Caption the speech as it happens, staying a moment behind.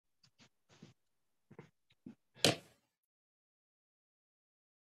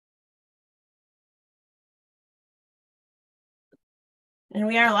And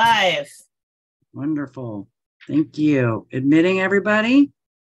we are live. Wonderful. Thank you. Admitting everybody.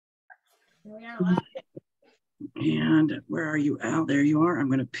 We are live. And where are you? Al, there you are. I'm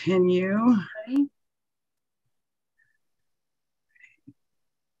going to pin you.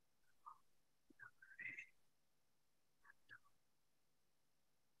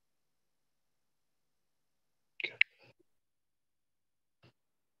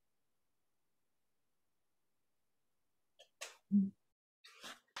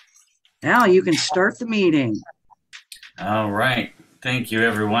 Al, you can start the meeting. All right. Thank you,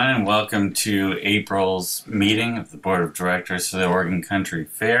 everyone, and welcome to April's meeting of the Board of Directors for the Oregon Country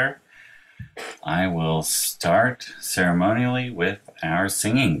Fair. I will start ceremonially with our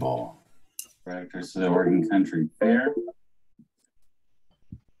singing bowl. Directors for the Oregon Country Fair.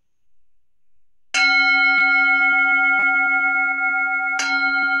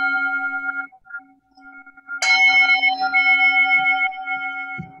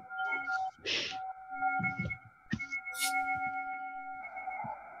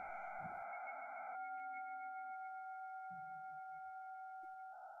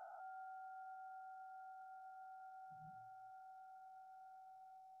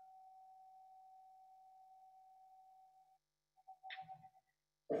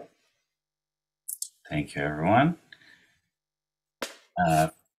 Thank you, everyone.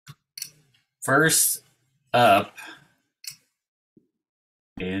 First up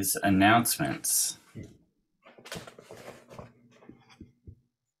is announcements.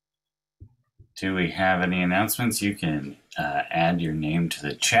 Do we have any announcements? You can add your name to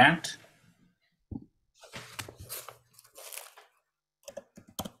the chat.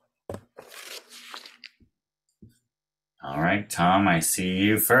 All right, Tom, I see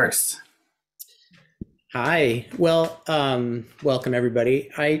you first. Hi. Well, welcome everybody.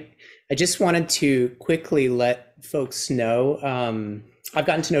 I just wanted to quickly let folks know, I've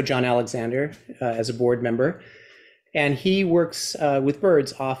gotten to know John Alexander as a board member, and he works with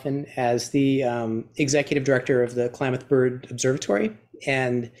birds often as the executive director of the Klamath Bird Observatory,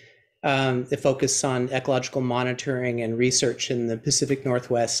 and the focus on ecological monitoring and research in the Pacific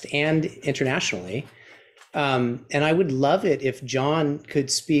Northwest and internationally. And I would love it if John could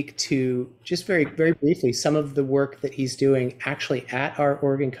speak to, just very, very briefly, some of the work that he's doing actually at our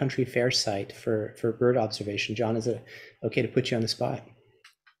Oregon Country Fair site for bird observation. John, is it okay to put you on the spot?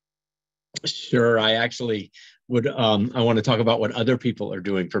 Sure. I actually would, I want to talk about what other people are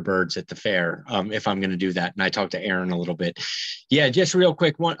doing for birds at the fair, if I'm going to do that. And I talked to Aaron a little bit. Yeah, just real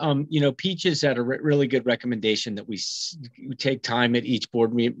quick. One, Peaches had a really good recommendation that we take time at each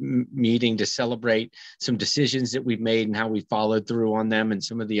board meeting to celebrate some decisions that we've made and how we followed through on them, and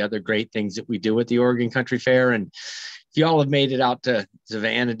some of the other great things that we do at the Oregon Country Fair. And if y'all have made it out to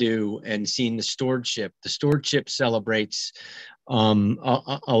Xanadu and seen the stewardship celebrates a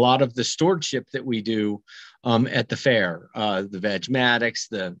lot of the stewardship that we do at the fair, the Vegematics,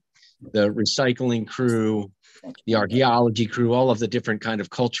 the recycling crew, the archaeology crew, all of the different kind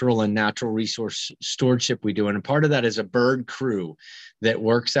of cultural and natural resource stewardship we do. And part of that is a bird crew that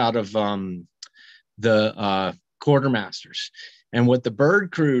works out of the quartermasters. And what the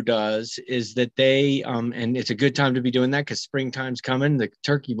bird crew does is that they, and it's a good time to be doing that because springtime's coming. The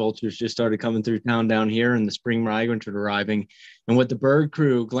turkey vultures just started coming through town down here, and the spring migrants are arriving. And what the bird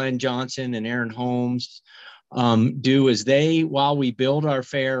crew, Glenn Johnson and Aaron Holmes, do is they, while we build our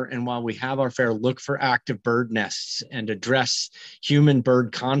fair and while we have our fair, look for active bird nests and address human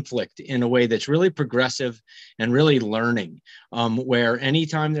bird conflict in a way that's really progressive and really learning, where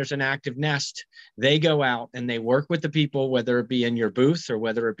anytime there's an active nest, they go out and they work with the people, whether it be in your booth or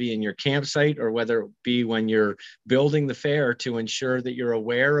whether it be in your campsite or whether it be when you're building the fair, to ensure that you're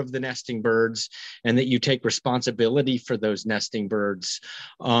aware of the nesting birds and that you take responsibility for those nesting birds.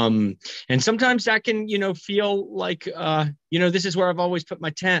 And sometimes that can, feel like, this is where I've always put my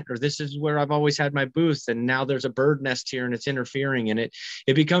tent, or this is where I've always had my booth, and now there's a bird nest here and it's interfering, and it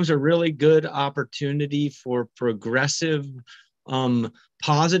becomes a really good opportunity for progressive,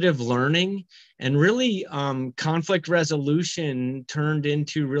 positive learning, and really conflict resolution turned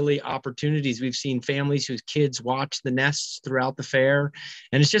into really opportunities. We've seen families whose kids watch the nests throughout the fair,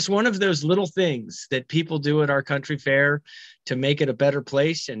 and it's just one of those little things that people do at our country fair to make it a better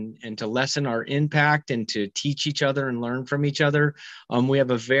place and to lessen our impact and to teach each other and learn from each other. We have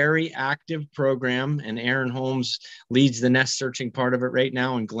a very active program, and Aaron Holmes leads the nest searching part of it right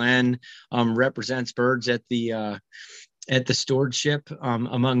now, and Glenn represents birds at the at the stewardship,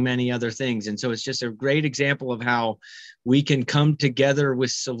 among many other things. And so it's just a great example of how we can come together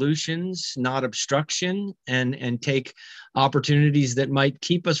with solutions, not obstruction, and take opportunities that might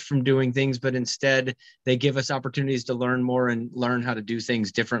keep us from doing things, but instead they give us opportunities to learn more and learn how to do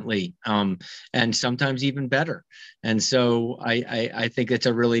things differently, and sometimes even better. And so I think it's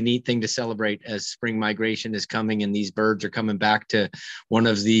a really neat thing to celebrate as spring migration is coming and these birds are coming back to one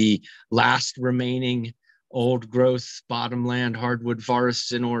of the last remaining old growth bottomland hardwood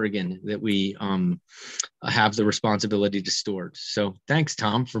forests in Oregon that we have the responsibility to steward. So thanks,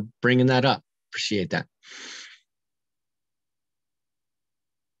 Tom, for bringing that up. Appreciate that.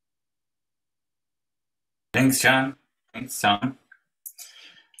 Thanks, John. Thanks, Tom.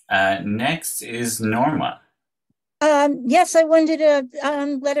 Next is Norma. Yes, I wanted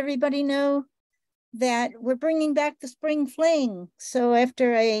to let everybody know that we're bringing back the Spring Fling. So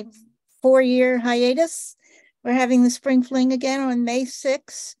after a 4-year hiatus, we're having the Spring Fling again on May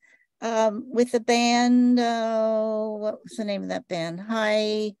 6th with the band. What was the name of that band?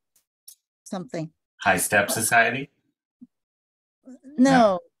 High something. High Step Society?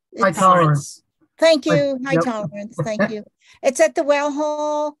 No. High Tolerance. Thank you. High Yep. Tolerance. Thank you. It's at the Well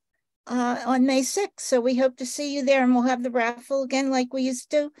Hall on May 6th. So we hope to see you there, and we'll have the raffle again like we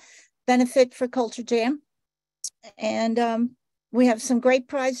used to. Benefit for Culture Jam. And we have some great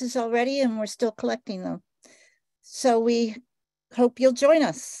prizes already, and we're still collecting them. So we hope you'll join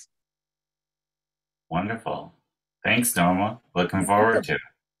us. Wonderful. Thanks, Norma. Looking forward to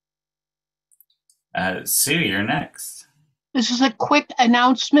it. Sue, you're next. This is a quick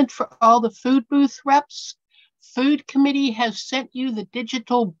announcement for all the food booth reps. Food Committee has sent you the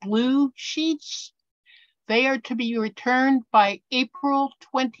digital blue sheets. They are to be returned by April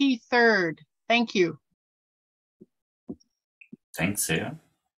 23rd. Thank you. Thanks, Sue.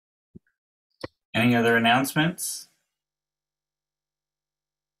 Any other announcements?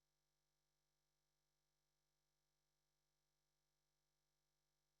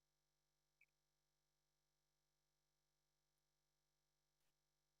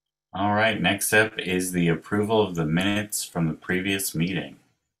 All right, next up is the approval of the minutes from the previous meeting.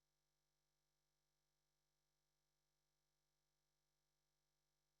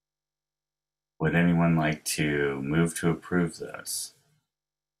 Would anyone like to move to approve those?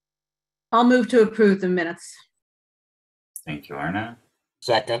 I'll move to approve the minutes. Thank you, Arna.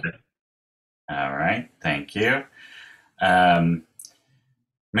 Second. All right, thank you.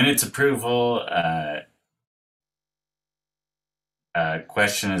 Minutes approval.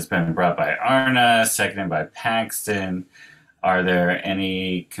 Question has been brought by Arna, seconded by Paxton. Are there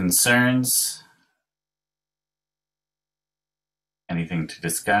any concerns? Anything to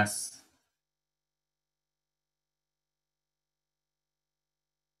discuss?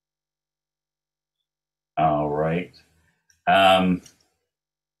 All right. I'll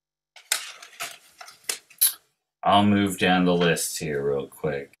move down the list here real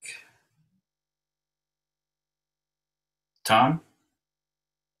quick. Tom?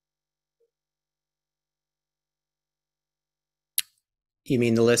 You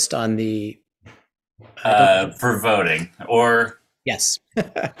mean the list on the? For voting, or Yes.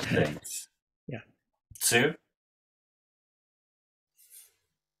 thanks. Yeah. Sue?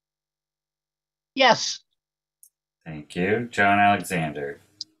 Yes. Thank you. John Alexander.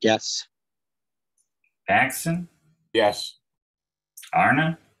 Yes. Paxton? Yes.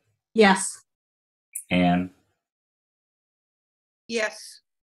 Arna? Yes. Anne? Yes.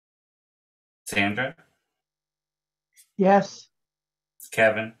 Sandra? Yes.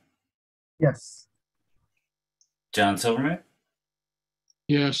 Kevin? Yes. John Silverman?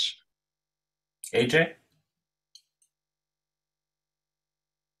 Yes. AJ?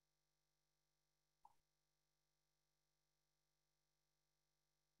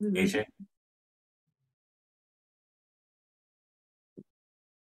 AJ?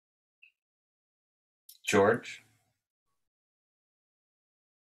 George?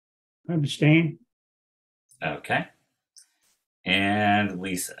 Abstain. Okay. And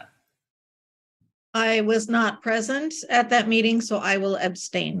Lisa? I was not present at that meeting, so I will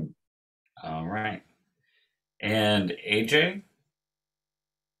abstain. All right. And AJ?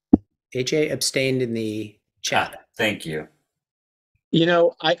 AJ abstained in the chat. Thank you. You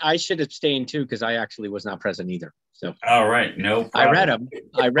know, I should abstain too, because I actually was not present either. So All right. No problem.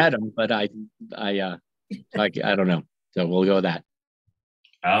 I read them, but I don't know. So we'll go with that.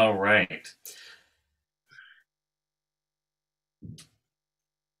 All right.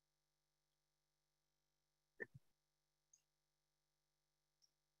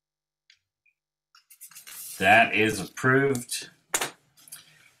 That is approved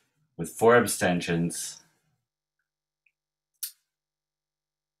with 4 abstentions.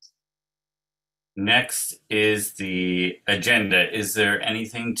 next is the agenda. Is there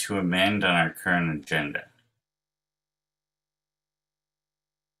anything to amend on our current agenda?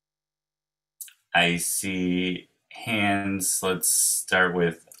 I see hands. Let's start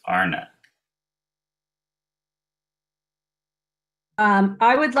with Arna.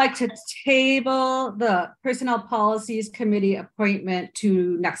 I would like to table the Personnel Policies Committee appointment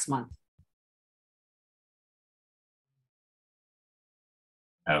to next month.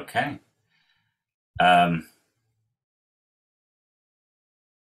 Okay.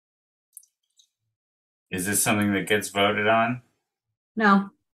 Is this something that gets voted on? No,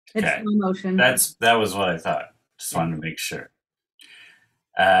 it's Okay. no motion. That was what I thought. Just wanted to make sure.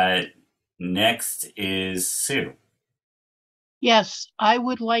 Next is Sue. Yes, I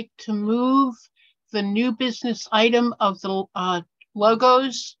would like to move the new business item of the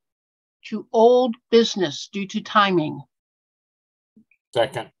logos to old business due to timing.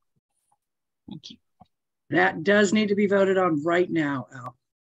 Second. Thank you. That does need to be voted on right now, Al.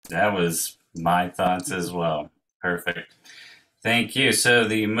 That was my thoughts as well. Perfect. Thank you. So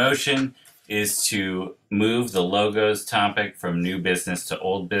the motion is to move the logos topic from new business to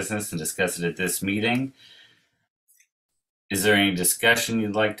old business and discuss it at this meeting. Is there any discussion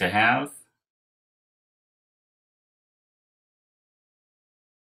you'd like to have?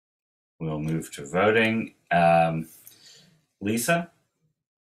 We'll move to voting. Lisa?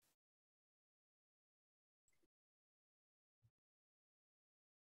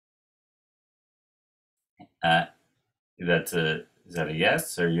 Is that a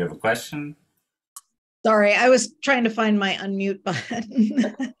yes, or you have a question? Sorry, I was trying to find my unmute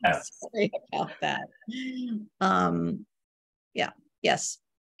button. Oh. Sorry about that. Yeah, yes.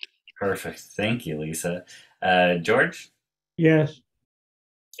 Perfect. Thank you, Lisa. George? Yes.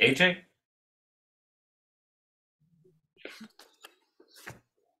 AJ?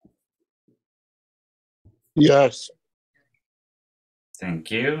 Yes.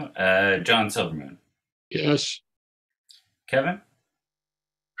 Thank you. John Silverman? Yes. Kevin?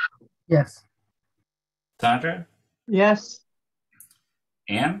 Yes. Sandra? Yes.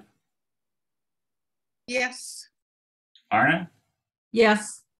 Anne? Yes. Arna?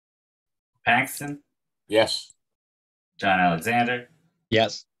 Yes. Paxton? Yes. John Alexander?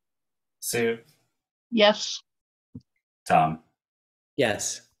 Yes. Sue? Yes. Tom?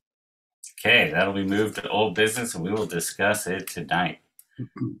 Yes. Okay, that'll be moved to old business and we will discuss it tonight.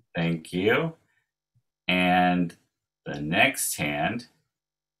 Thank you. And the next hand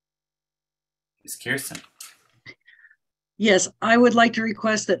is Kirsten. Yes, I would like to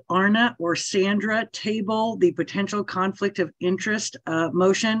request that Arna or Sandra table the potential conflict of interest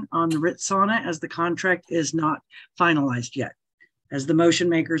motion on the Ritz Sauna as the contract is not finalized yet. As the motion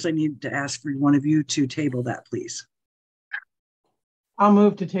makers, I need to ask for one of you to table that, please. I'll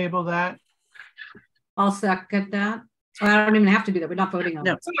move to table that. I'll second that. Well, I don't even have to do that. We're not voting on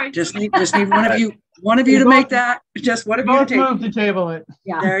No, it. Sorry. just need one of you to make that. Just one of you to Both table. move to table it.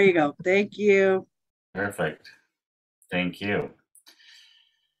 Yeah. There you go. Thank you. Perfect. Thank you.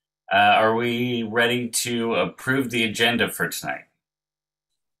 Are we ready to approve the agenda for tonight?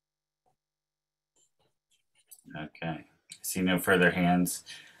 Okay. I see no further hands.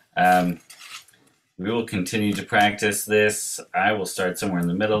 We will continue to practice this. I will start somewhere in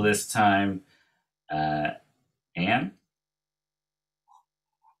the middle this time. Anne?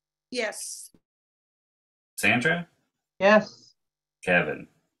 Yes. Sandra? Yes. Kevin?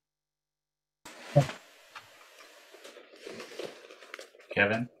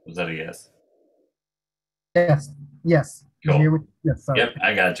 Kevin? Was that a yes? Yes. Yes. Cool. Here we- Yes. Sorry. Yep,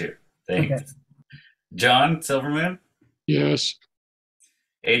 I got you. Thanks. Okay. John Silvermoon? Yes.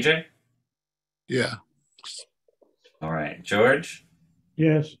 AJ? Yeah. All right. George?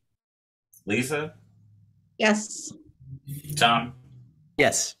 Yes. Lisa? Yes. Tom?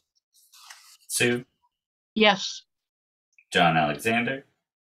 Yes. Sue? Yes. John Alexander?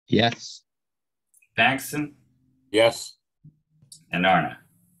 Yes. Paxton? Yes. And Arna?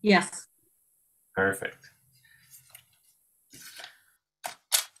 Yes. Perfect.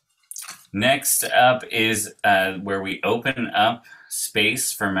 Next up is where we open up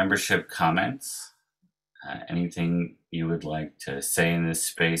space for membership comments. Anything you would like to say in this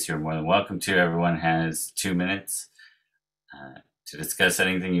space, you're more than welcome to. Everyone has 2 minutes to discuss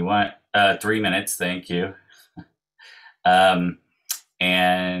anything you want. 3 minutes, thank you.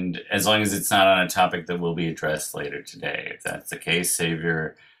 And as long as it's not on a topic that will be addressed later today. If that's the case, save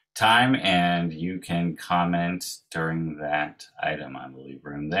your time and you can comment during that item. I will leave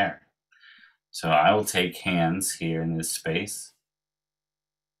room there. So I will take hands here in this space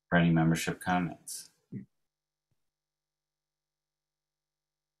for any membership comments.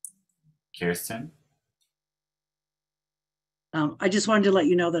 Kirsten? I just wanted to let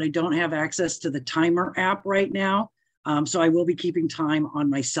you know that I don't have access to the timer app right now. So I will be keeping time on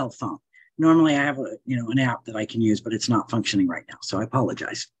my cell phone. Normally I have an app that I can use, but it's not functioning right now. So I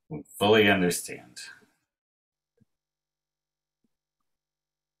apologize. We fully understand.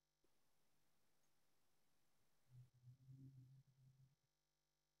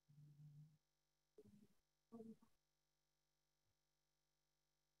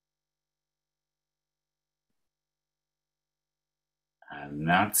 I'm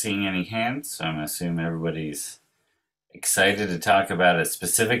not seeing any hands, so I'm assuming everybody's excited to talk about a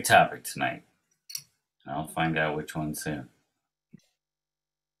specific topic tonight. I'll find out which one soon.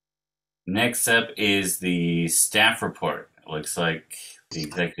 Next up is the staff report. It looks like the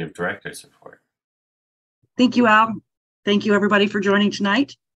executive director's report. Thank you, Al. Thank you, everybody, for joining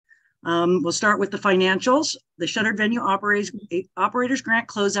tonight. We'll start with the financials. The Shuttered Venue Operators Grant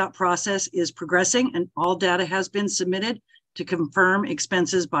closeout process is progressing, and all data has been submitted to confirm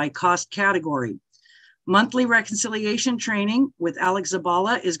expenses by cost category. Monthly reconciliation training with Alex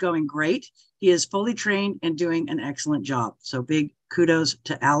Zabala is going great. He is fully trained and doing an excellent job. So big kudos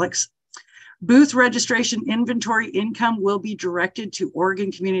to Alex. Booth registration inventory income will be directed to Oregon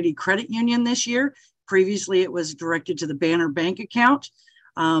Community Credit Union this year. Previously, it was directed to the Banner Bank account.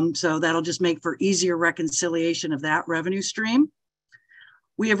 So that'll just make for easier reconciliation of that revenue stream.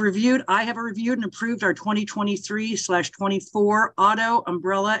 I have reviewed and approved our 2023/24 auto,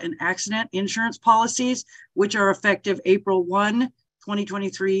 umbrella, and accident insurance policies, which are effective April 1,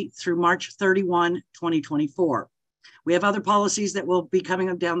 2023 through March 31, 2024. We have other policies that will be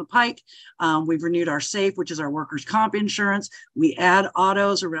coming down the pike. We've renewed our SAFE, which is our workers' comp insurance. We add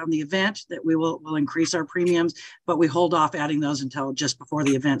autos around the event that will increase our premiums, but we hold off adding those until just before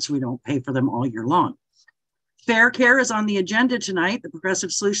the event so we don't pay for them all year long. Fair Care is on the agenda tonight. The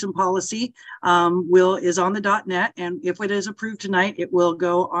Progressive Solution Policy is on the .net, and if it is approved tonight, it will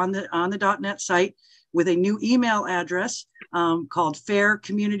go on the .net site with a new email address called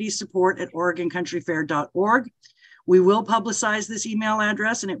faircommunitysupport@OregonCountryFair.org. We will publicize this email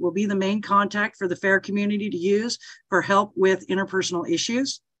address, and it will be the main contact for the Fair community to use for help with interpersonal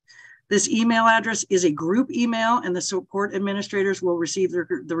issues. This email address is a group email, and the support administrators will receive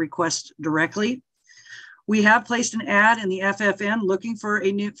the request directly. We have placed an ad in the FFN looking for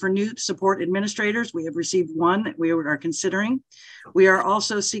new support administrators. We have received one that we are considering. We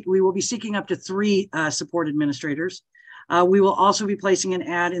will be seeking up to 3 support administrators. We will also be placing an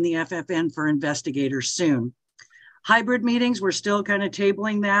ad in the FFN for investigators soon. Hybrid meetings, we're still kind of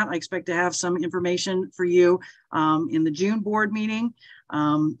tabling that. I expect to have some information for you in the June board meeting.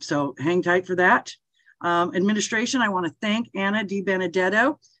 So hang tight for that. Administration, I want to thank Anna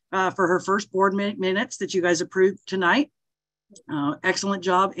DiBenedetto for her first board minutes that you guys approved tonight. Excellent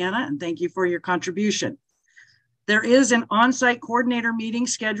job, Anna, and thank you for your contribution. There is an on-site coordinator meeting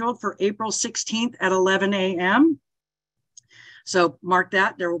scheduled for April 16th at 11 a.m. So mark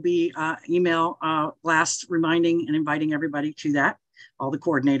that. There will be email blasts reminding and inviting everybody to that, all the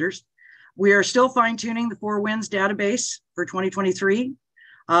coordinators. We are still fine-tuning the Four Winds database for 2023.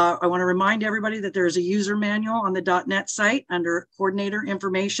 I want to remind everybody that there is a user manual on the .net site under coordinator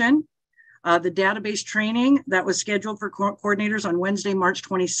information. The database training that was scheduled for coordinators on Wednesday, March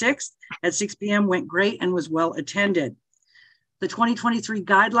 26th at 6 p.m. went great and was well attended. The 2023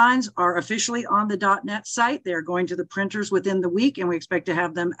 guidelines are officially on the .net site. They're going to the printers within the week, and we expect to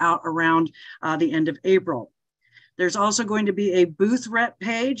have them out around the end of April. There's also going to be a booth rep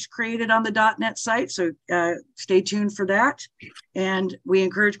page created on the .net site, so stay tuned for that. And we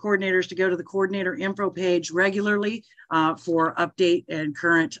encourage coordinators to go to the coordinator info page regularly for update and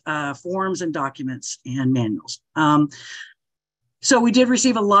current forms and documents and manuals. So we did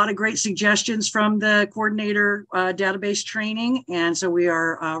receive a lot of great suggestions from the coordinator database training, and so we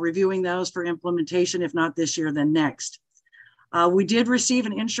are reviewing those for implementation, if not this year, then next. We did receive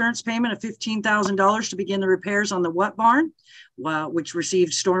an insurance payment of $15,000 to begin the repairs on the What Barn, which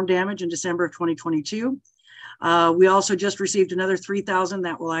received storm damage in December of 2022. We also just received another $3,000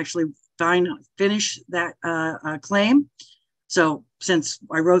 that will actually finish that claim. So since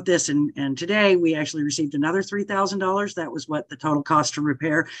I wrote this and today, we actually received another $3,000. That was what the total cost to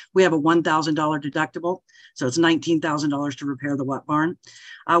repair. We have a $1,000 deductible, so it's $19,000 to repair the What Barn.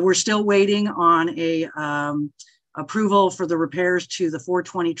 We're still waiting on a approval for the repairs to the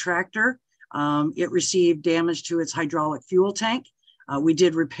 420 tractor. It received damage to its hydraulic fuel tank. We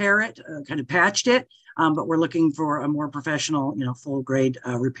did repair it, kind of patched it, but we're looking for a more professional, full grade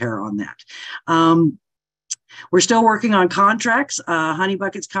repair on that. We're still working on contracts. Honey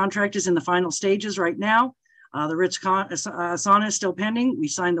Bucket's contract is in the final stages right now. The Ritz sauna is still pending. We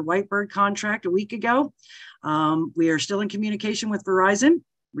signed the Whitebird contract a week ago. We are still in communication with Verizon.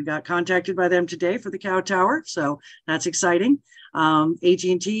 We got contacted by them today for the Cow Tower, so that's exciting.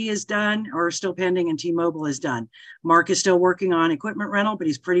 AT&T is done or still pending, and T-Mobile is done. Mark is still working on equipment rental, but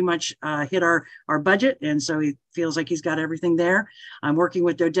he's pretty much hit our budget, and so he feels like he's got everything there. I'm working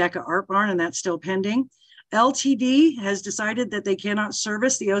with Dodeca Art Barn, and that's still pending. LTD has decided that they cannot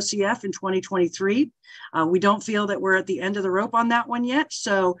service the OCF in 2023. We don't feel that we're at the end of the rope on that one yet,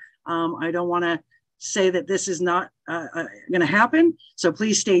 so I don't want to say that this is not going to happen. So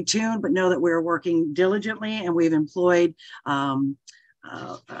please stay tuned, but know that we're working diligently, and we've employed Floyd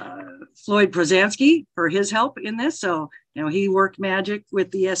Prozansky for his help in this. So, he worked magic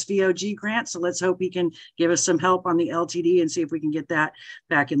with the SVOG grant. So let's hope he can give us some help on the LTD and see if we can get that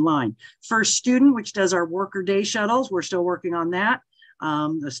back in line. First Student, which does our worker day shuttles, we're still working on that.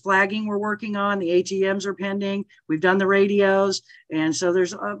 The flagging we're working on, the ATMs are pending. We've done the radios. And so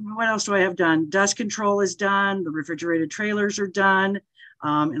there's, what else do I have done? Dust control is done. The refrigerated trailers are done.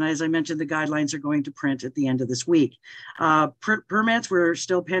 And as I mentioned, the guidelines are going to print at the end of this week. Permits, we're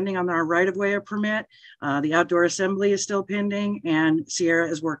still pending on our right-of-way permit. The outdoor assembly is still pending, and Sierra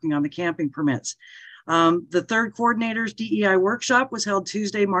is working on the camping permits. The third coordinators DEI workshop was held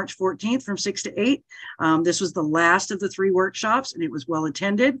Tuesday, March 14th from 6 to 8. This was the last of the 3 workshops, and it was well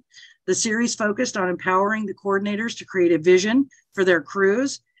attended. The series focused on empowering the coordinators to create a vision for their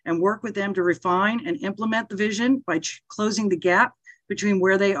crews and work with them to refine and implement the vision by closing the gap between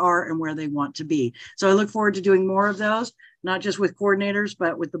where they are and where they want to be. So I look forward to doing more of those, not just with coordinators,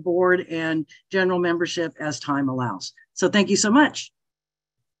 but with the board and general membership as time allows. So thank you so much.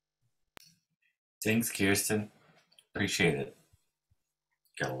 Thanks, Kirsten. Appreciate it.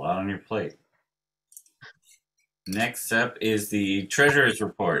 Got a lot on your plate. Next up is the Treasurer's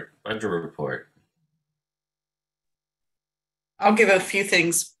Report, Budget Report. I'll give a few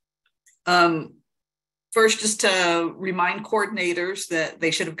things. First, just to remind coordinators that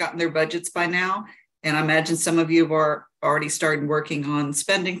they should have gotten their budgets by now. And I imagine some of you are already started working on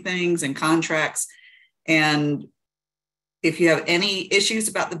spending things and contracts. And if you have any issues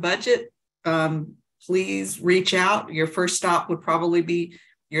about the budget, please reach out. Your first stop would probably be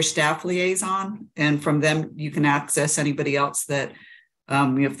your staff liaison. And from them, you can access anybody else that,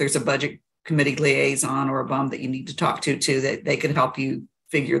 if there's a budget committee liaison or a BUM that you need to talk to, that they can help you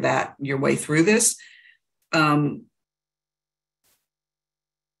figure that your way through this.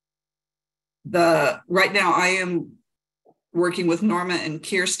 Right now I am working with Norma and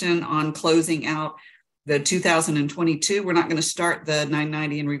Kirsten on closing out the 2022. We're not going to start the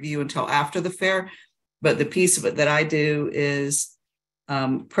 990 in review until after the fair, but the piece of it that I do is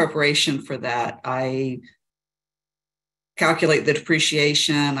preparation for that. I calculate the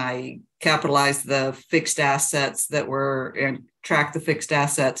depreciation, I capitalize the fixed assets that were and track the fixed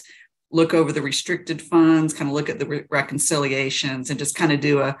assets, look over the restricted funds, kind of look at the reconciliations, and just kind of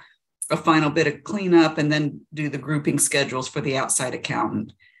do a final bit of cleanup, and then do the grouping schedules for the outside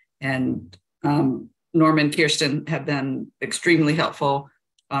accountant. And Norma and Kirsten have been extremely helpful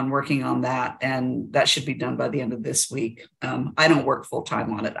on working on that, and that should be done by the end of this week. I don't work full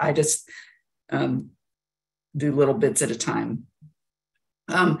time on it. I just do little bits at a time.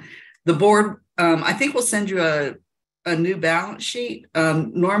 The board, I think we'll send you a new balance sheet.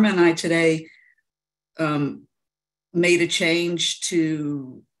 Norma and I today made a change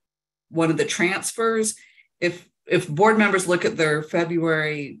to one of the transfers. If board members look at their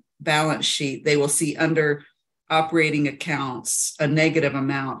February balance sheet, they will see under operating accounts a negative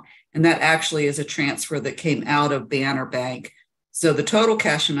amount, and that actually is a transfer that came out of Banner Bank. So the total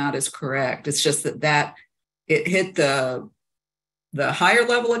cash amount is correct. It's just that it hit the higher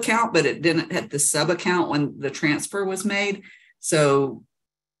level account, but it didn't hit the sub account when the transfer was made. So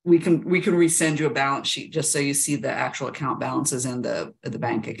we can resend you a balance sheet just so you see the actual account balances in the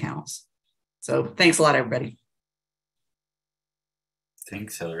bank accounts. So thanks a lot, everybody.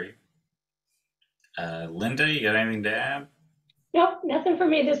 Thanks, Hillary. Linda, you got anything to add? Nope, nothing for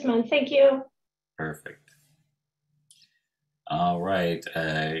me this month. Thank you. Perfect. All right.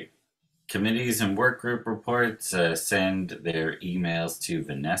 Committees and work group reports, send their emails to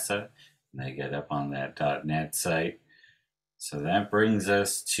Vanessa, and they get up on that .net site. So that brings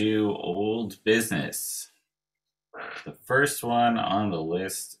us to old business. The first one on the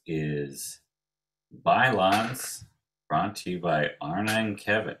list is bylaws, brought to you by Arna and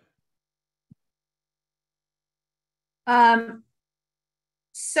Kevin.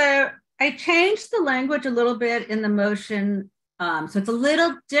 So I changed the language a little bit in the motion. So it's a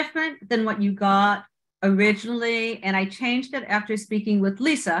little different than what you got originally. And I changed it after speaking with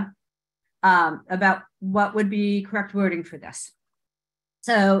Lisa. about what would be correct wording for this.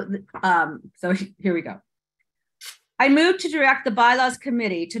 So here we go. I move to direct the bylaws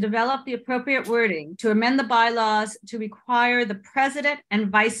committee to develop the appropriate wording to amend the bylaws to require the president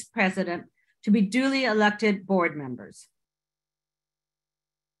and vice president to be duly elected board members.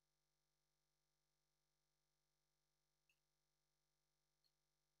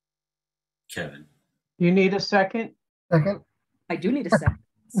 Kevin. You need a second? Second. I do need a second.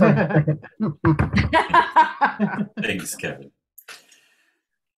 Second. Thanks, Kevin.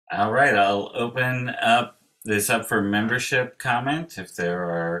 All right, I'll open this up for membership comment, if there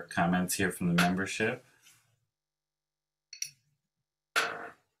are comments here from the membership.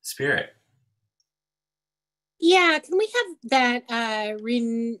 Spirit. Yeah, can we have that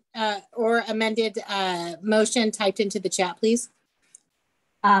or amended motion typed into the chat, please?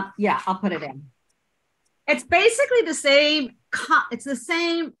 Yeah, I'll put it in. It's basically the same. It's the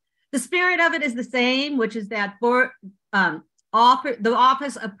same. The spirit of it is the same, which is that the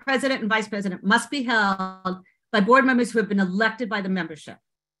office of president and vice president must be held by board members who have been elected by the membership.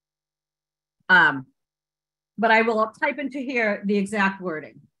 But I will type into here the exact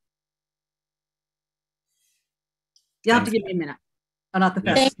wording. You'll have to give me a minute. Oh, not the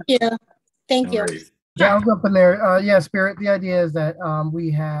Thank you. Thank you. Yeah, I'll jump in there. Yeah, Spirit, the idea is that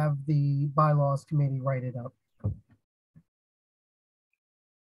we have the bylaws committee write it up.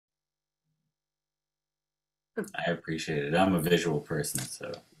 I appreciate it. I'm a visual person,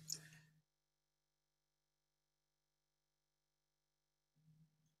 so.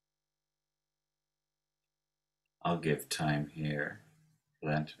 I'll give time here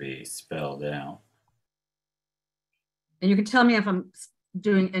for that to be spelled out. And you can tell me if I'm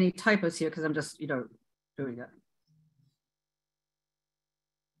doing any typos here because I'm just, doing it.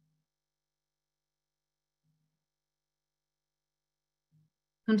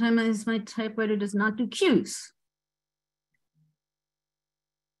 Sometimes my typewriter does not do Q's.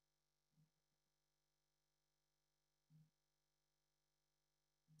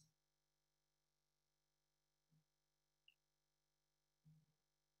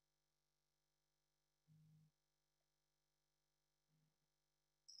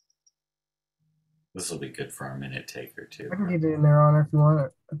 This will be good for our minute taker too. I can get it in there, Honor, if you want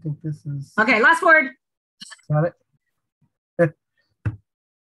it. I think this is. Okay, last word. Got it.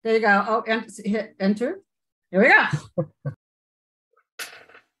 There you go. Oh, and hit enter. Here we go.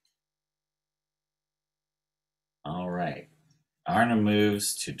 All right. Arna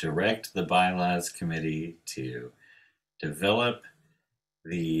moves to direct the bylaws committee to develop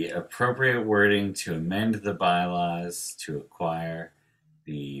the appropriate wording to amend the bylaws to acquire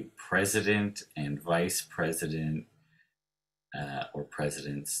the president and vice president or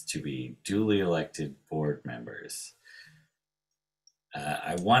presidents to be duly elected board members.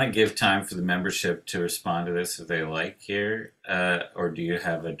 I want to give time for the membership to respond to this if they like here, or do you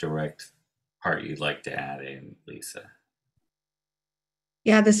have a direct part you'd like to add in, Lisa?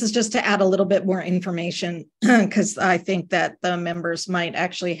 Yeah, this is just to add a little bit more information because I think that the members might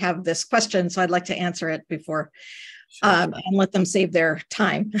actually have this question. So I'd like to answer it before and let them save their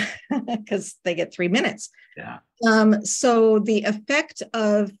time because they get 3 minutes. Yeah. So the effect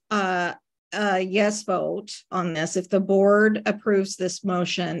of a yes vote on this, if the board approves this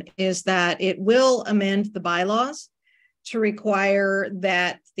motion, is that it will amend the bylaws to require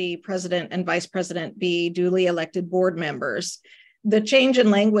that the president and vice president be duly elected board members. The change in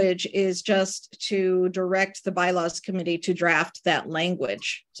language is just to direct the bylaws committee to draft that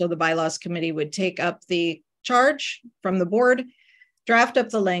language. So the bylaws committee would take up the charge from the board, draft up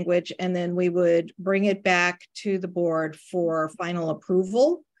the language, and then we would bring it back to the board for final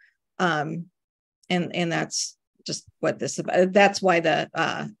approval. And that's just what this about. That's why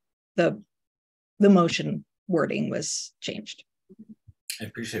the motion wording was changed. I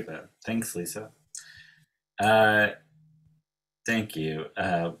appreciate that. Thanks, Lisa. Thank you.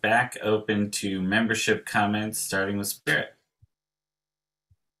 Back open to membership comments, starting with Spirit.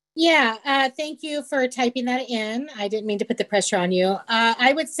 Yeah, thank you for typing that in. I didn't mean to put the pressure on you.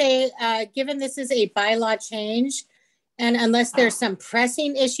 I would say, given this is a bylaw change, and unless there's some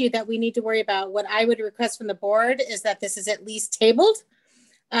pressing issue that we need to worry about, what I would request from the board is that this is at least tabled.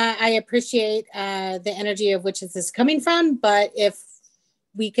 I appreciate the energy of which this is coming from, but if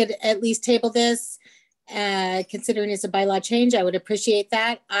we could at least table this, considering it's a bylaw change, I would appreciate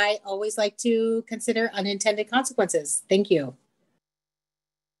that. I always like to consider unintended consequences. Thank you.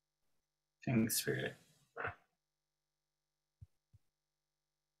 Thanks, Spirit.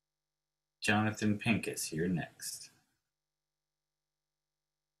 Jonathan Pincus, you're next.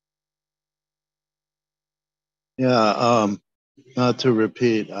 Yeah, Not to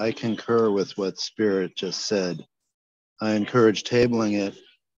repeat, I concur with what Spirit just said. I encourage tabling it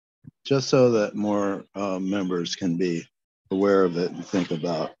just so that more members can be aware of it and think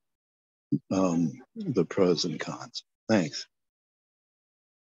about the pros and cons. Thanks.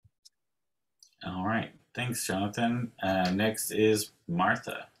 All right. Thanks, Jonathan. Next is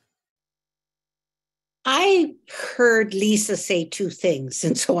Martha. I heard Lisa say two things,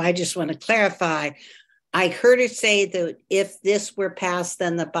 and so I just want to clarify. I heard her say that if this were passed,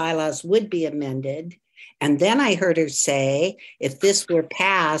 then the bylaws would be amended. And then I heard her say, if this were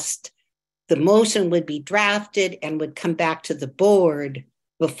passed, the motion would be drafted and would come back to the board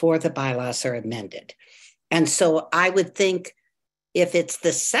before the bylaws are amended. And so I would think if it's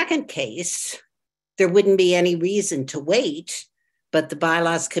the second case, there wouldn't be any reason to wait, but the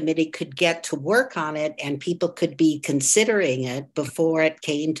bylaws committee could get to work on it and people could be considering it before it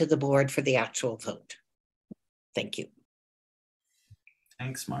came to the board for the actual vote. Thank you.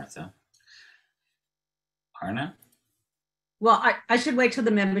 Thanks, Martha. Arna? Well, I should wait till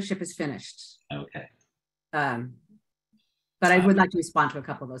the membership is finished. Okay. But I would like to respond to a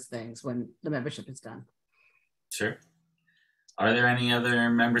couple of those things when the membership is done. Sure. Are there any other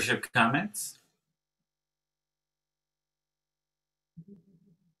membership comments?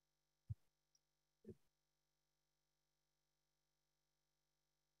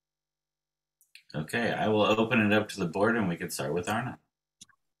 Okay, I will open it up to the board and we can start with Arna.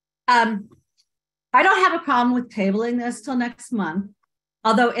 I don't have a problem with tabling this till next month,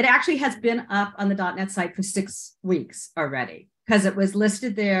 although it actually has been up on the .NET site for 6 weeks already because it was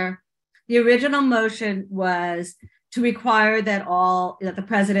listed there. The original motion was to require that the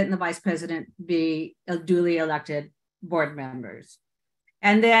president and the vice president be duly elected board members.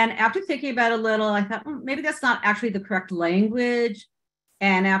 And then after thinking about it a little, I thought, maybe that's not actually the correct language.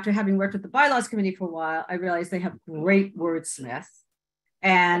 And after having worked with the bylaws committee for a while, I realized they have great wordsmiths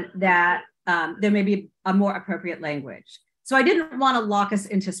and that there may be a more appropriate language. So I didn't want to lock us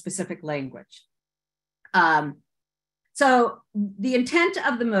into specific language. So the intent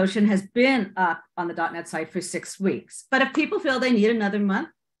of the motion has been up on the .NET site for 6 weeks. But if people feel they need another month,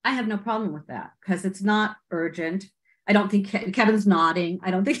 I have no problem with that because it's not urgent. I don't think Kevin's nodding.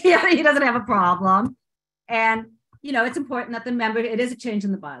 I don't think he doesn't have a problem. And it's important that it is a change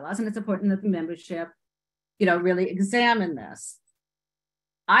in the bylaws, and it's important that the membership, really examine this.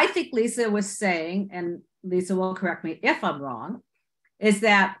 I think Lisa was saying, and Lisa will correct me if I'm wrong, is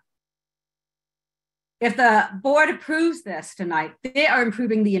that if the board approves this tonight, they are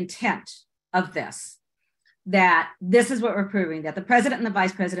improving the intent of this, that this is what we're approving, that the president and the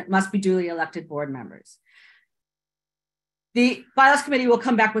vice president must be duly elected board members. The bylaws committee will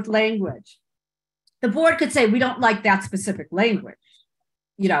come back with language. The board could say, we don't like that specific language.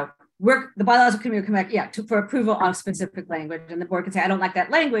 The bylaws committee will come back, for approval of specific language. And the board could say, I don't like that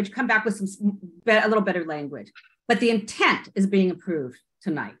language, come back with a little better language. But the intent is being approved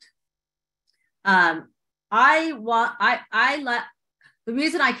tonight. The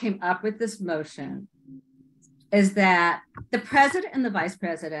reason I came up with this motion is that the president and the vice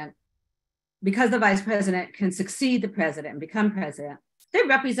president, because the vice president can succeed the president and become president, they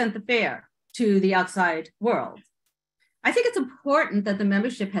represent the fair to the outside world. I think it's important that the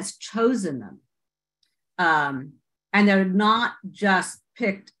membership has chosen them. And they're not just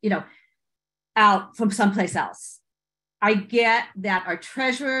picked, out from someplace else. I get that our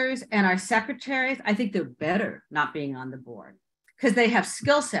treasurers and our secretaries, I think they're better not being on the board because they have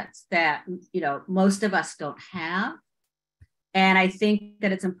skill sets that, most of us don't have. And I think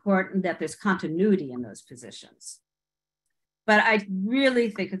that it's important that there's continuity in those positions. But I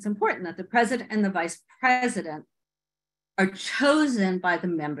really think it's important that the president and the vice president are chosen by the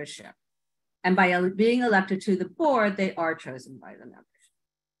membership. And by being elected to the board, they are chosen by the membership.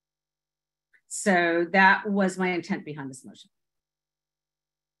 So that was my intent behind this motion.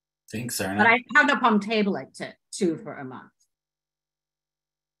 Thanks, Arna. But I have no problem tabling two for a month.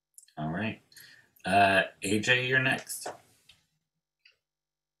 All right. AJ, you're next.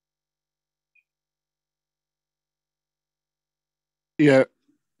 Yeah.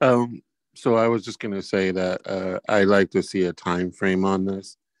 So I was just going to say that I'd like to see a time frame on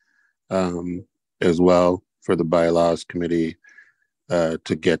this as well for the bylaws committee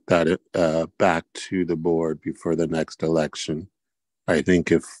to get that back to the board before the next election. I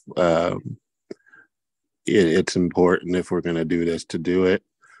think if it's important if we're going to do this to do it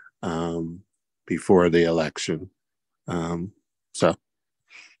before the election. So.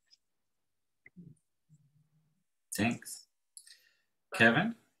 Thanks.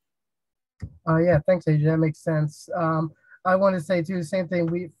 Kevin? Yeah, thanks, AJ. That makes sense. I want to say too, the same thing.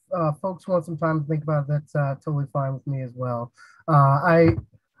 We folks want some time to think about it. That's totally fine with me as well.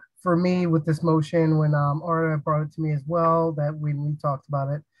 For me, with this motion, when Arna brought it to me as well, that when we talked about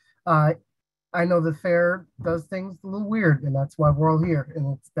it, I know the fair does things a little weird, and that's why we're all here,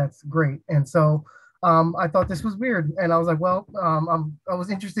 and that's great. And so I thought this was weird, and I was like, well, I was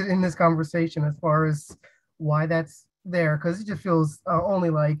interested in this conversation as far as why that's there, because it just feels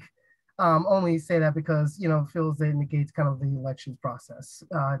only say that because it feels that it negates kind of the elections process.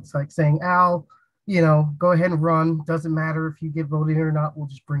 It's like saying, Al, go ahead and run. Doesn't matter if you get voted in or not. We'll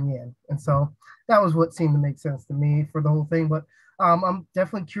just bring you in. And so that was what seemed to make sense to me for the whole thing. But I'm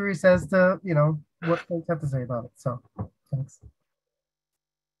definitely curious as to what folks have to say about it. So thanks.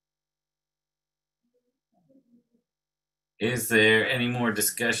 Is there any more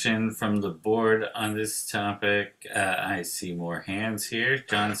discussion from the board on this topic? I see more hands here.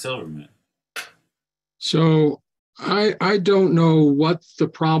 John Silverman. So I don't know what the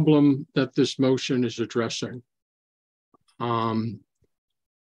problem that this motion is addressing. The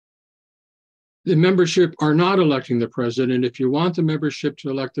membership are not electing the president. If you want the membership to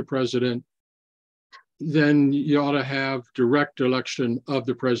elect the president, then you ought to have direct election of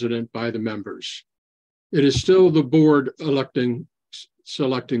the president by the members. It is still the board selecting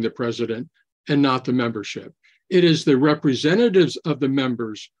the president and not the membership. It is the representatives of the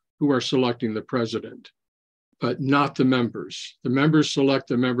members who are selecting the president, but not the members. The members select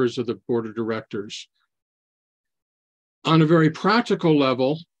the members of the board of directors. On a very practical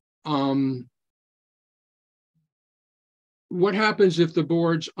level, what happens if the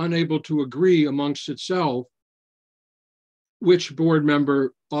board's unable to agree amongst itself which board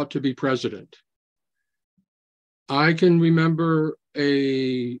member ought to be president? I can remember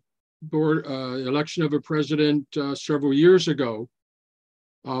a board election of a president several years ago,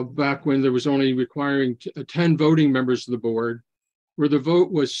 back when there was only requiring 10 voting members of the board, where the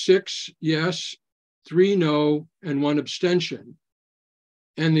vote was 6 yes, 3 no, and 1 abstention.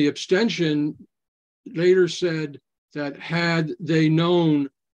 And the abstention later said that had they known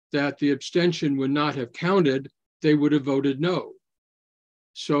that the abstention would not have counted, they would have voted no.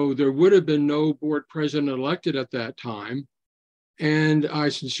 So there would have been no board president elected at that time. And I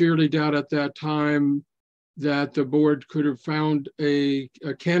sincerely doubt at that time that the board could have found a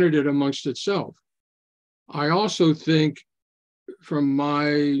candidate amongst itself. I also think, from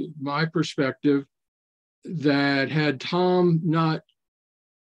my perspective, that had Tom not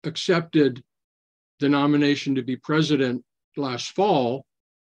accepted the nomination to be president last fall,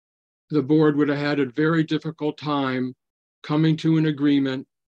 the board would have had a very difficult time coming to an agreement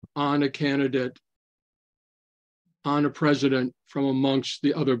on a candidate, on a president from amongst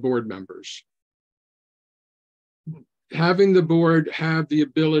the other board members. Having the board have the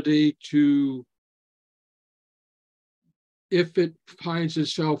ability to, if it finds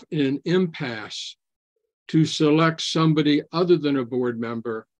itself in an impasse, to select somebody other than a board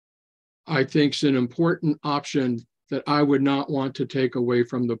member, I think is an important option that I would not want to take away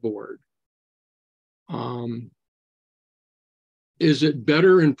from the board. Is it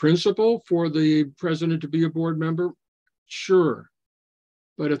better in principle for the president to be a board member? Sure.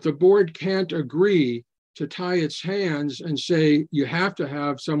 But if the board can't agree to tie its hands and say you have to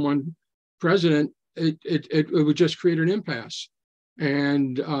have someone president, it would just create an impasse.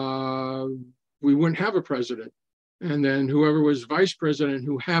 And we wouldn't have a president. And then whoever was vice president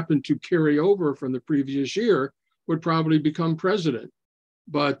who happened to carry over from the previous year would probably become president.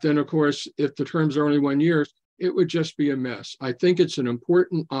 But then, of course, if the terms are only 1 year, it would just be a mess. I think it's an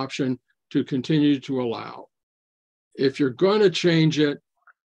important option to continue to allow. If you're going to change it,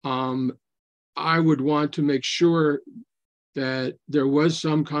 I would want to make sure that there was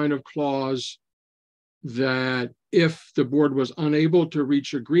some kind of clause that if the board was unable to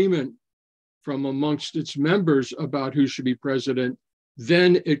reach agreement from amongst its members about who should be president,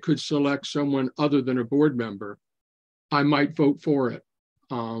 then it could select someone other than a board member. I might vote for it.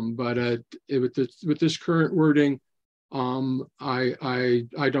 But with this current wording, I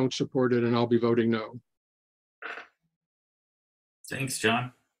don't support it, and I'll be voting no. Thanks,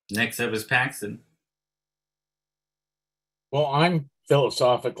 John. Next up is Paxton. Well, I'm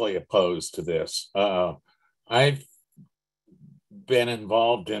philosophically opposed to this. I've been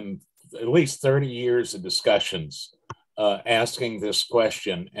involved in at least 30 years of discussions asking this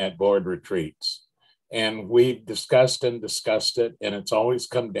question at board retreats. And we've discussed and discussed it, and it's always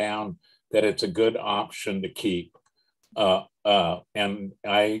come down that it's a good option to keep. And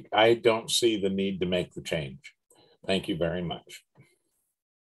I don't see the need to make the change. Thank you very much.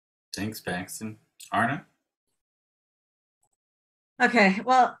 Thanks, Paxton. Arna? Okay,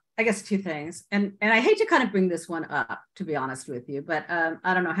 well, I guess two things, and I hate to kind of bring this one up, to be honest with you, but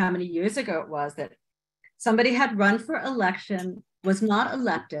I don't know how many years ago it was that somebody had run for election, was not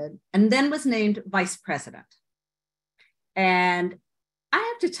elected, and then was named vice president. And I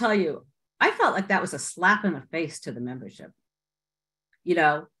have to tell you, I felt like that was a slap in the face to the membership. You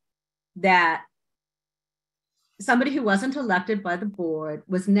know, that somebody who wasn't elected by the board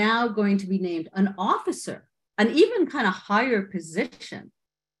was now going to be named an officer, an even kind of higher position.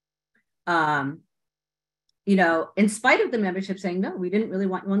 You know, in spite of the membership saying, no, we didn't really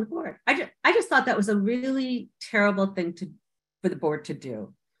want you on the board. I just thought that was a really terrible thing for the board to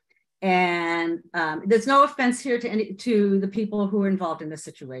do. And there's no offense here to the people who are involved in this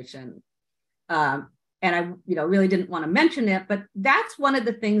situation. And I, really didn't want to mention it, but that's one of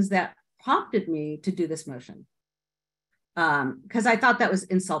the things that prompted me to do this motion. Because I thought that was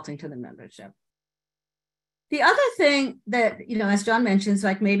insulting to the membership. The other thing that, as John mentions,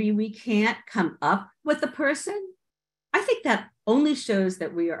 like maybe we can't come up with a person. I think that only shows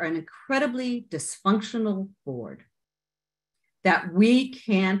that we are an incredibly dysfunctional board, that we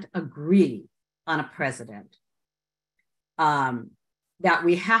can't agree on a president, that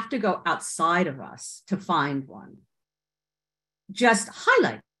we have to go outside of us to find one, just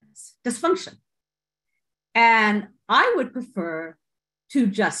highlights dysfunction. And I would prefer to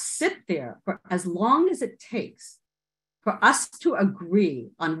just sit there for as long as it takes for us to agree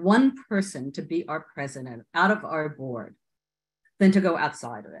on one person to be our president out of our board than to go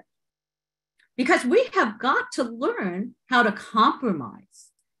outside of it. Because we have got to learn how to compromise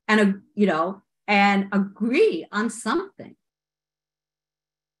and, and agree on something.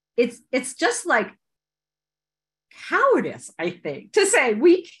 It's just like cowardice, I think, to say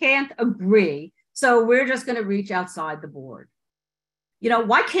we can't agree, so we're just going to reach outside the board.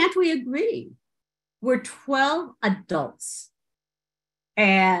 Why can't we agree? We're 12 adults,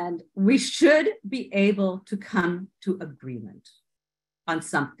 and we should be able to come to agreement on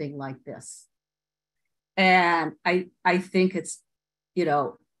something like this. And I think it's,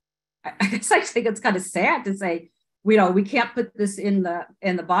 I guess I think it's kind of sad to say, we can't put this in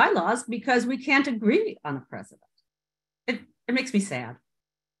the bylaws because we can't agree on a president. It makes me sad.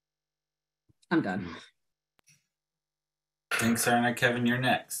 I'm done. Thanks, Arna. Kevin, you're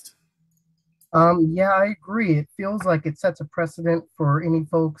next. Yeah, I agree. It feels like it sets a precedent for any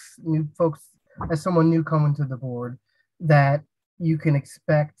new folks, as someone new coming to the board, that you can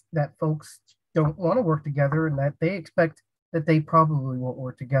expect that folks don't want to work together and that they expect that they probably won't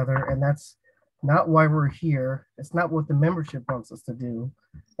work together. And that's not why we're here. It's not what the membership wants us to do.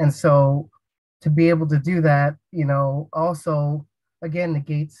 And so to be able to do that, also, again,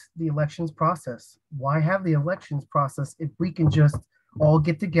 negates the elections process. Why have the elections process if we can just all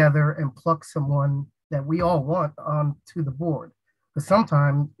get together and pluck someone that we all want onto the board? Because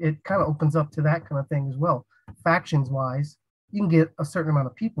sometimes it kind of opens up to that kind of thing as well. Factions wise, you can get a certain amount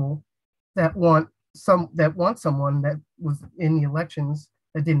of people that want someone that was in the elections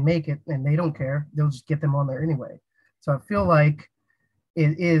that didn't make it, and they don't care. They'll just get them on there anyway. So I feel like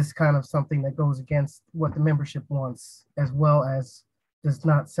it is kind of something that goes against what the membership wants, as well as does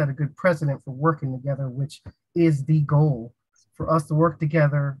not set a good precedent for working together, which is the goal, for us to work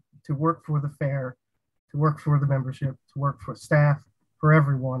together, to work for the fair, to work for the membership, to work for staff, for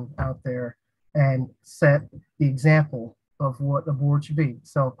everyone out there, and set the example of what a board should be.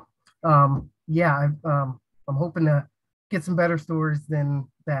 So yeah, I'm hoping to get some better stories than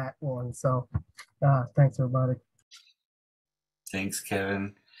that one. So thanks, everybody. Thanks,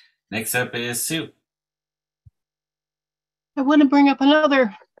 Kevin. Next up is Sue. I want to bring up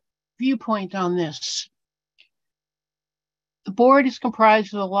another viewpoint on this. The board is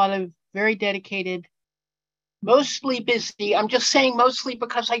comprised of a lot of very dedicated, mostly busy. I'm just saying mostly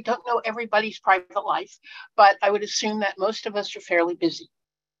because I don't know everybody's private life, but I would assume that most of us are fairly busy.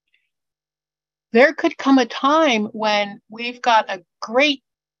 There could come a time when we've got a great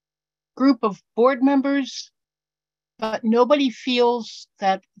group of board members, but nobody feels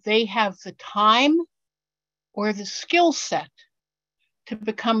that they have the time or the skill set to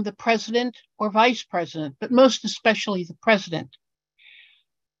become the president or vice president, but most especially the president.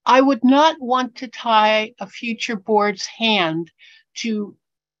 I would not want to tie a future board's hand to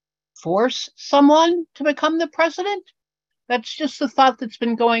force someone to become the president. That's just the thought that's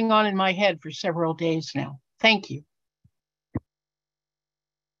been going on in my head for several days now. Thank you.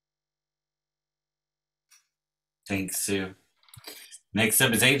 Thanks, Sue. Next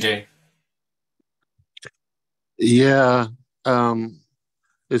up is AJ. Yeah,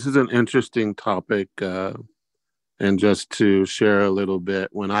 this is an interesting topic. And just to share a little bit,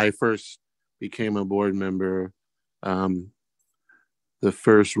 when I first became a board member, the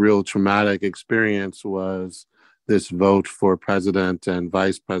first real traumatic experience was this vote for president and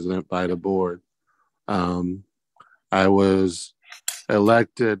vice president by the board. I was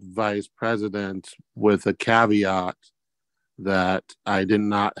elected vice president with a caveat that I did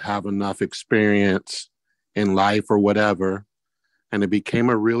not have enough experience in life or whatever. And it became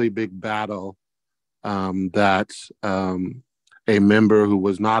a really big battle that a member who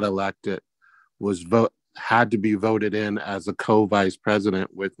was not elected had to be voted in as a co-vice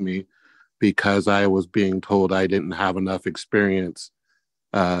president with me because I was being told I didn't have enough experience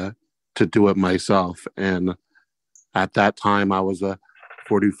to do it myself. And at that time, I was a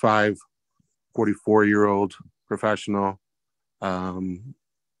 44-year-old professional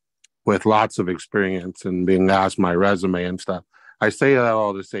with lots of experience and being asked my resume and stuff. I say that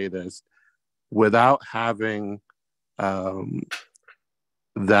all to say this, without having that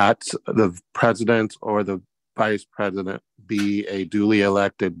the president or the vice president be a duly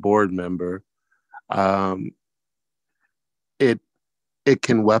elected board member, it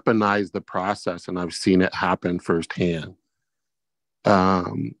can weaponize the process, and I've seen it happen firsthand.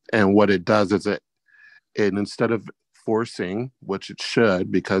 And what it does is it instead of forcing, which it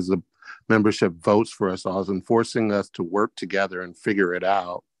should, because the membership votes for us all, and forcing us to work together and figure it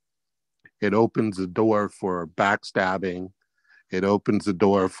out, it opens the door for backstabbing. It opens the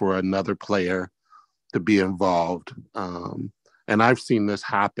door for another player to be involved. And I've seen this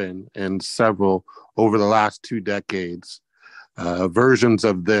happen in several, over the last 2 decades. Versions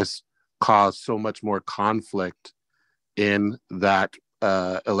of this cause so much more conflict in that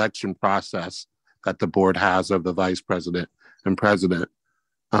election process that the board has of the vice president and president.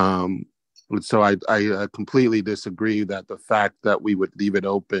 So I completely disagree that the fact that we would leave it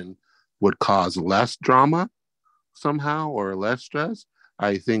open would cause less drama somehow or less stress.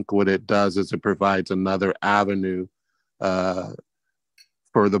 I think what it does is it provides another avenue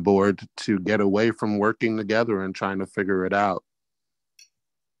for the board to get away from working together and trying to figure it out.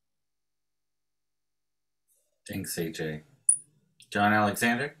 Thanks, AJ. John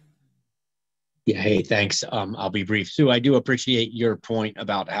Alexander? Yeah, hey, thanks. I'll be brief. Sue, I do appreciate your point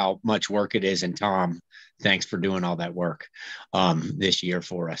about how much work it is. And Tom, thanks for doing all that work this year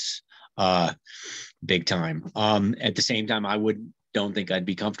for us. Big time. At the same time, don't think I'd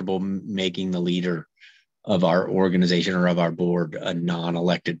be comfortable making the leader of our organization or of our board a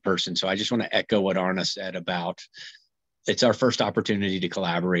non-elected person. So I just want to echo what Arna said about it's our first opportunity to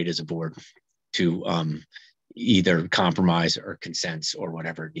collaborate as a board to either compromise or consent or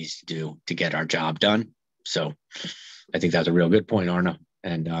whatever it needs to do to get our job done. So I think that's a real good point, Arna.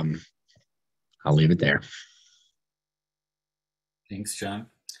 And I'll leave it there. Thanks, John.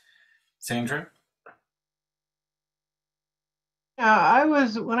 Sandra?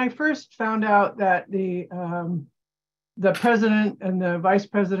 When I first found out that the president and the vice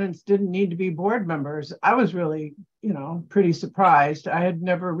presidents didn't need to be board members, I was really, pretty surprised. I had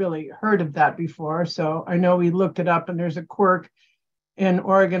never really heard of that before. So I know we looked it up and there's a quirk in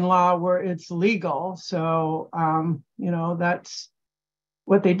Oregon law where it's legal. So, that's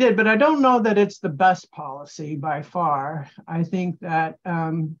what they did. But I don't know that it's the best policy by far. I think that,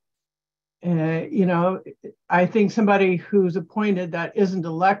 I think somebody who's appointed that isn't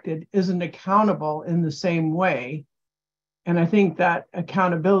elected isn't accountable in the same way. And I think that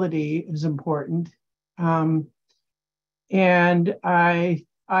accountability is important. And I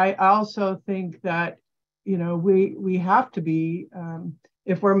also think that, we have to be,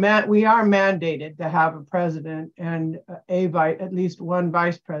 if we are mandated to have a president and at least one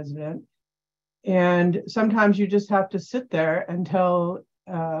vice president. And sometimes you just have to sit there until,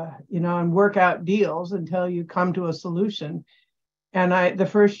 and work out deals until you come to a solution. And the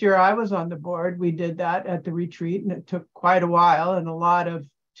first year I was on the board, we did that at the retreat, and it took quite a while and a lot of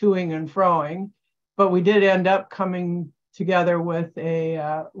toing and froing, but we did end up coming together with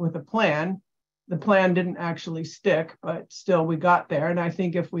a plan. The plan didn't actually stick, but still we got there. And I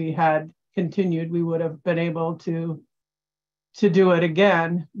think if we had continued, we would have been able to do it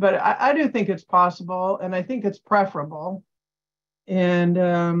again. But I do think it's possible, and I think it's preferable. And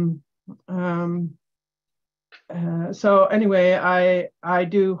so anyway, I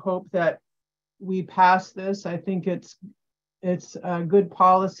do hope that we pass this. I think it's a good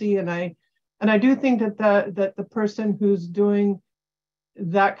policy, and I do think that the person who's doing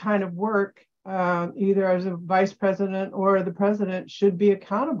that kind of work, either as a vice president or the president, should be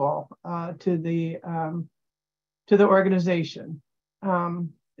accountable to the organization.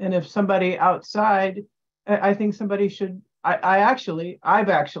 And if somebody outside, I think somebody should. I've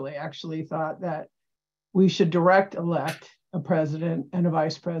actually thought that we should direct elect a president and a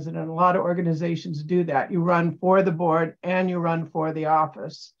vice president. A lot of organizations do that. You run for the board and you run for the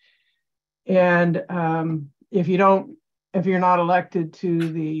office. And if you're not elected to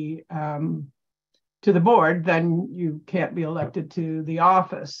the board, then you can't be elected to the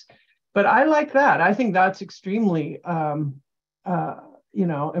office. But I like that. I think that's extremely, I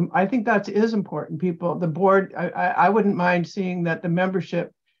think that is important. That the board, I wouldn't mind seeing that the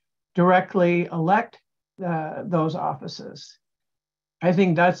membership directly elect those offices. I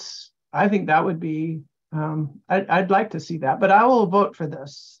think that would be, I'd like to see that, but I will vote for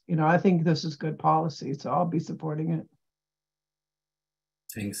this. I think this is good policy, so I'll be supporting it.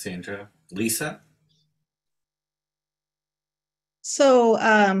 Thanks, Sandra. Lisa? So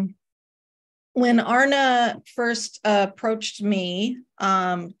when Arna first approached me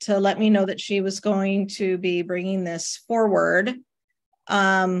to let me know that she was going to be bringing this forward,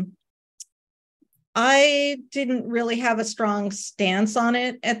 I didn't really have a strong stance on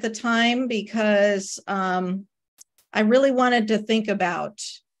it at the time because I really wanted to think about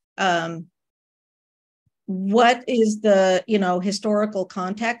what is the historical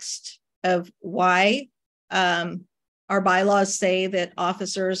context of why our bylaws say that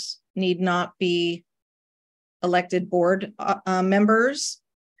officers need not be elected board members.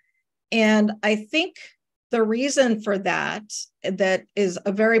 And I think the reason for that is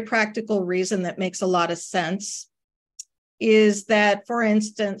a very practical reason that makes a lot of sense, is that, for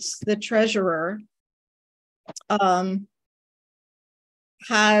instance, the treasurer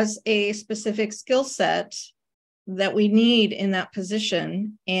has a specific skill set that we need in that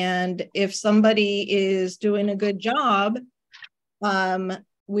position. And if somebody is doing a good job,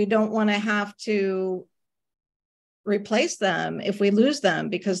 we don't want to have to replace them if we lose them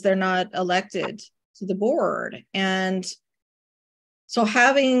because they're not elected to the board. And so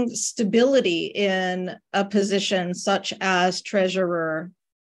having stability in a position such as treasurer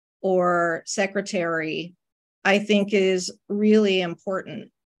or secretary, I think is really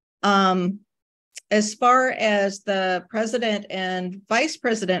important. As far as the president and vice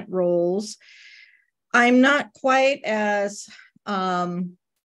president roles, I'm not quite as, I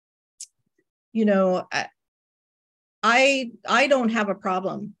don't have a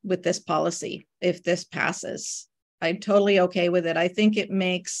problem with this policy if this passes. I'm totally okay with it. I think it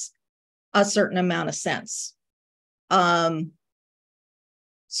makes a certain amount of sense.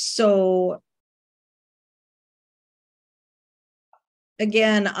 So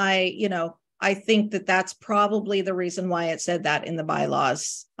again, I think that that's probably the reason why it said that in the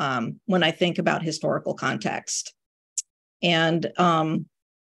bylaws when I think about historical context. And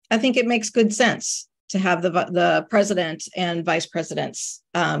I think it makes good sense to have the president and vice presidents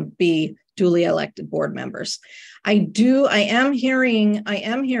be duly elected board members. I am hearing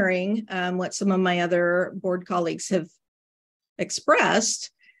what some of my other board colleagues have expressed,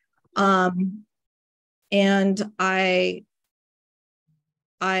 and I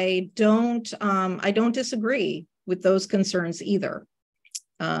don't disagree with those concerns either.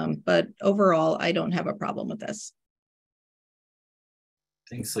 But overall, I don't have a problem with this.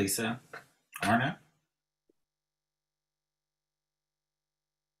 Thanks, Lisa. Arna?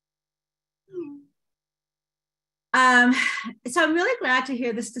 So I'm really glad to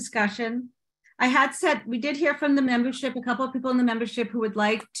hear this discussion. I had said, we did hear from the membership, a couple of people in the membership who would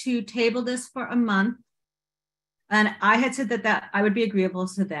like to table this for a month. And I had said that I would be agreeable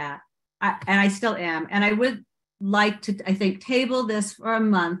to that. And I still am. And I would like to, I think, table this for a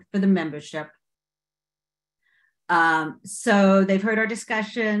month for the membership. So they've heard our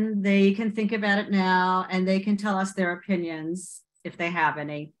discussion. They can think about it now and they can tell us their opinions if they have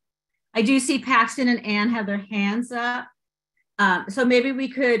any. I do see Paxton and Ann have their hands up. So maybe we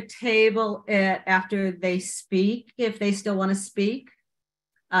could table it after they speak, if they still want to speak.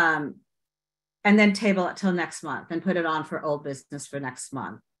 And then table it till next month and put it on for old business for next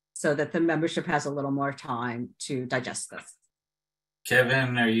month so that the membership has a little more time to digest this.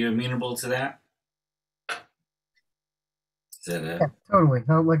 Kevin, are you amenable to that? Is that yeah, totally.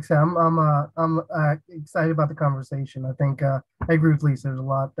 Like I said, I'm excited about the conversation. I think I agree with Lisa. There's a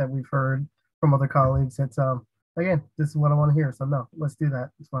lot that we've heard from other colleagues. It's again, this is what I want to hear. So no, let's do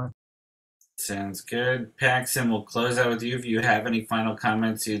that. It's fine. Sounds good. Paxton, we'll close out with you. If you have any final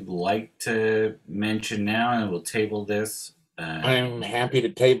comments you'd like to mention now, and we'll table this. I'm happy to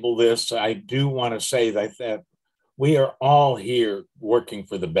table this. I do want to say that we are all here working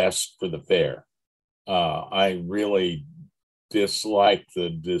for the best for the fair. I really dislike the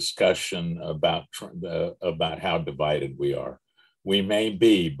discussion about how divided we are. We may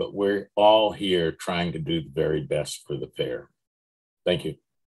be, but we're all here trying to do the very best for the fair. Thank you.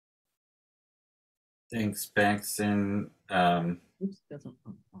 Thanks, Paxton. You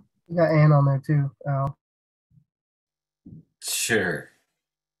got Ann on there too, Al. Sure.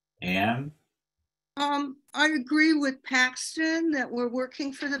 Ann? I agree with Paxton that we're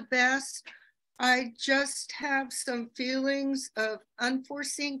working for the best. I just have some feelings of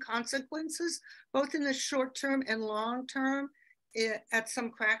unforeseen consequences, both in the short term and long term, at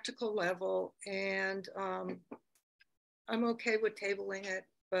some practical level. And I'm okay with tabling it,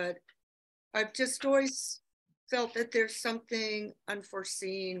 but I've just always felt that there's something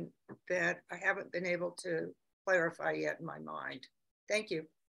unforeseen that I haven't been able to clarify yet in my mind. Thank you.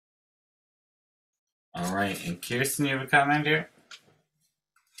 All right. And Kirsten, you have a comment here?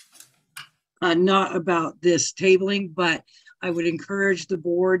 Not about this tabling, but I would encourage the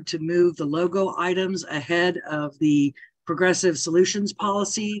board to move the logo items ahead of the progressive solutions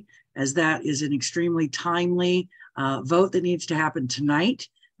policy, as that is an extremely timely vote that needs to happen tonight.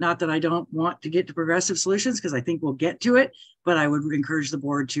 Not that I don't want to get to progressive solutions, because I think we'll get to it, but I would encourage the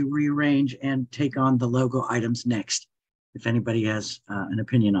board to rearrange and take on the logo items next, if anybody has an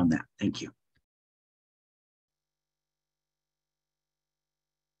opinion on that. Thank you.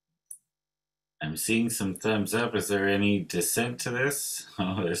 I'm seeing some thumbs up. Is there any dissent to this?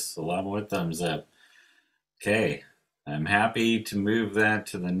 Oh, there's a lot more thumbs up. Okay, I'm happy to move that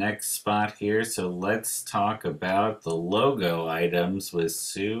to the next spot here. So let's talk about the logo items with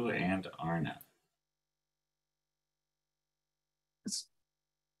Sue and Arna.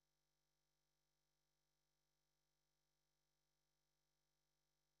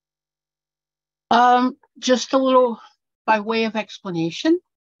 Just a little by way of explanation.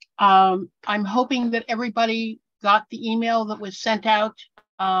 I'm hoping that everybody got the email that was sent out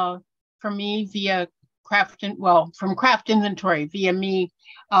from me via from Craft Inventory via me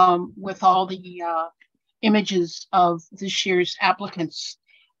with all the images of this year's applicants.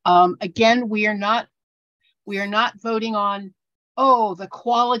 Again, we are not voting on, the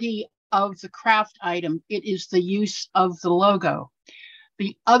quality of the craft item. It is the use of the logo.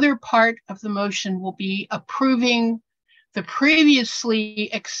 The other part of the motion will be approving the previously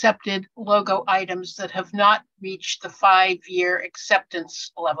accepted logo items that have not reached the 5-year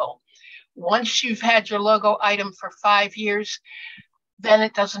acceptance level. Once you've had your logo item for 5 years, then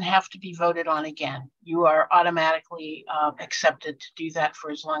it doesn't have to be voted on again. You are automatically accepted to do that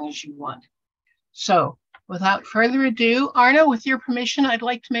for as long as you want. So without further ado, Arna, with your permission, I'd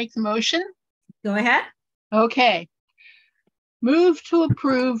like to make the motion. Go ahead. Okay. Move to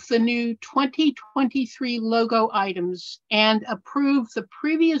approve the new 2023 logo items and approve the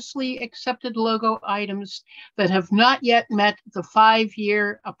previously accepted logo items that have not yet met the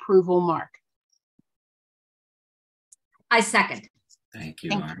 5-year approval mark. I second. Thank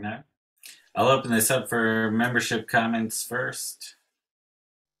you, Arna. I'll open this up for membership comments first.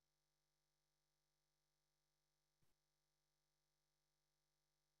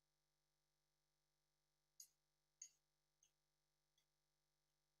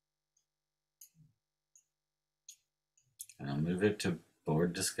 And I'll move it to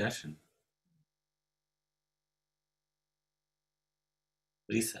board discussion.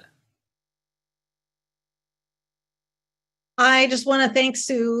 Lisa. I just want to thank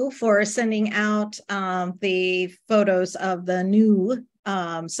Sue for sending out the photos of the new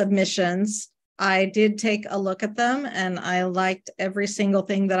submissions. I did take a look at them and I liked every single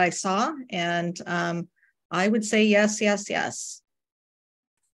thing that I saw. And I would say yes, yes, yes.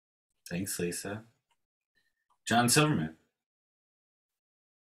 Thanks, Lisa. John Silverman.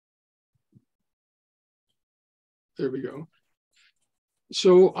 There we go.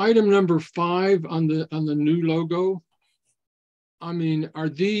 So item number 5 on the new logo. I mean, are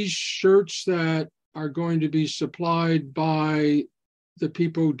these shirts that are going to be supplied by the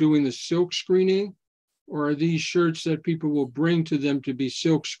people doing the silk screening, or are these shirts that people will bring to them to be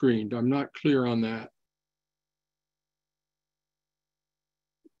silk screened? I'm not clear on that.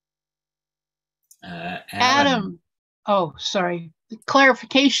 Adam. Oh, sorry.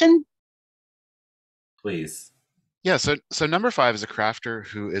 Clarification? Please. Yeah, so number 5 is a crafter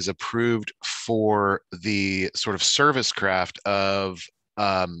who is approved for the sort of service craft of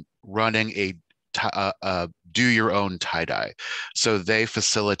running a do-your-own tie-dye. So they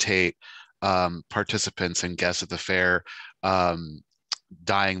facilitate participants and guests at the fair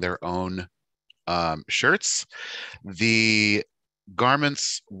dyeing their own shirts. The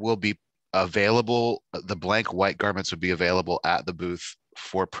garments will be available, the blank white garments would be available at the booth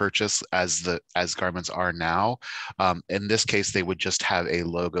for purchase as garments are now. In this case, they would just have a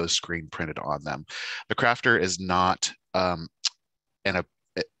logo screen printed on them. The crafter is not, the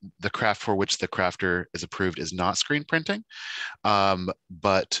craft for which the crafter is approved is not screen printing,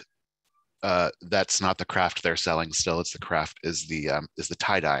 but that's not the craft they're selling. Still, it's the craft is the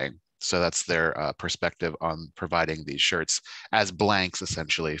tie dyeing. So that's their perspective on providing these shirts as blanks,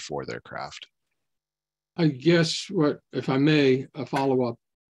 essentially, for their craft. I guess what, if I may, a follow up.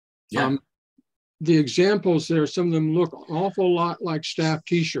 Yeah. The examples there, some of them look an awful lot like staff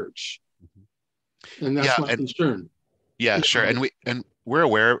T-shirts, and that's my concern. Yeah, sure. And we're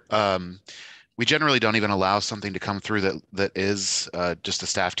aware. We generally don't even allow something to come through that is just a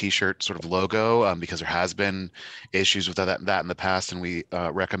staff T-shirt sort of logo, because there has been issues with that in the past, and we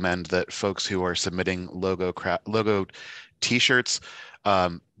recommend that folks who are submitting logo T-shirts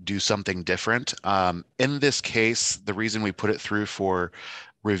do something different. In this case, the reason we put it through for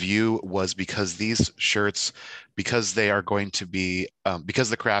review was because these shirts, because they are going to be, because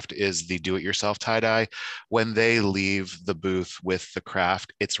the craft is the do-it-yourself tie-dye, when they leave the booth with the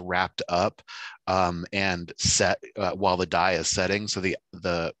craft, it's wrapped up and set while the dye is setting. So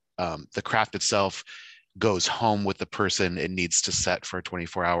the craft itself goes home with the person. It needs to set for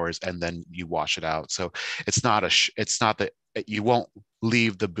 24 hours, and then you wash it out. So it's not that you won't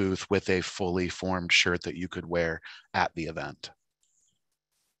leave the booth with a fully formed shirt that you could wear at the event.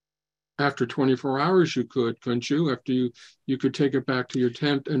 After 24 hours, couldn't you? After you could take it back to your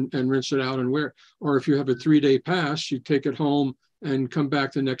tent and rinse it out and wear. Or if you have a 3-day pass, you take it home and come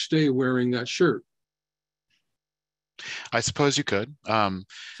back the next day wearing that shirt. I suppose you could.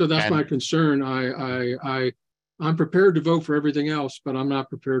 So that's my concern. I'm prepared to vote for everything else, but I'm not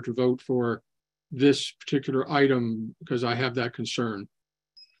prepared to vote for this particular item because I have that concern.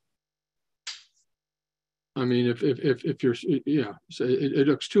 I mean, if you're, yeah, so it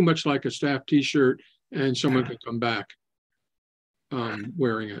looks too much like a staff T-shirt, and someone could come back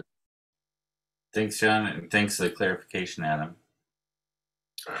wearing it. Thanks, John, and thanks for the clarification, Adam.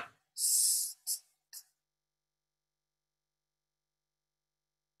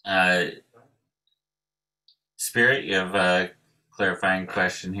 Spirit, you have a clarifying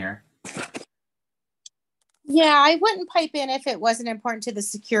question here. Yeah, I wouldn't pipe in if it wasn't important to the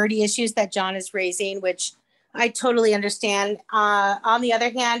security issues that John is raising, which I totally understand. On the other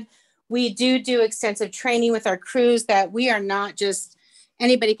hand, we do extensive training with our crews that we are not just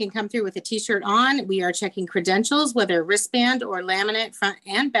anybody can come through with a T-shirt on. We are checking credentials, whether wristband or laminate front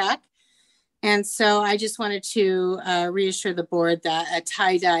and back. And so I just wanted to reassure the board that a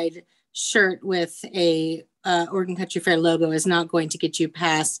tie-dyed shirt with a Oregon Country Fair logo is not going to get you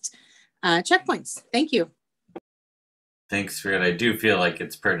past checkpoints. Thank you. Thanks, Spirit. I do feel like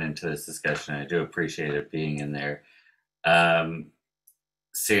it's pertinent to this discussion. I do appreciate it being in there.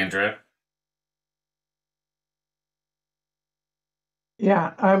 Sandra?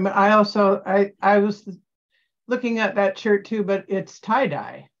 Yeah, I was looking at that shirt too, but it's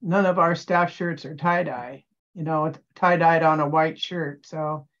tie-dye. None of our staff shirts are tie-dye. You know, it's tie-dyed on a white shirt.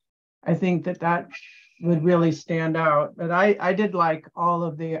 So I think that would really stand out. But I did like all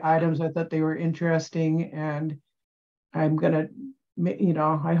of the items. I thought they were interesting, and I'm gonna, you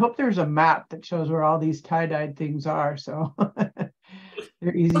know, I hope there's a map that shows where all these tie-dyed things are, so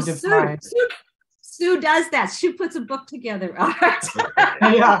they're easy to find. Sue does that. Sue puts a book together.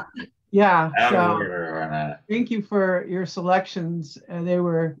 Yeah. So thank you for your selections. They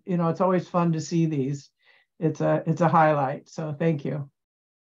were, you know, it's always fun to see these. It's a highlight. So thank you.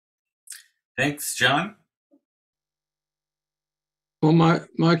 Thanks, John. Well,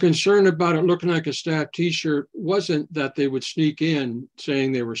 my concern about it looking like a staff T-shirt wasn't that they would sneak in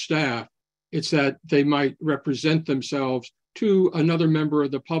saying they were staff. It's that they might represent themselves to another member of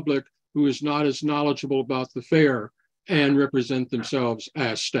the public who is not as knowledgeable about the fair and represent themselves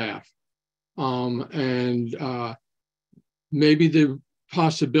as staff. Maybe the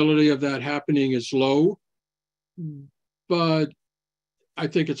possibility of that happening is low, but I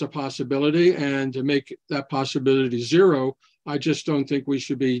think it's a possibility. And to make that possibility zero, I just don't think we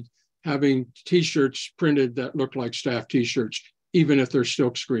should be having T-shirts printed that look like staff T-shirts, even if they're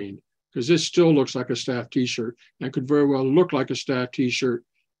silk screened, because this still looks like a staff T-shirt and could very well look like a staff T-shirt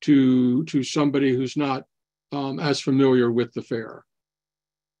to somebody who's not as familiar with the fair.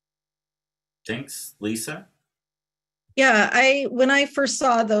 Thanks, Lisa. Yeah, when I first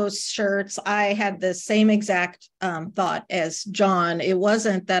saw those shirts, I had the same exact thought as John. It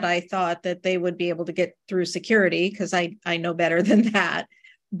wasn't that I thought that they would be able to get through security, because I know better than that,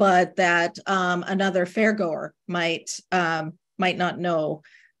 but that another fairgoer might not know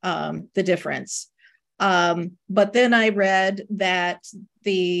the difference. But then I read that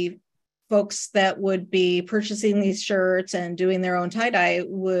the folks that would be purchasing these shirts and doing their own tie-dye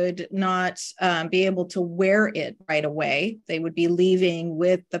would not be able to wear it right away. They would be leaving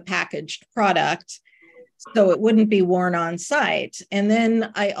with the packaged product. so it wouldn't be worn on site. And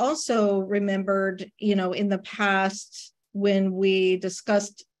then I also remembered, in the past when we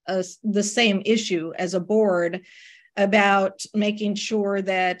discussed the same issue as a board about making sure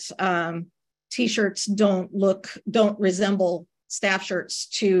that T-shirts don't resemble staff shirts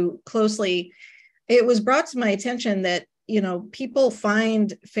too closely. It was brought to my attention that, people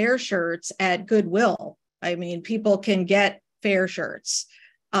find fair shirts at Goodwill. I mean, people can get fair shirts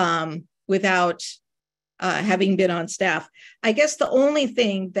without having been on staff. I guess the only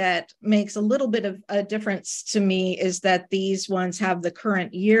thing that makes a little bit of a difference to me is that these ones have the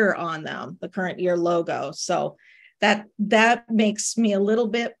current year on them, the current year logo. So that makes me a little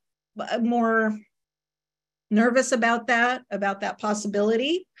bit more nervous about that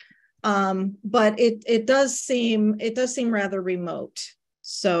possibility. But it does seem rather remote.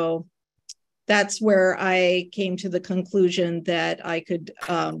 So that's where I came to the conclusion that I could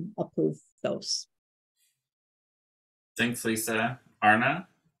approve those. Thanks, Lisa. Arna?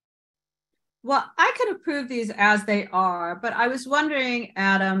 Well, I could approve these as they are, but I was wondering,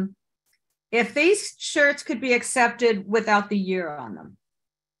 Adam, if these shirts could be accepted without the year on them.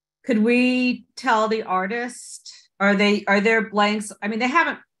 Could we tell the artist, are there blanks? I mean,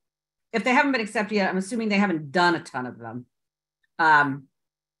 if they haven't been accepted yet, I'm assuming they haven't done a ton of them.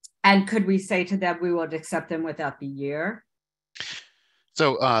 And could we say to them, we would accept them without the year?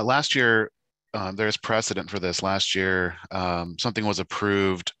 So last year, there's precedent for this. Last year, something was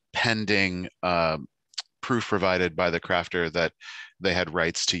approved pending proof provided by the crafter that they had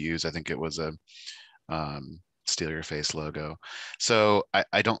rights to use. I think it was a Steal Your Face logo. So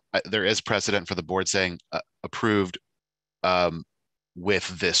there is precedent for the board saying approved with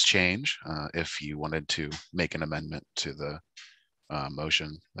this change. If you wanted to make an amendment to the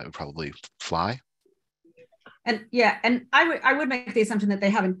motion, that would probably fly. And I would make the assumption that they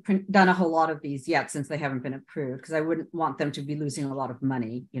haven't done a whole lot of these yet since they haven't been approved, because I wouldn't want them to be losing a lot of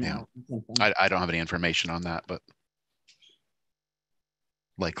money, Yeah. I don't have any information on that, but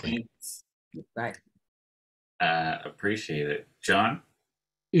likely. Right. Appreciate it. John?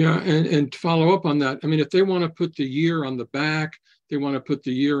 Yeah, and to follow up on that, I mean, if they want to put the year on the back, they want to put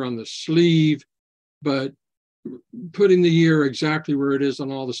the year on the sleeve, but putting the year exactly where it is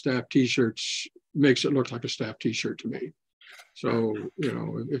on all the staff T-shirts makes it look like a staff T-shirt to me. So,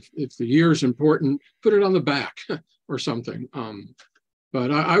 if the year is important, put it on the back or something.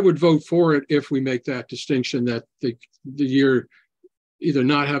 But I would vote for it if we make that distinction that the year either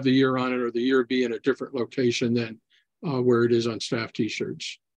not have the year on it or the year be in a different location than where it is on staff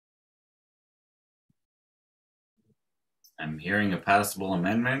T-shirts. I'm hearing a possible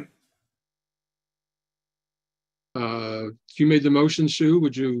amendment. You made the motion, Sue.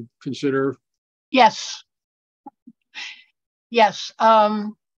 Would you consider? Yes. Yes.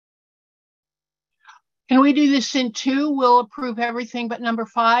 Can we do this in two? We'll approve everything but number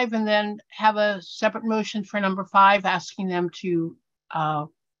 5 and then have a separate motion for number 5 asking them to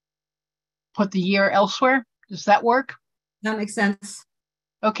put the year elsewhere. Does that work? That makes sense.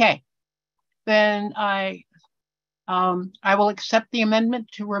 Okay. Then I will accept the amendment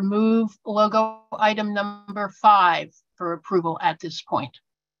to remove logo item number 5 for approval at this point.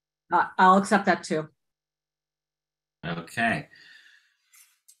 I'll accept that too. Okay.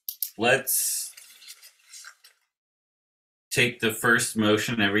 Let's take the first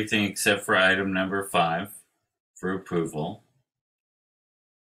motion, everything except for item number 5 for approval.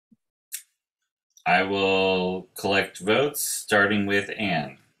 I will collect votes, starting with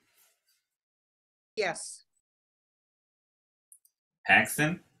Anne. Yes.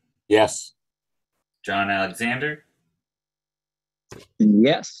 Paxton? Yes. John Alexander?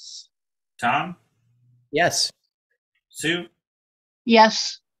 Yes. Tom? Yes. Sue?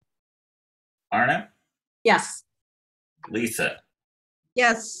 Yes. Arna? Yes. Lisa?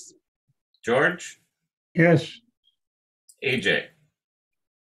 Yes. George? Yes. AJ?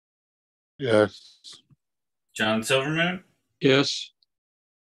 Yes. John Silvermoon? Yes.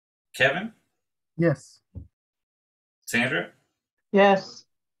 Kevin? Yes. Sandra? Yes.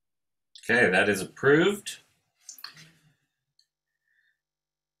 Okay, that is approved.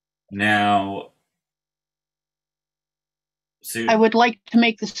 Now, Sue. I would like to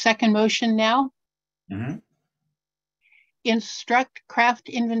make the second motion now. Mm-hmm. Instruct Craft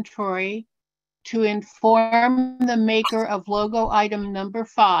Inventory to inform the maker of logo item number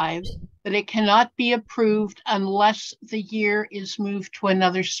 5 that it cannot be approved unless the year is moved to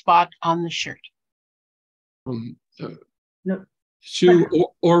another spot on the shirt. No. Sue,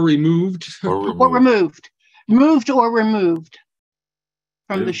 or removed. Or removed. Moved or removed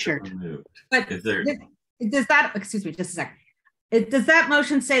from the Moved or shirt. removed. But Is there... does that, excuse me, just a second. does that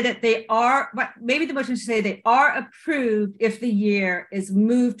motion say that they are, but maybe the motion should say they are approved if the year is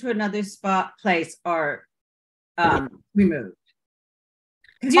moved to another place or removed?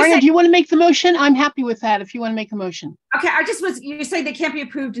 Arna, do you want to make the motion? I'm happy with that if you want to make the motion. Okay, you're saying they can't be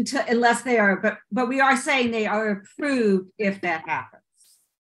approved unless they are, but we are saying they are approved if that happens,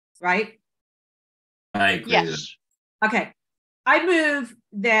 right? I agree. Yes. Okay, I move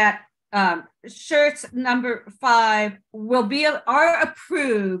that shirts number 5 are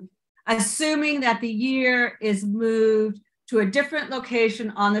approved, assuming that the year is moved to a different location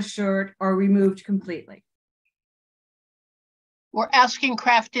on the shirt or removed completely. We're asking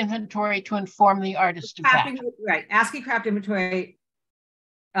Craft Inventory to inform the artist of that. Right, asking Craft Inventory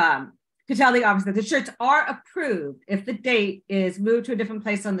to tell the office that the shirts are approved if the date is moved to a different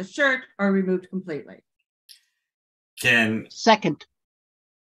place on the shirt or removed completely. Second.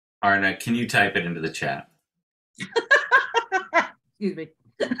 Arna, can you type it into the chat? Excuse me.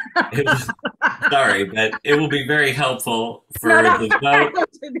 Sorry, but it will be very helpful for the vote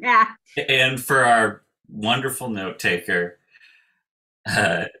and for our wonderful note taker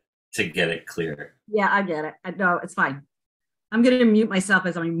to get it clear. Yeah, I get it. I know it's fine. I'm going to mute myself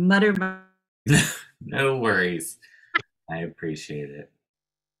as I mutter. No worries. I appreciate it.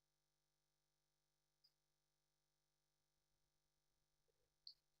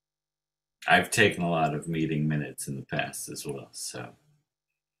 I've taken a lot of meeting minutes in the past as well, so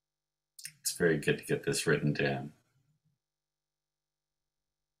it's very good to get this written down.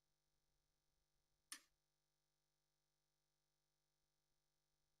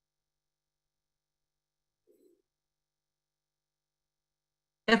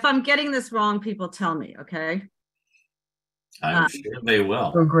 If I'm getting this wrong, people tell me, okay? I'm sure they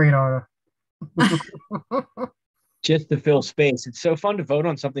will. So great, Arna. Just to fill space. It's so fun to vote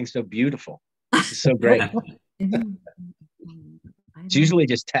on something so beautiful. This is so great. It's usually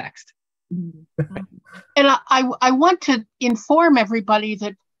just text. And I want to inform everybody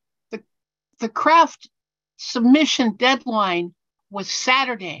that the craft submission deadline was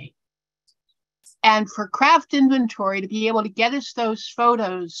Saturday. And for Craft Inventory to be able to get us those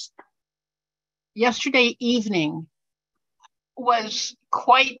photos yesterday evening was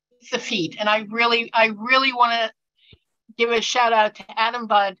quite the feat. And I really want to give a shout out to Adam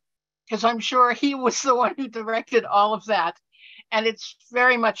Budd, because I'm sure he was the one who directed all of that. And it's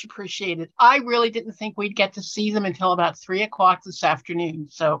very much appreciated. I really didn't think we'd get to see them until about 3 o'clock this afternoon.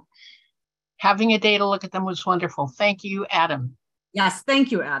 So having a day to look at them was wonderful. Thank you, Adam. Yes,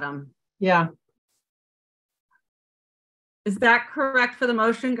 thank you, Adam. Yeah. Is that correct for the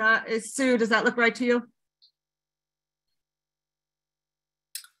motion, guys? Sue, does that look right to you?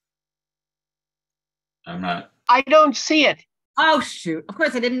 I'm not. I don't see it. Oh, shoot. Of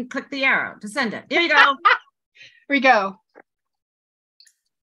course, I didn't click the arrow to send it. Here you go. Here we go.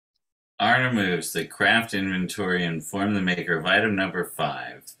 Arna moves that Craft Inventory inform the maker of item number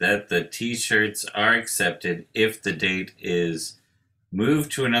 5 that the t-shirts are accepted if the date is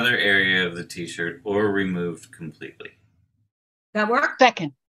moved to another area of the t-shirt or removed completely. That work?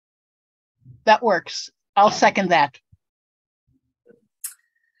 Second. That works. I'll second that.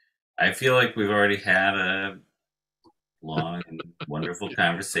 I feel like we've already had a long and wonderful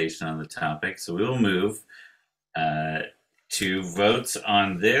conversation on the topic, so we will move to votes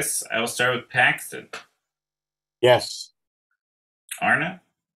on this. I will start with Paxton. Yes. Arna?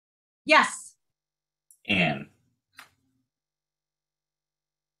 Yes. Anne?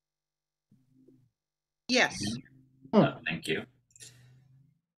 Yes. Thank you.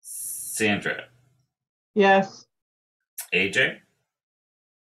 Sandra? Yes. AJ?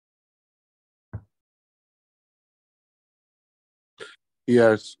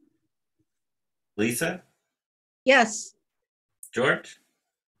 Yes. Lisa? Yes. George?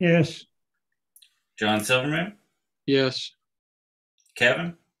 Yes. John Silverman? Yes.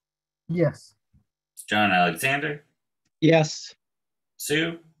 Kevin? Yes. John Alexander? Yes.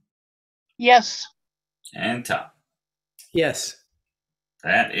 Sue? Yes. And Tom? Yes.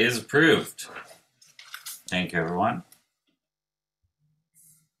 That is approved. Thank you, everyone.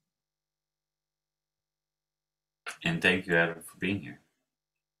 And thank you, Adam, for being here.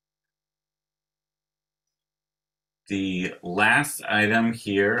 The last item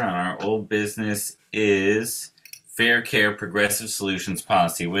here on our old business is Fair Care Progressive Solutions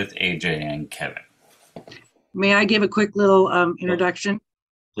Policy with AJ and Kevin. May I give a quick little introduction?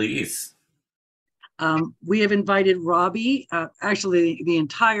 Please. We have invited Robbie, actually the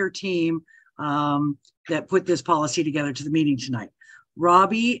entire team that put this policy together to the meeting tonight.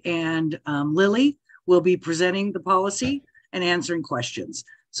 Robbie and Lily will be presenting the policy and answering questions.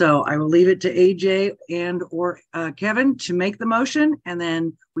 So I will leave it to AJ and or Kevin to make the motion, and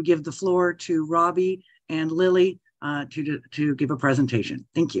then we give the floor to Robbie and Lily to give a presentation.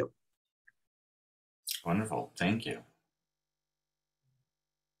 Thank you. Wonderful. Thank you.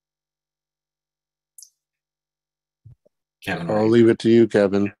 Kevin. I'll leave it to you,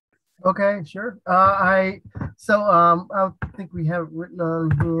 Kevin. Okay, sure. I think we have it written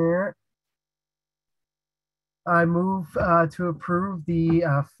on here. I move to approve the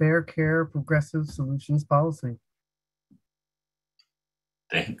Fair Care Progressive Solutions policy.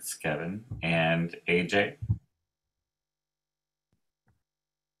 Thanks, Kevin. And AJ?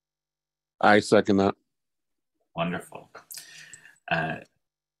 I second that. Wonderful.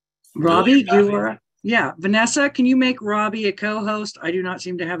 Robbie, you are, yeah. Vanessa, can you make Robbie a co-host? I do not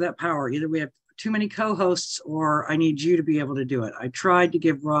seem to have that power. Either we have too many co-hosts or I need you to be able to do it. I tried to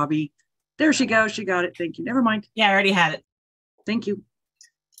give Robbie, there she goes. She got it. Thank you. Never mind. Yeah, I already had it. Thank you.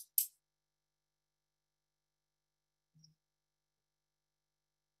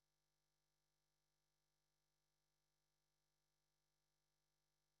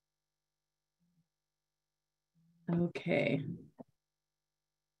 Okay.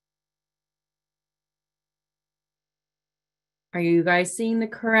 Are you guys seeing the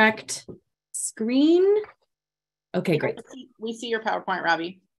correct screen? Okay, great. We see your PowerPoint,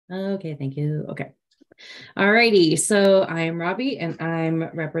 Robbie. Okay, thank you. Okay. Alrighty, so I am Robbie and I'm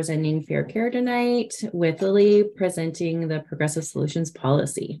representing Fair Care tonight with Lily presenting the Progressive Solutions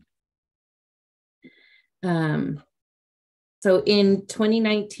policy. So in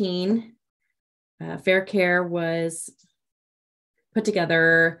 2019, Fair Care was put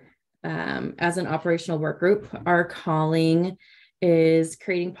together as an operational work group. Our calling is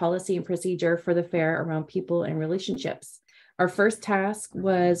creating policy and procedure for the fair around people and relationships. Our first task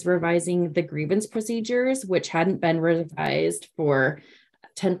was revising the grievance procedures, which hadn't been revised for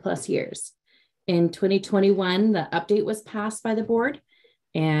 10 plus years. In 2021, the update was passed by the board.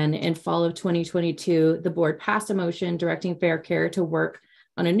 And in fall of 2022, the board passed a motion directing Fair Care to work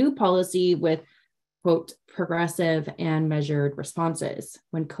on a new policy with, quote, progressive and measured responses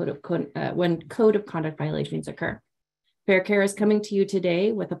when code of conduct violations occur. Fair Care is coming to you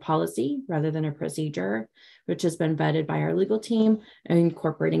today with a policy rather than a procedure, which has been vetted by our legal team and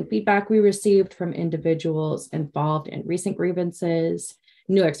incorporating feedback we received from individuals involved in recent grievances,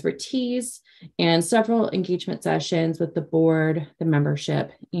 new expertise, and several engagement sessions with the board, the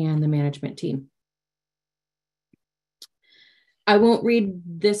membership, and the management team. I won't read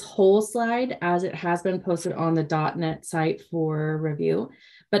this whole slide as it has been posted on the .NET site for review,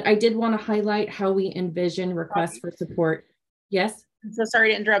 but I did want to highlight how we envision requests for support. Yes? I'm so sorry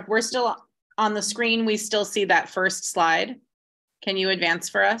to interrupt. We're still on the screen. We still see that first slide. Can you advance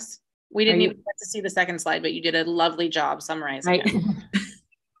for us? We didn't even get to see the second slide, but you did a lovely job summarizing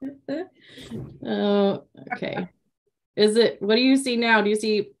it. Oh, okay. Is it, what do you see now? Do you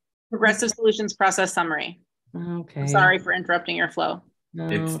see Progressive Solutions Process Summary? Okay. I'm sorry for interrupting your flow. No.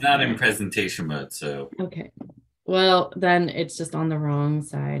 It's not in presentation mode, so. Okay. Well, then it's just on the wrong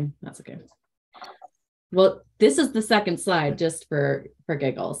side. That's okay. Well, this is the second slide just for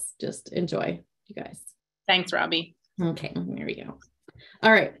giggles. Just enjoy, you guys. Thanks, Robbie. Okay, here we go.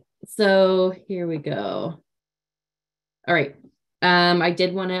 All right, so here we go. All right. I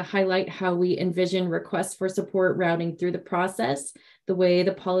did want to highlight how we envision requests for support routing through the process. The way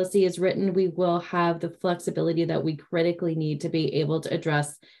the policy is written, we will have the flexibility that we critically need to be able to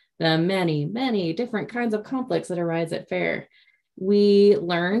address the many, many different kinds of conflicts that arise at FAIR. We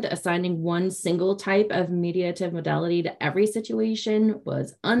learned assigning one single type of mediative modality to every situation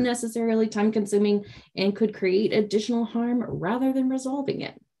was unnecessarily time-consuming and could create additional harm rather than resolving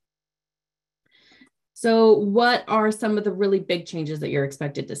it. So what are some of the really big changes that you're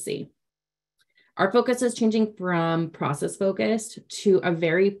expected to see? Our focus is changing from process-focused to a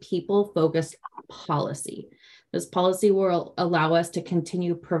very people-focused policy. This policy will allow us to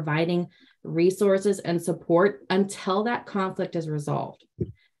continue providing resources and support until that conflict is resolved.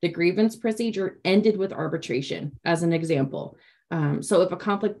 The grievance procedure ended with arbitration, as an example. So if a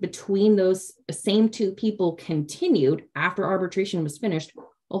conflict between those same two people continued after arbitration was finished,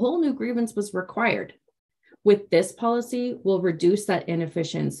 a whole new grievance was required. With this policy, we'll reduce that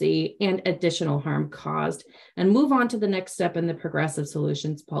inefficiency and additional harm caused and move on to the next step in the Progressive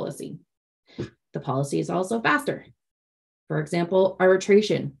Solutions policy. The policy is also faster. For example,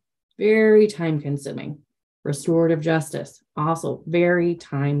 arbitration, very time consuming. Restorative justice, also very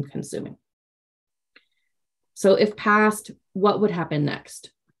time consuming. So if passed, what would happen next?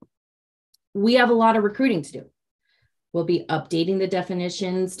 We have a lot of recruiting to do. We'll be updating the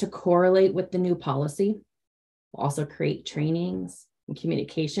definitions to correlate with the new policy. We'll also create trainings, and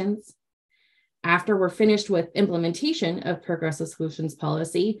communications. After we're finished with implementation of Progressive Solutions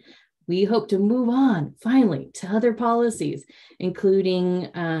policy, we hope to move on finally to other policies, including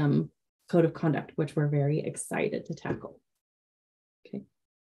Code of Conduct, which we're very excited to tackle. Okay.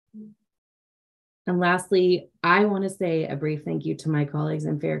 And lastly, I want to say a brief thank you to my colleagues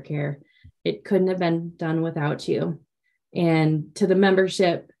in Fair Care. It couldn't have been done without you. And to the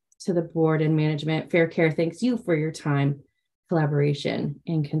membership, to the board and management, Fair Care thanks you for your time, collaboration,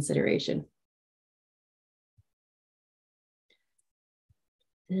 and consideration.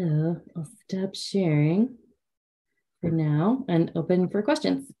 So I'll stop sharing for now and open for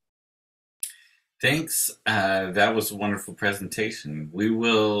questions. Thanks. That was a wonderful presentation. We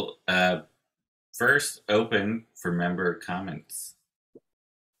will first open for member comments.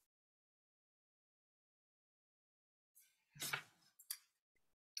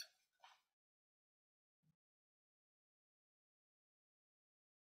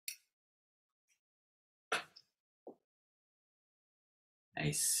 I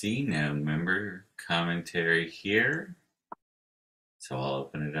see no member commentary here, so I'll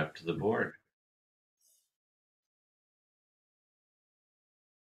open it up to the board.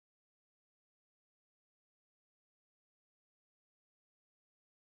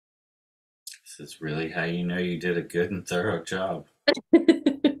 This is really how you know you did a good and thorough job.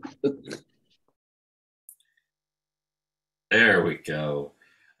 There we go.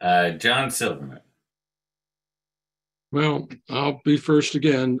 John Silverman. Well, I'll be first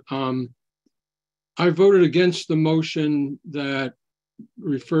again. I voted against the motion that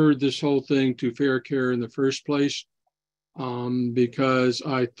referred this whole thing to Fair Care in the first place because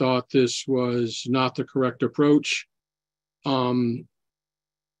I thought this was not the correct approach. And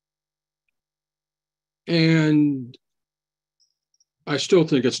I still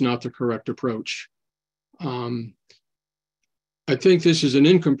think it's not the correct approach. I think this is an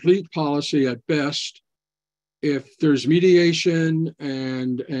incomplete policy at best. If there's mediation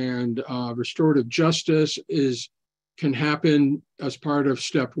and restorative justice can happen as part of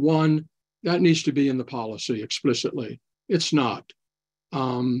step one, that needs to be in the policy explicitly. It's not.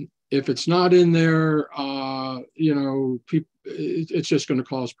 If it's not in there, it's just going to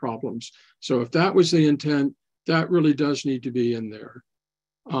cause problems. So if that was the intent, that really does need to be in there.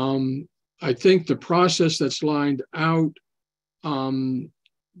 I think the process that's lined out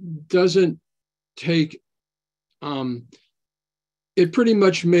doesn't take. It pretty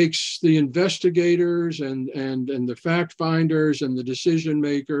much makes the investigators and the fact finders and the decision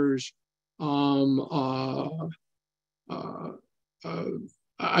makers. I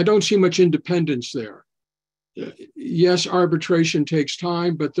don't see much independence there. Yes, arbitration takes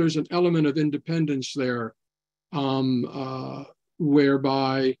time, but there's an element of independence there,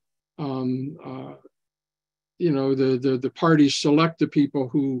 whereby the parties select the people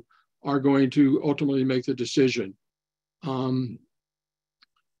who are going to ultimately make the decision.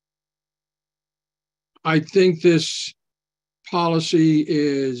 I think this policy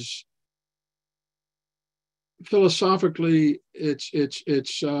is philosophically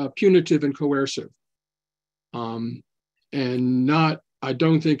it's punitive and coercive, and not. I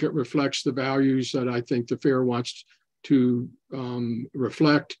don't think it reflects the values that I think the FAIR wants to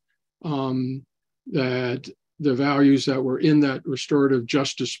reflect. That the values that were in that restorative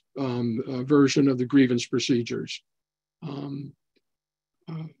justice version of the grievance procedures. I'm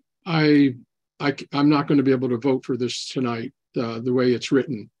not going to be able to vote for this tonight the way it's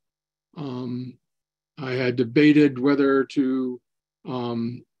written. I had debated whether to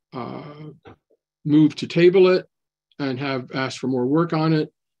move to table it and have asked for more work on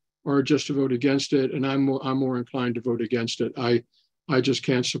it, or just to vote against it. And I'm more inclined to vote against it. I just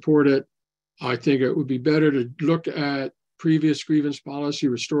can't support it. I think it would be better to look at previous grievance policy,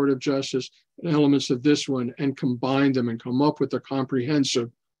 restorative justice, and elements of this one and combine them and come up with a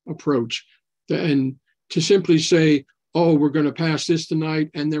comprehensive approach. And to simply say, oh, we're going to pass this tonight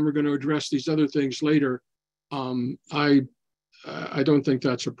and then we're going to address these other things later, I don't think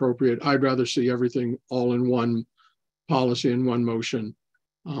that's appropriate. I'd rather see everything all in one policy in one motion.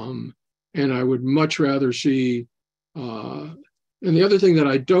 And I would much rather see, and the other thing that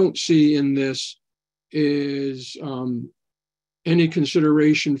I don't see in this is any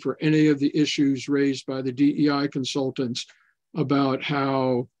consideration for any of the issues raised by the DEI consultants about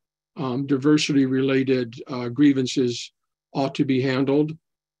how diversity-related grievances ought to be handled.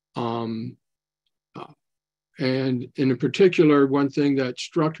 And in particular, one thing that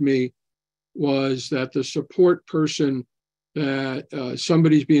struck me was that the support person that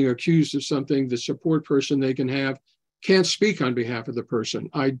somebody's being accused of something, the support person they can have can't speak on behalf of the person.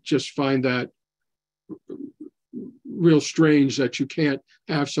 I just find that real strange that you can't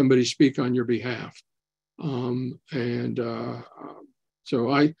have somebody speak on your behalf.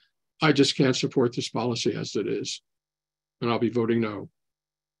 So I just can't support this policy as it is, and I'll be voting no.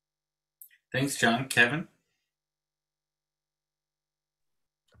 Thanks, John. Kevin?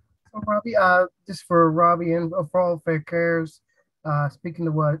 So Robbie, just for Robbie and for all Fair Cares, speaking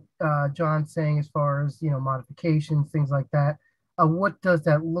to what John's saying as far as, modifications, things like that, what does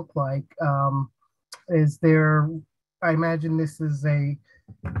that look like? Is there, I imagine this is a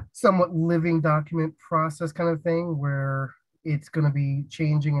somewhat living document process kind of thing where it's going to be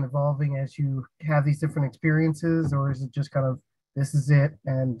changing and evolving as you have these different experiences, or is it just kind of, this is it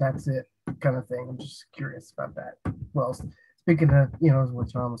and that's it kind of thing? I'm just curious about that. Well, speaking to, what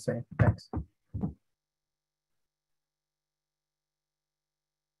John was saying. Thanks.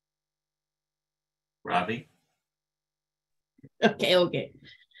 Robbie? Okay.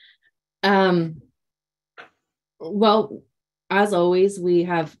 Well, as always, we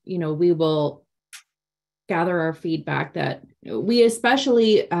have, we will gather our feedback. That we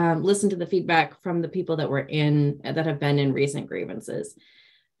especially listen to the feedback from the people that have been in recent grievances.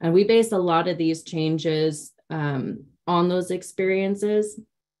 And we base a lot of these changes on those experiences.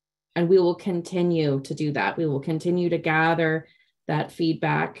 And we will continue to do that. We will continue to gather that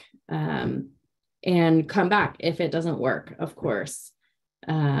feedback and come back if it doesn't work, of course.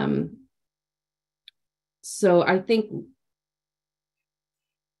 So I think,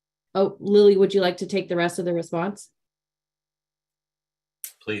 Lily, would you like to take the rest of the response?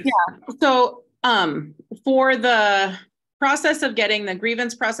 Please. Yeah. So for the process of getting the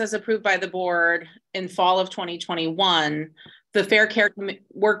grievance process approved by the board in fall of 2021, the Fair Care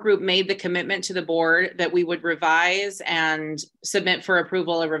Work Group made the commitment to the board that we would revise and submit for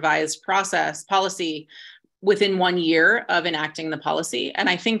approval a revised policy within 1 year of enacting the policy. And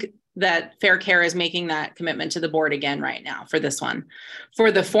I think that Fair Care is making that commitment to the board again right now for this one.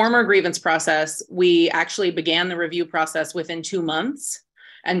 For the former grievance process, we actually began the review process within 2 months.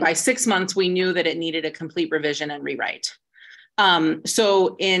 And by 6 months, we knew that it needed a complete revision and rewrite.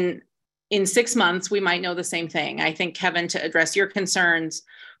 So in 6 months, we might know the same thing. I think, Kevin, to address your concerns,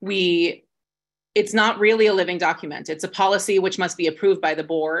 it's not really a living document. It's a policy which must be approved by the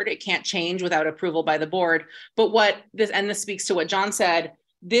board. It can't change without approval by the board. But this speaks to what John said,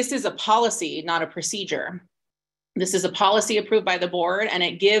 this is a policy, not a procedure. This is a policy approved by the board, and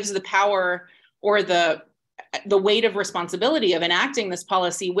it gives the power or the weight of responsibility of enacting this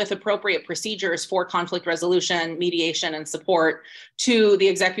policy with appropriate procedures for conflict resolution, mediation, and support to the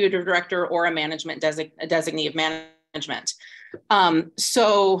executive director or a designee of management.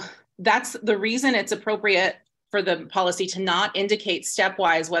 So that's the reason it's appropriate for the policy to not indicate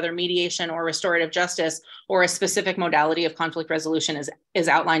stepwise whether mediation or restorative justice or a specific modality of conflict resolution is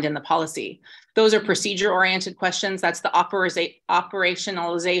outlined in the policy. Those are procedure-oriented questions. That's the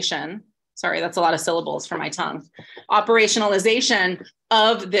operationalization. Sorry, that's a lot of syllables for my tongue. Operationalization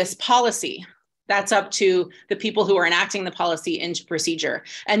of this policy. That's up to the people who are enacting the policy into procedure.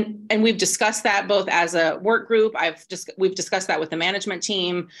 And we've discussed that both as a work group. We've discussed that with the management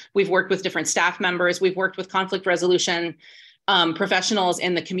team. We've worked with different staff members. We've worked with conflict resolution professionals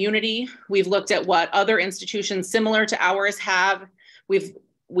in the community. We've looked at what other institutions similar to ours have. We've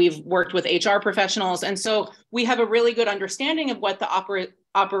worked with HR professionals. And so we have a really good understanding of what the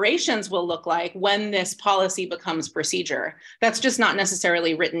operations will look like when this policy becomes procedure. That's just not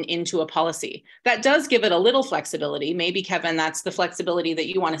necessarily written into a policy. That does give it a little flexibility. Maybe, Kevin, that's the flexibility that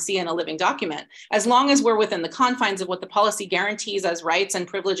you want to see in a living document. As long as we're within the confines of what the policy guarantees as rights and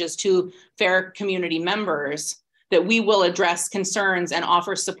privileges to FAIR community members, that we will address concerns and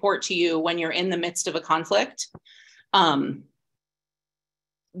offer support to you when you're in the midst of a conflict.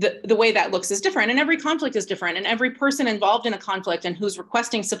 The way that looks is different, and every conflict is different, and every person involved in a conflict and who's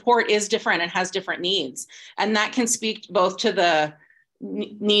requesting support is different and has different needs. And that can speak both to the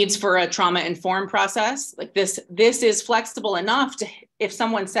needs for a trauma-informed process. Like this is flexible enough to, if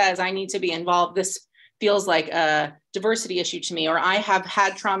someone says, I need to be involved, this feels like a diversity issue to me, or I have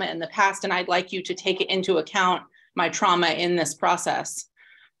had trauma in the past and I'd like you to take it into account, my trauma in this process.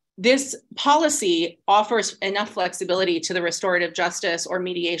 This policy offers enough flexibility to the restorative justice or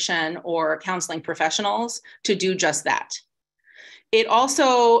mediation or counseling professionals to do just that. It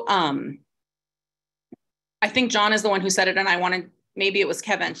also, I think John is the one who said it, and maybe it was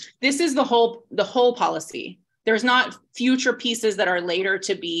Kevin. This is the whole policy. There's not future pieces that are later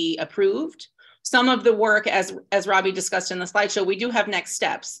to be approved. Some of the work, as Robbie discussed in the slideshow, we do have next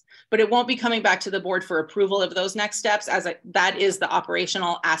steps, but it won't be coming back to the board for approval of those next steps, that is the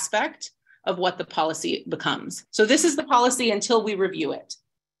operational aspect of what the policy becomes. So this is the policy until we review it.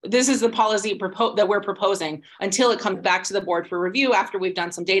 this is the policy that we're proposing until it comes back to the board for review after we've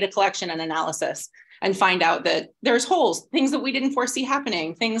done some data collection and analysis and find out that there's holes, things that we didn't foresee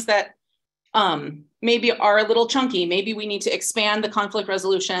happening, things that maybe are a little chunky. Maybe we need to expand the conflict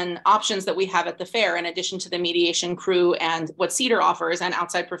resolution options that we have at the fair in addition to the mediation crew and what CEDAR offers and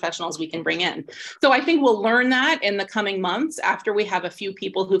outside professionals we can bring in. So I think we'll learn that in the coming months after we have a few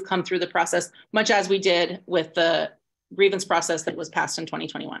people who've come through the process, much as we did with the grievance process that was passed in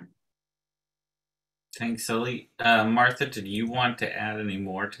 2021. Thanks, Lily. Martha, did you want to add any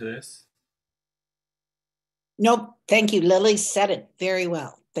more to this? Nope. Thank you. Lily said it very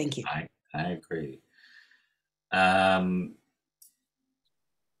well. Thank you. I agree.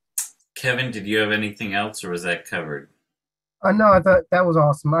 Kevin, did you have anything else, or was that covered? No, I thought that was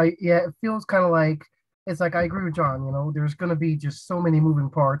awesome. Yeah, it feels kind of like, it's like, I agree with John, you know, there's going to be just so many moving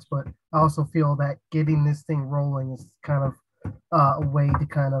parts, but I also feel that getting this thing rolling is kind of a way to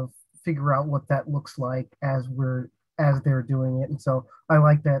kind of figure out what that looks like as they're doing it. And so I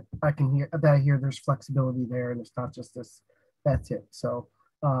like that I hear there's flexibility there, and it's not just this, that's it. So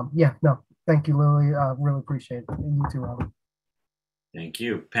yeah, no, thank you, Lily. Really appreciate it. And you too, Robin. Thank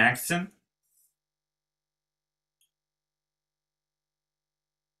you. Paxton?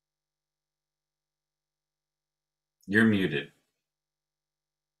 You're muted.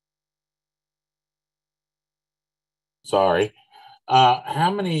 Sorry.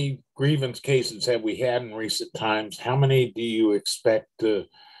 How many grievance cases have we had in recent times? How many do you expect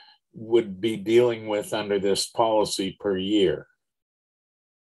would be dealing with under this policy per year?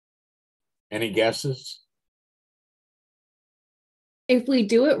 Any guesses? If we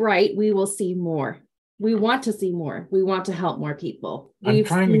do it right, we will see more. We want to see more. We want to help more people. I'm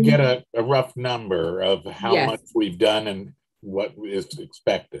trying to get a rough number of how much we've done and what is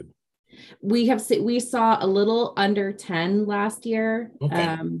expected. We saw a little under 10 last year.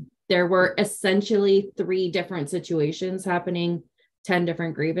 Okay. There were essentially 3 different situations happening, 10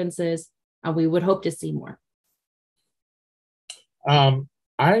 different grievances, and we would hope to see more. I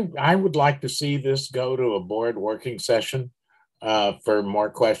would like to see this go to a board working session for more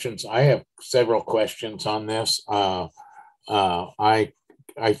questions. I have several questions on this. I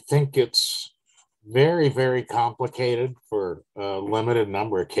think it's very, very complicated for a limited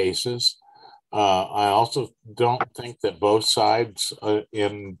number of cases. I also don't think that both sides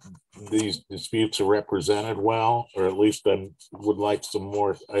in these disputes are represented well, or at least I would like some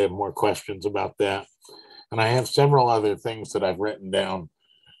more. I have more questions about that. And I have several other things that I've written down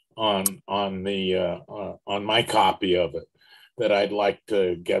on my copy of it that I'd like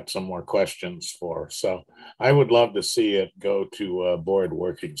to get some more questions for. So I would love to see it go to a board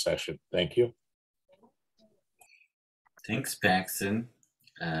working session. Thank you. Thanks, Paxton.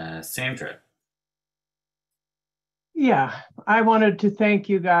 Sandra. Yeah, I wanted to thank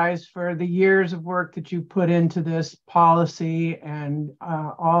you guys for the years of work that you put into this policy and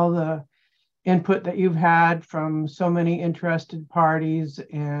all the input that you've had from so many interested parties.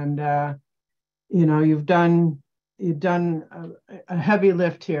 And, you know, you've done a heavy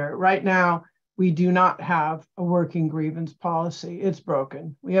lift here. Right now, we do not have a working grievance policy. It's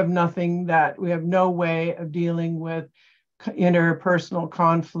broken. We have no way of dealing with interpersonal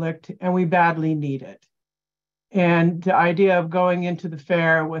conflict, and we badly need it. And the idea of going into the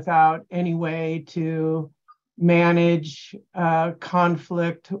fair without any way to manage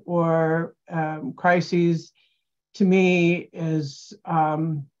conflict or crises, to me is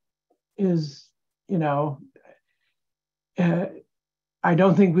you know, I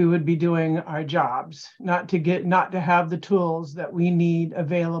don't think we would be doing our jobs not to have the tools that we need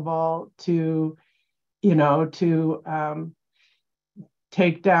available to, you know, to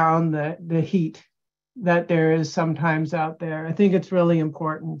take down the heat that there is sometimes out there. I think it's really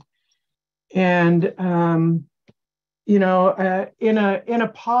important. And you know, in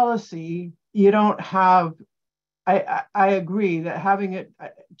a policy, you don't have. I agree that having it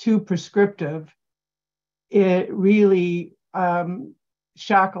too prescriptive, it really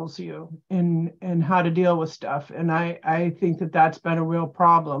shackles you in how to deal with stuff. And I think that that's been a real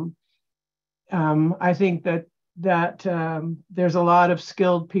problem. I think that there's a lot of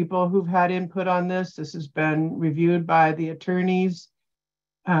skilled people who've had input on this. This has been reviewed by the attorneys.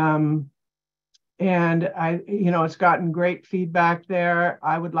 And you know, it's gotten great feedback there.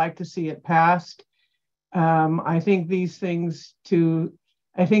 I would like to see it passed. I think these things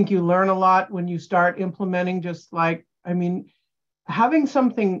I think you learn a lot when you start implementing, just like, I mean, having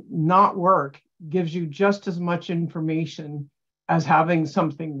something not work gives you just as much information as having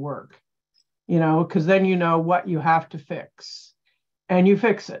something work, you know, because then you know what you have to fix. and you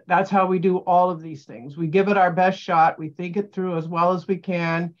fix it. That's how we do all of these things. We give it our best shot. We think it through as well as we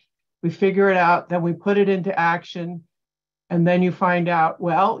can. We figure it out, then we put it into action. And then you find out,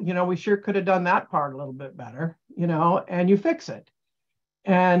 well, we sure could have done that part a little bit better, and you fix it.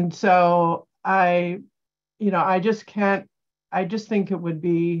 And so I just think it would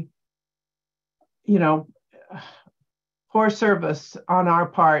be, poor service on our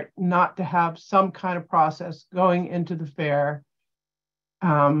part not to have some kind of process going into the fair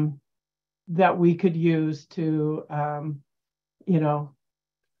that we could use to,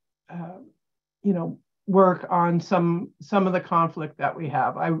 work on some of the conflict that we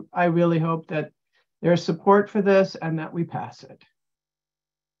have. I really hope that there's support for this and that we pass it.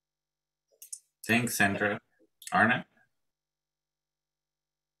 Thanks, Sandra. Arna?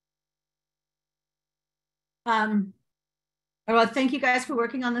 Well, thank you guys for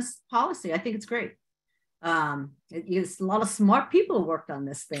working on this policy. I think it's great. It's a lot of smart people worked on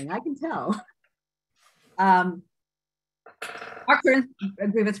this thing, I can tell. Our current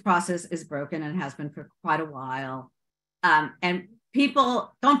grievance process is broken and has been for quite a while. And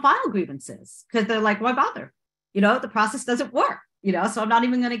people don't file grievances because they're like, why bother? The process doesn't work, so I'm not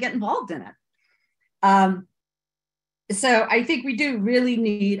even going to get involved in it. So I think we do really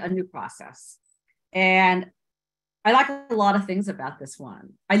need a new process. And I like a lot of things about this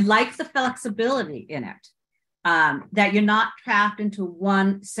one. I like the flexibility in it, that you're not trapped into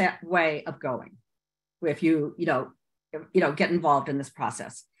one set way of going if you get involved in this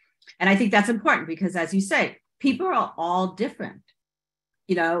process. And I think that's important because, as you say, people are all different.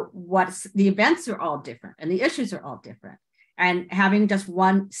 The events are all different and the issues are all different. And having just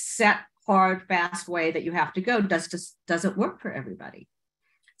one set, hard, fast way that you have to go doesn't work for everybody.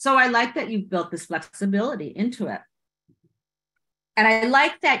 So I like that you've built this flexibility into it. And I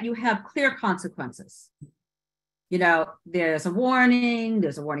like that you have clear consequences. There's a warning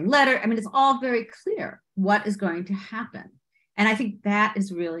letter. I mean, it's all very clear what is going to happen. And I think that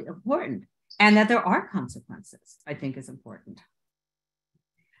is really important. And that there are consequences, I think is important.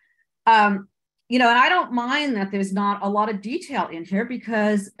 And I don't mind that there's not a lot of detail in here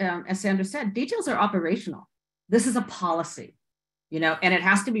because, as Sandra said, details are operational. This is a policy, and it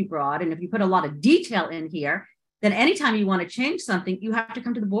has to be broad. And if you put a lot of detail in here, then anytime you want to change something, you have to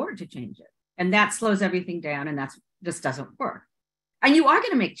come to the board to change it. And that slows everything down, and that just doesn't work. And you are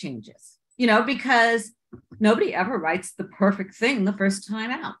going to make changes, because nobody ever writes the perfect thing the first time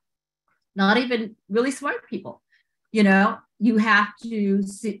out. Not even really smart people. You have to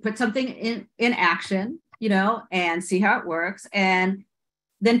put something in action, and see how it works, and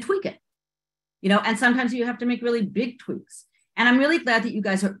then tweak it, and sometimes you have to make really big tweaks. And I'm really glad that you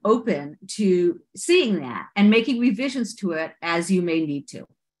guys are open to seeing that and making revisions to it as you may need to.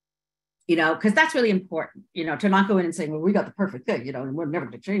 Because that's really important, to not go in and saying, well, we got the perfect thing, and we're never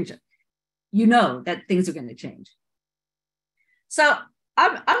going to change it. That things are going to change. So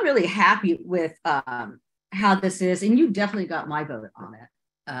I'm really happy with how this is, and you definitely got my vote on it.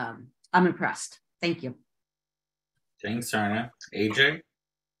 I'm impressed. Thank you. Thanks, Arna. AJ?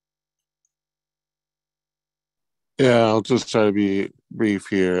 Yeah, I'll just try to be brief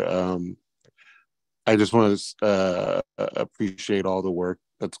here. I just want to appreciate all the work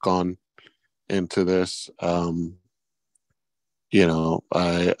that's gone into this. I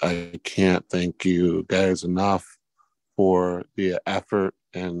can't thank you guys enough for the effort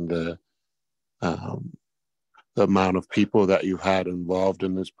and the amount of people that you had involved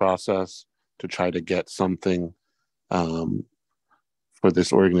in this process to try to get something for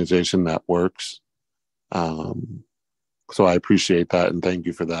this organization that works. So I appreciate that and thank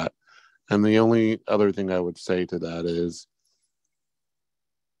you for that. And the only other thing I would say to that is,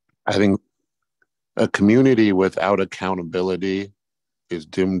 I think a community without accountability is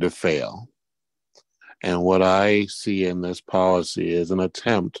doomed to fail. And what I see in this policy is an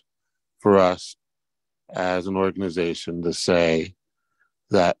attempt for us as an organization to say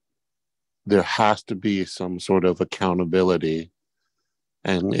that there has to be some sort of accountability.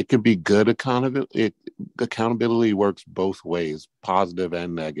 And it could be good accountability. Accountability works both ways, positive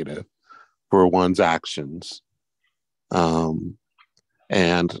and negative, for one's actions. And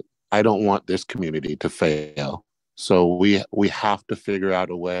I don't want this community to fail. So we have to figure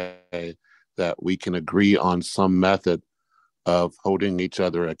out a way that we can agree on some method of holding each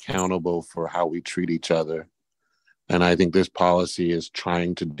other accountable for how we treat each other. And I think this policy is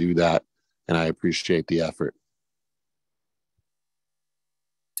trying to do that, and I appreciate the effort.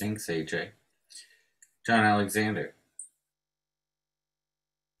 Thanks, AJ. John Alexander.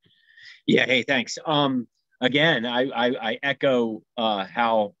 Yeah, hey, thanks. Again, I echo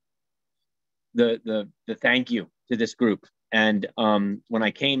how the thank you to this group And when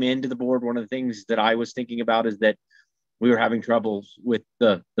I came into the board, one of the things that I was thinking about is that we were having troubles with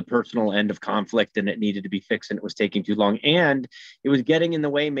the personal end of conflict, and it needed to be fixed, and it was taking too long. And it was getting in the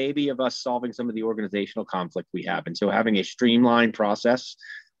way maybe of us solving some of the organizational conflict we have. And so having a streamlined process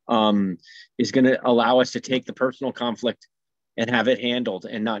is going to allow us to take the personal conflict and have it handled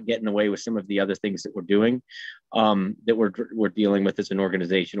and not get in the way with some of the other things that we're doing, that we're dealing with as an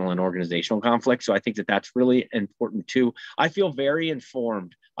organizational conflict. So I think that that's really important too. I feel very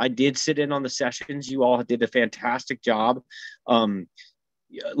informed. I did sit in on the sessions. You all did a fantastic job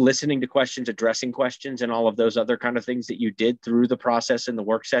listening to questions, addressing questions, and all of those other kind of things that you did through the process in the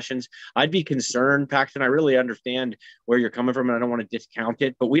work sessions. I'd be concerned, Paxton. I really understand where you're coming from, and I don't want to discount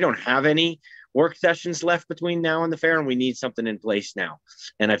it, but we don't have any work sessions left between now and the fair, and we need something in place now.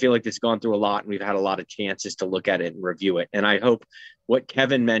 And I feel like it's gone through a lot, and we've had a lot of chances to look at it and review it. And I hope what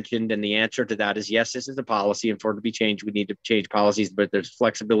Kevin mentioned, and the answer to that is yes, this is a policy, and for it to be changed, we need to change policies, but there's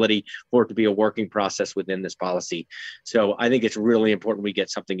flexibility for it to be a working process within this policy. So I think it's really important we get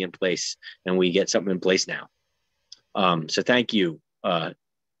something in place, and we get something in place now. So thank you,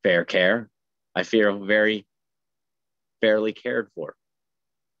 Fair Care. I feel very fairly cared for.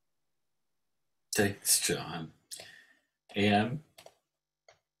 Thanks, John. And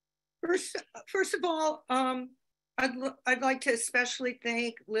first of all, I'd like to especially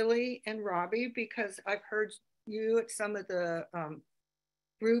thank Lily and Robbie, because I've heard you at some of the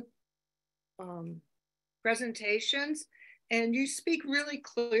group presentations, and you speak really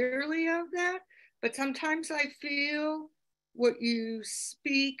clearly of that. But sometimes I feel what you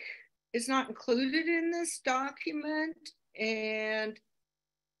speak is not included in this document. And,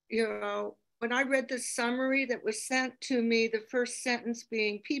 you know, when I read the summary that was sent to me, the first sentence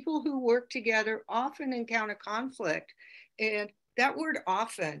being, people who work together often encounter conflict. And that word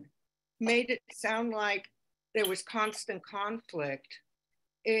often made it sound like there was constant conflict.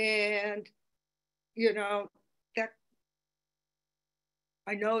 And, you know, that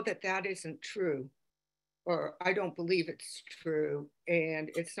I know that that isn't true, or I don't believe it's true, and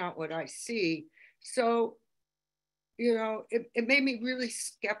it's not what I see. So, you know, it made me really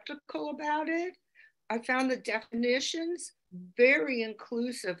skeptical about it. I found the definitions very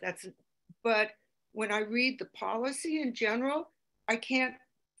inclusive. But when I read the policy in general, I can't,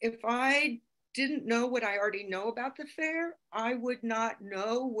 if I didn't know what I already know about the fair, I would not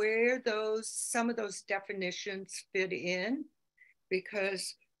know where some of those definitions fit in,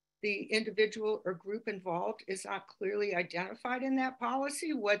 because the individual or group involved is not clearly identified in that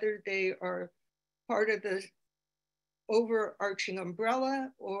policy, whether they are part of the overarching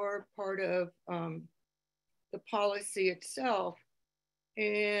umbrella or part of the policy itself.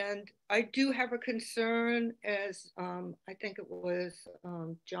 And I do have a concern, as I think it was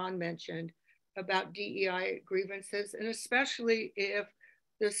John mentioned, about DEI grievances, and especially if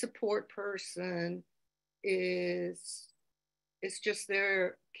the support person is just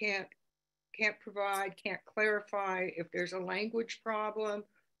there, can't provide, can't clarify if there's a language problem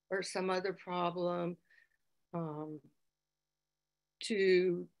or some other problem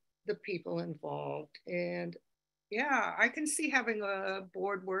to the people involved. And yeah, I can see having a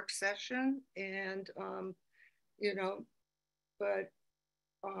board work session, and you know, but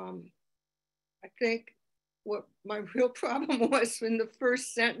I think what my real problem was in the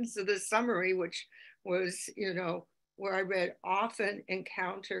first sentence of the summary, which was, you know, where I read often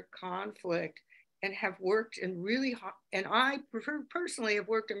encounter conflict, and have worked in really, and I personally have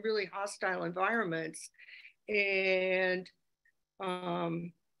worked in really hostile environments, and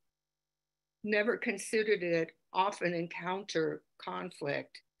never considered it often encounter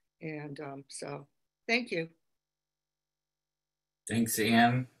conflict. And so thank you. Thanks,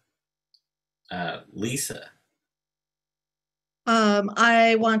 Anne. Lisa.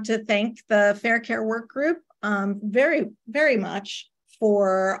 I want to thank the Fair Care Work Group very, very much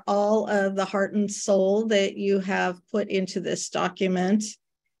for all of the heart and soul that you have put into this document.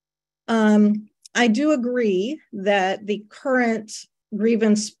 I do agree that the current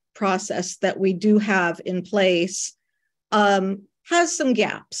grievance process that we do have in place has some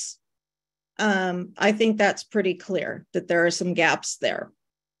gaps. I think that's pretty clear that there are some gaps there.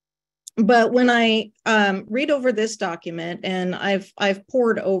 But when I read over this document, and I've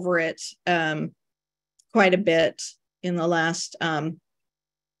pored over it quite a bit in the last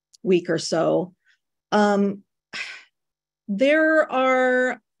week or so, there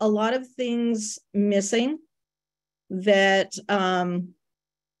are a lot of things missing that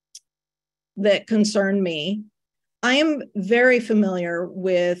that concern me. I am very familiar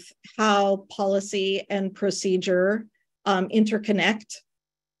with how policy and procedure interconnect.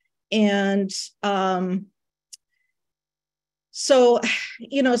 And So,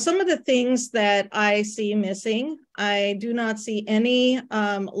 you know, some of the things that I see missing, I do not see any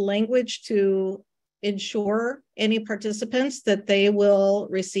language to ensure any participants that they will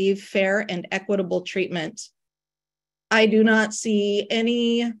receive fair and equitable treatment. I do not see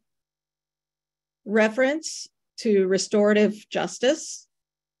any reference to restorative justice.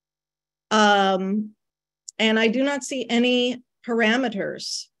 And I do not see any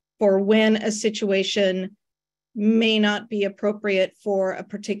parameters for when a situation may not be appropriate for a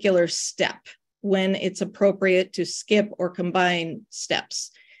particular step, when it's appropriate to skip or combine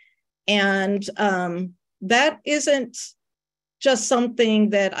steps. And that isn't just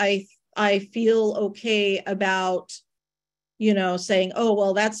something that I feel okay about, you know, saying, oh,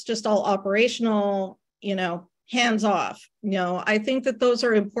 well, that's just all operational, you know, hands off. You know, I think that those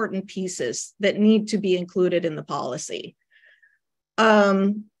are important pieces that need to be included in the policy.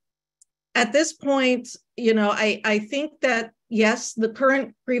 At this point, you know, I think that, yes, the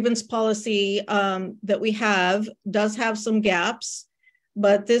current grievance policy that we have does have some gaps,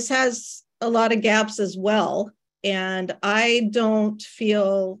 but this has a lot of gaps as well. And I don't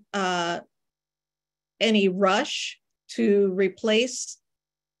feel any rush to replace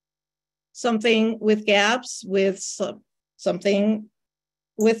something with gaps with something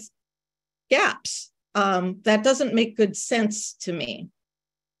with gaps. That doesn't make good sense to me.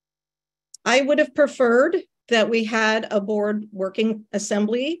 I would have preferred that we had a board working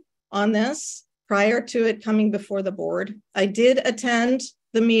assembly on this prior to it coming before the board. I did attend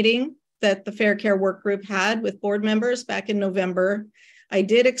the meeting that the Fair Care Work Group had with board members back in November. I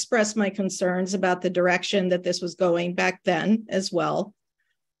did express my concerns about the direction that this was going back then as well.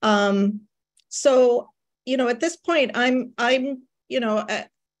 So, you know, at this point, I'm, you know,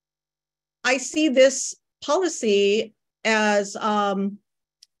 I see this policy as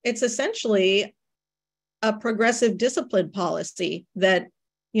it's essentially a progressive discipline policy that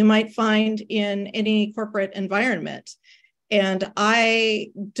you might find in any corporate environment. And I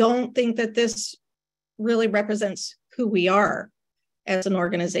don't think that this really represents who we are as an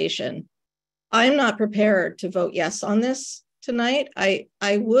organization. I'm not prepared to vote yes on this tonight. I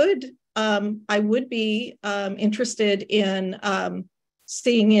would be interested in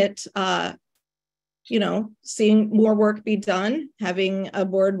seeing it, you know, seeing more work be done, having a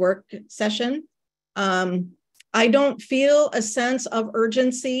board work session. I don't feel a sense of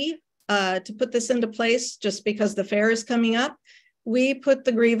urgency to put this into place just because the fair is coming up. We put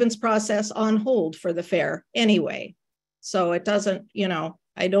the grievance process on hold for the fair anyway. So it doesn't, you know,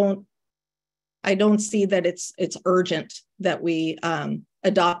 I don't see that it's urgent that we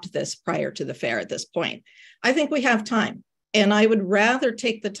adopt this prior to the fair at this point. I think we have time, and I would rather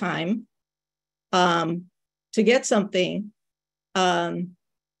take the time to get something that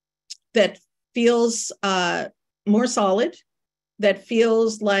feels more solid, that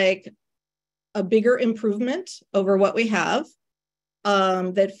feels like a bigger improvement over what we have,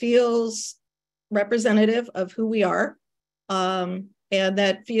 that feels representative of who we are, and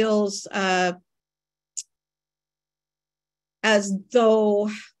that feels as though,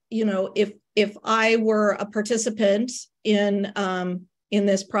 you know, if I were a participant in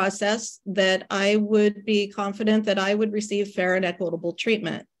this process, that I would be confident that I would receive fair and equitable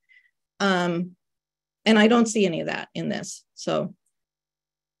treatment. And I don't see any of that in this. So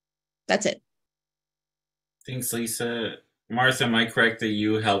that's it. Thanks, Lisa. Martha, am I correct that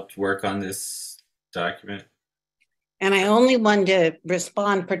you helped work on this document? And I only wanted to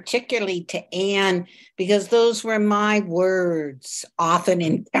respond particularly to Anne because those were my words, often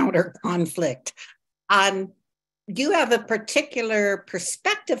encounter conflict. You have a particular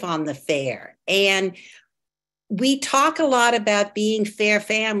perspective on the fair, and we talk a lot about being fair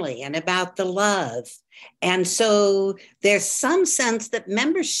family and about the love. And so there's some sense that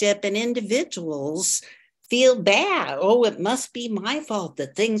membership and individuals feel bad. Oh, it must be my fault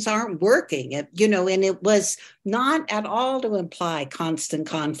that things aren't working. You know, and it was not at all to imply constant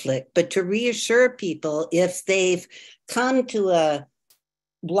conflict, but to reassure people if they've come to a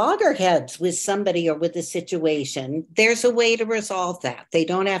loggerheads with somebody or with a situation, there's a way to resolve that. They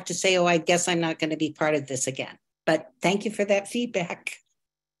don't have to say, oh, I guess I'm not going to be part of this again. But thank you for that feedback.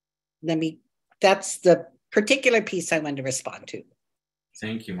 That's the particular piece I wanted to respond to.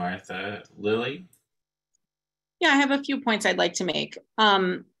 Thank you, Martha. Lily? Yeah, I have a few points I'd like to make.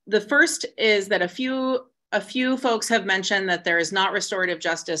 The first is that a few folks have mentioned that there is not restorative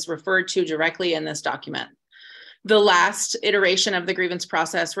justice referred to directly in this document. The last iteration of the grievance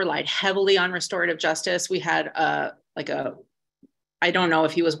process relied heavily on restorative justice. We had I don't know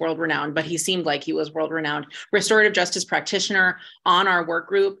if he was world renowned, but he seemed like he was world renowned restorative justice practitioner on our work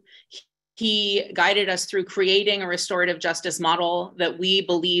group. He guided us through creating a restorative justice model that we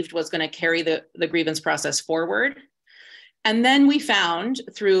believed was going to carry the grievance process forward. And then we found,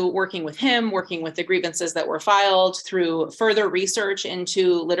 through working with him, working with the grievances that were filed, through further research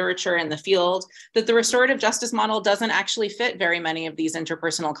into literature in the field, that the restorative justice model doesn't actually fit very many of these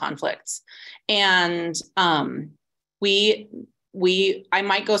interpersonal conflicts. And I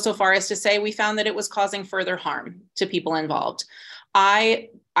might go so far as to say we found that it was causing further harm to people involved. I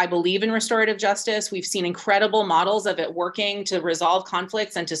believe in restorative justice. We've seen incredible models of it working to resolve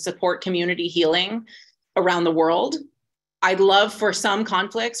conflicts and to support community healing around the world. I'd love for some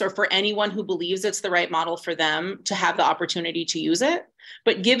conflicts, or for anyone who believes it's the right model for them, to have the opportunity to use it.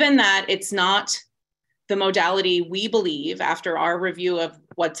 But given that it's not the modality we believe, after our review of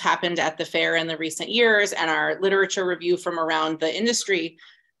what's happened at the fair in the recent years and our literature review from around the industry,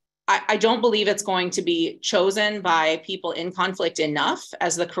 I don't believe it's going to be chosen by people in conflict enough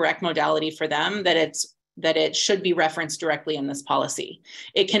as the correct modality for them that it should be referenced directly in this policy.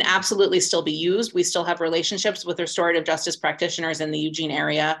 It can absolutely still be used. We still have relationships with restorative justice practitioners in the Eugene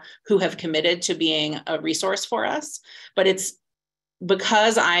area who have committed to being a resource for us. But it's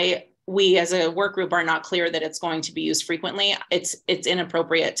because we as a work group are not clear that it's going to be used frequently, it's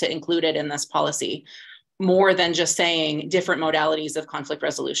inappropriate to include it in this policy, more than just saying different modalities of conflict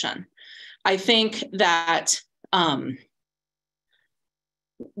resolution. I think that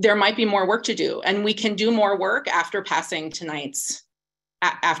there might be more work to do, and we can do more work after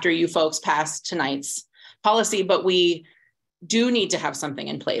you folks pass tonight's policy, but we do need to have something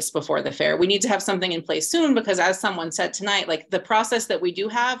in place before the fair. We need to have something in place soon, because as someone said tonight, like, the process that we do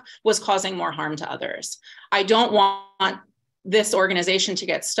have was causing more harm to others. I don't want this organization to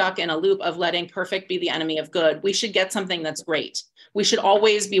get stuck in a loop of letting perfect be the enemy of good. We should get something that's great. We should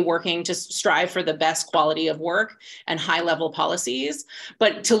always be working to strive for the best quality of work and high-level policies.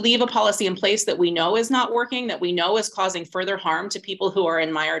 But to leave a policy in place that we know is not working, that we know is causing further harm to people who are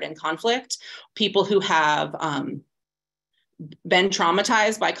mired in conflict, people who have been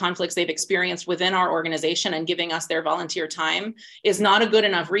traumatized by conflicts they've experienced within our organization and giving us their volunteer time, is not a good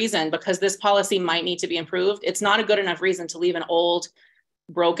enough reason, because this policy might need to be improved. It's not a good enough reason to leave an old,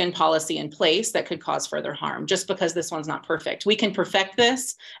 broken policy in place that could cause further harm just because this one's not perfect. We can perfect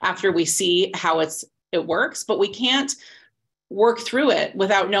this after we see how it works, but we can't work through it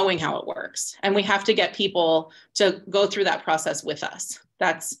without knowing how it works. And we have to get people to go through that process with us.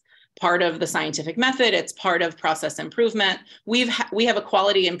 That's part of the scientific method. It's part of process improvement. We have a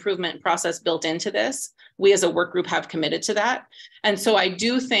quality improvement process built into this. We as a work group have committed to that. And so I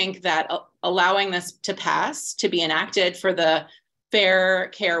do think that allowing this to pass, to be enacted for the Fair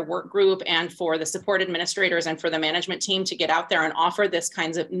Care work group and for the support administrators and for the management team to get out there and offer this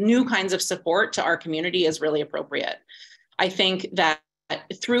new kinds of support to our community is really appropriate. I think that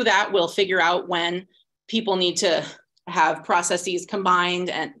through that, we'll figure out when people need to have processes combined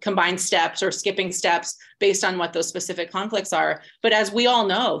and combined steps or skipping steps based on what those specific conflicts are. But as we all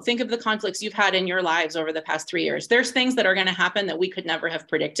know, think of the conflicts you've had in your lives over the past 3 years. There's things that are going to happen that we could never have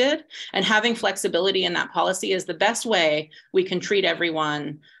predicted. And having flexibility in that policy is the best way we can treat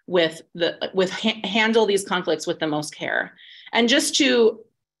everyone handle these conflicts with the most care. And just to,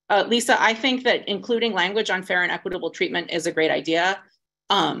 Lisa, I think that including language on fair and equitable treatment is a great idea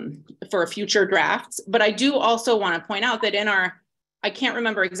for future drafts. But I do also want to point out that in I can't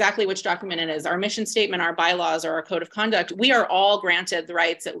remember exactly which document it is, our mission statement, our bylaws, or our code of conduct, we are all granted the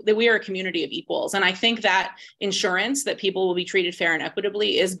rights that we are a community of equals. And I think that insurance that people will be treated fair and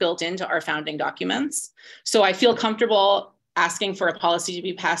equitably is built into our founding documents. So I feel comfortable asking for a policy to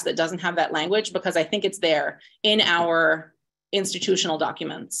be passed that doesn't have that language, because I think it's there in our institutional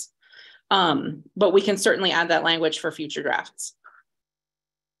documents. But we can certainly add that language for future drafts.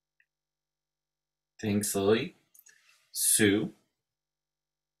 Thanks, Lily. Sue?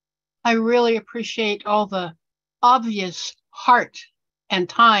 I really appreciate all the obvious heart and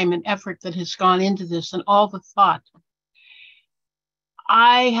time and effort that has gone into this and all the thought.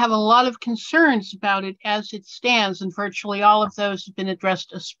 I have a lot of concerns about it as it stands, and virtually all of those have been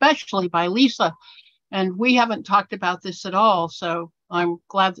addressed, especially by Lisa. And we haven't talked about this at all, so I'm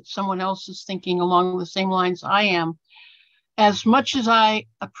glad that someone else is thinking along the same lines I am. As much as I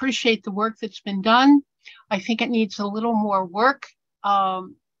appreciate the work that's been done, I think it needs a little more work.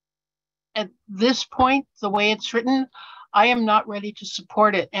 At this point, the way it's written, I am not ready to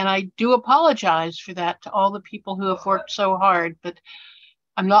support it. And I do apologize for that to all the people who have worked so hard, but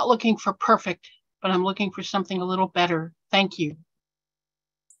I'm not looking for perfect, but I'm looking for something a little better. Thank you.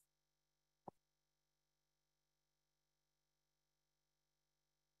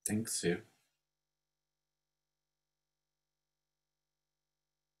 Thanks, Sue.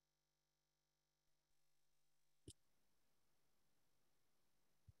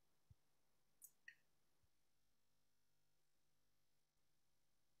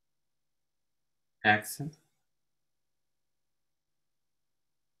 Paxton?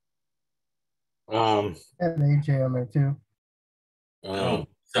 And AJ on there too. Oh,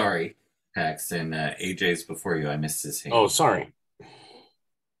 sorry, Paxton. AJ's before you. I missed his hand. Oh, sorry.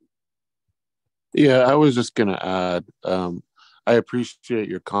 Yeah, I was just going to add, I appreciate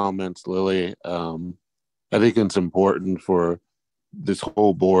your comments, Lily. I think it's important for this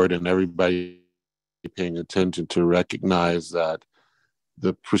whole board and everybody paying attention to recognize that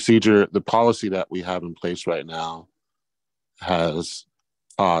the procedure, the policy that we have in place right now has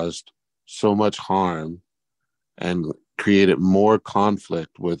caused so much harm and created more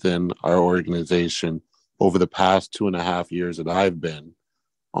conflict within our organization over the past 2.5 years that I've been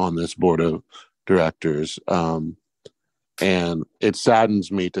on this board of directors. And it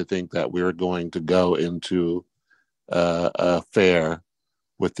saddens me to think that we're going to go into a fair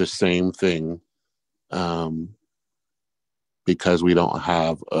with the same thing because we don't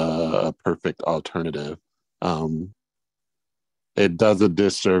have a perfect alternative. It does a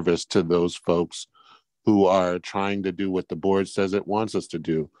disservice to those folks who are trying to do what the board says it wants us to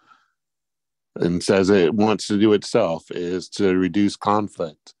do and says it wants to do itself, is to reduce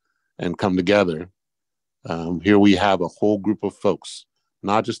conflict and come together. Here we have a whole group of folks,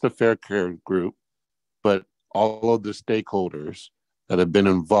 not just the Fair Care group, but all of the stakeholders that have been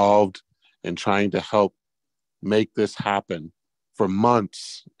involved in trying to help make this happen for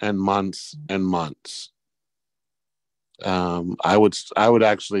months and months and months. I would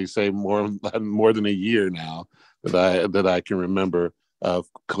actually say more than a year now that I can remember of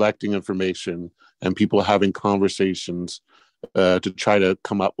collecting information and people having conversations to try to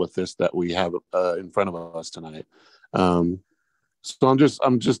come up with this that we have in front of us tonight. So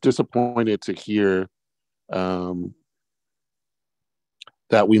I'm just disappointed to hear that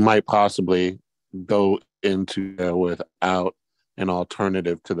we might possibly go into there without an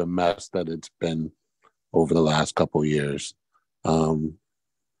alternative to the mess that it's been over the last couple of years.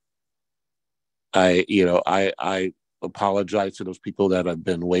 I apologize to those people that have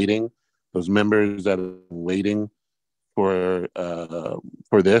been waiting, those members that have been waiting for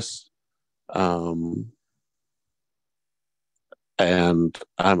this. And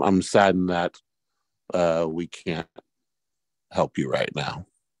I'm saddened that we can't help you right now.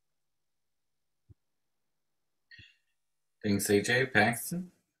 Thanks, AJ.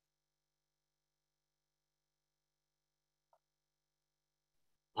 Paxton?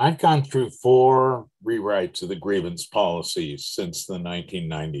 I've gone through 4 rewrites of the grievance policies since the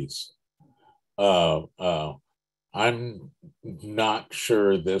 1990s. I'm not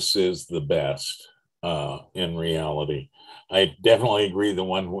sure this is the best in reality. I definitely agree the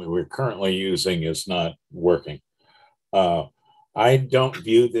one we're currently using is not working. I don't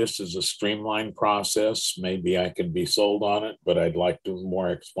view this as a streamlined process. Maybe I can be sold on it, but I'd like more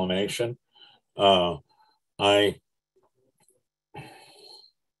explanation. I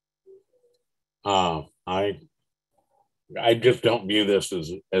just don't view this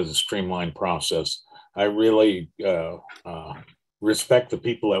as a streamlined process. I really respect the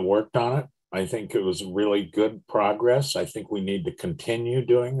people that worked on it. I think it was really good progress. I think we need to continue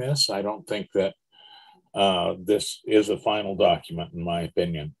doing this. I don't think that this is a final document, in my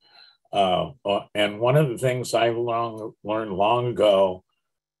opinion. And one of the things I learned long ago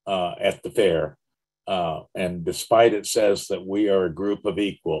at the fair, and despite it says that we are a group of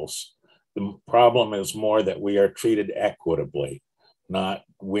equals, the problem is more that we are treated equitably,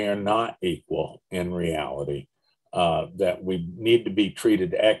 we are not equal in reality, that we need to be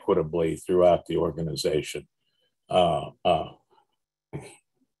treated equitably throughout the organization. And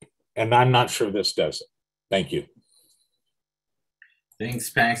I'm not sure this does it. Thank you. Thanks,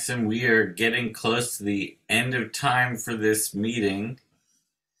 Paxton. We are getting close to the end of time for this meeting.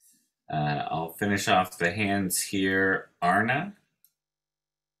 I'll finish off the hands here. Arna?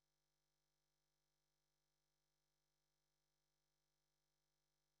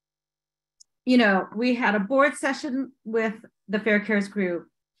 We had a board session with the Fair Cares group.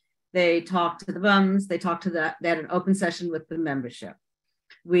 They talked to the bums. They had an open session with the membership.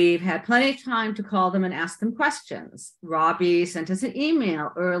 We've had plenty of time to call them and ask them questions. Robbie sent us an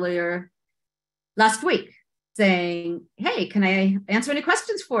email earlier last week saying, hey, can I answer any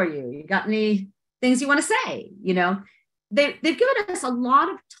questions for you? You got any things you want to say? They've given us a lot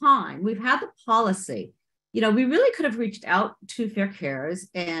of time. We've had the policy. We really could have reached out to Fair Cares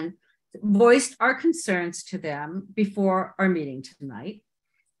and voiced our concerns to them before our meeting tonight.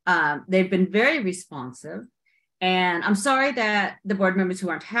 They've been very responsive. And I'm sorry that the board members who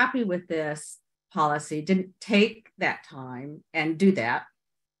aren't happy with this policy didn't take that time and do that.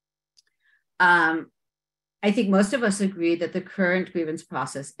 I think most of us agree that the current grievance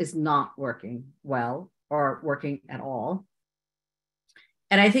process is not working well or working at all.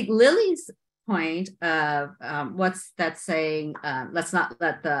 And I think Lily's point of what's that saying, let's not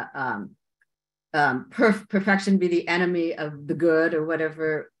let the perfection be the enemy of the good, or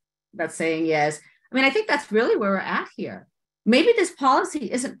whatever that saying is. I mean, I think that's really where we're at here. Maybe this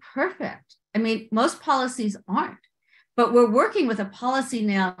policy isn't perfect. I mean, most policies aren't, but we're working with a policy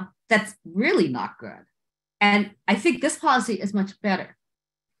now that's really not good. And I think this policy is much better.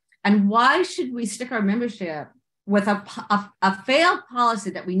 And why should we stick our membership with a failed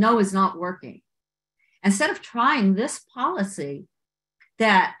policy that we know is not working, instead of trying this policy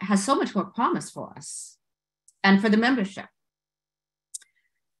that has so much more promise for us and for the membership?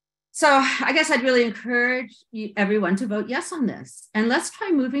 So I guess I'd really encourage everyone to vote yes on this. And let's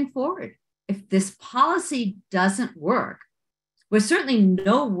try moving forward. If this policy doesn't work, we're certainly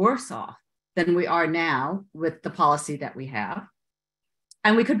no worse off than we are now with the policy that we have.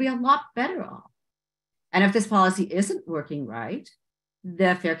 And we could be a lot better off. And if this policy isn't working right,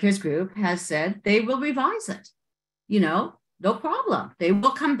 the Fair Cares group has said they will revise it. You know, no problem. They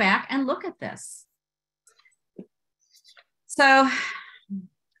will come back and look at this. So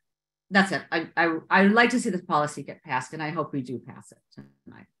that's it. I'd like to see this policy get passed, and I hope we do pass it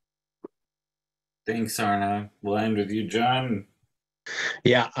tonight. Thanks, Arna. We'll end with you, John.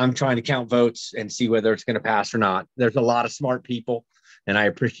 Yeah, I'm trying to count votes and see whether it's going to pass or not. There's a lot of smart people, and I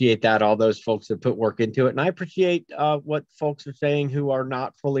appreciate that, all those folks that put work into it. And I appreciate what folks are saying who are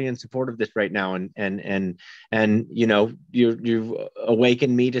not fully in support of this right now. And you know, you've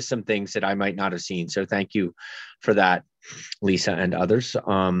awakened me to some things that I might not have seen. So thank you for that, Lisa and others.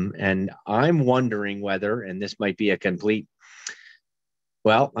 And I'm wondering whether, and this might be a complete,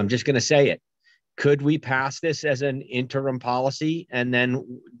 well, I'm just going to say it. Could we pass this as an interim policy and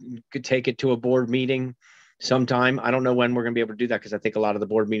then could take it to a board meeting sometime? I don't know when we're going to be able to do that, because I think a lot of the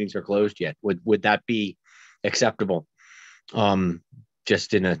board meetings are closed yet. Would that be acceptable?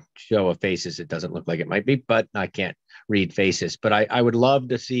 Just in a show of faces, it doesn't look like it might be, but I can't read faces. But I would love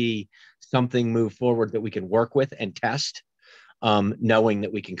to see something move forward that we can work with and test, knowing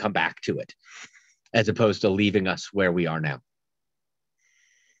that we can come back to it, as opposed to leaving us where we are now.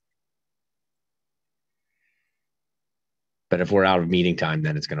 But if we're out of meeting time,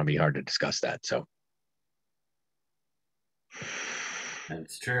 then it's going to be hard to discuss that. So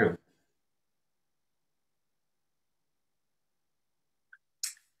that's true.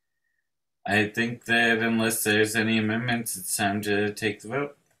 I think that unless there's any amendments, it's time to take the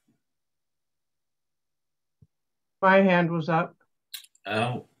vote. My hand was up.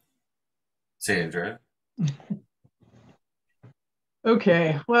 Oh, Sandra.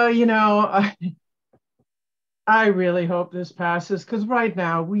 Okay. Well, you know, I really hope this passes, because right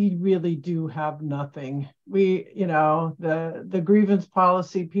now we really do have nothing. You know, the grievance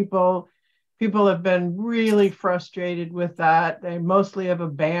policy, people have been really frustrated with that. They mostly have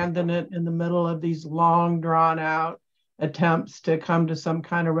abandoned it in the middle of these long drawn out attempts to come to some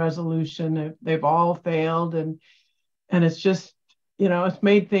kind of resolution. They've all failed, and it's just, you know, it's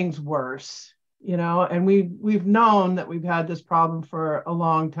made things worse, you know, and we've known that we've had this problem for a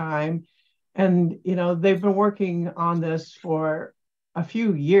long time. And, you know, they've been working on this for a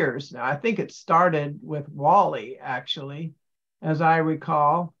few years now. I think it started with Wally, actually, as I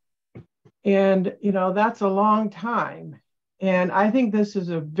recall. And, you know, that's a long time. And I think this is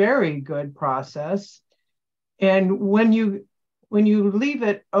a very good process. And when you leave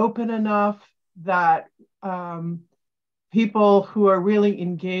it open enough that people who are really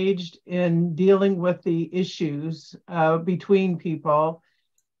engaged in dealing with the issues between people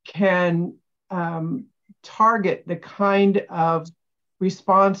can target the kind of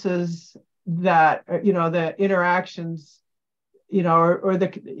responses that, you know, the interactions, you know, or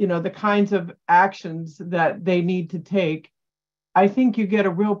the, you know, the kinds of actions that they need to take, I think you get a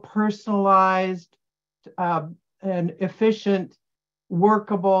real personalized and efficient,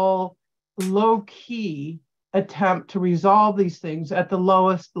 workable, low-key attempt to resolve these things at the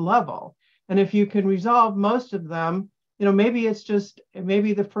lowest level. And if you can resolve most of them, you know, maybe it's just,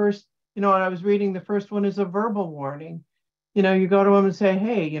 maybe the first, you know, when I was reading, the first one is a verbal warning. You know, you go to them and say,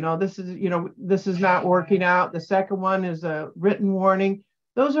 hey, you know, this is not working out. The second one is a written warning.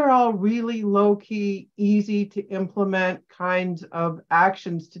 Those are all really low-key, easy to implement kinds of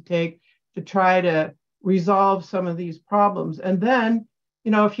actions to take to try to resolve some of these problems. And then,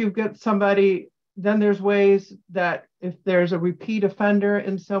 you know, if you've got somebody, then there's ways that if there's a repeat offender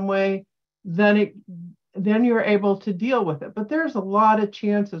in some way, then you're able to deal with it. But there's a lot of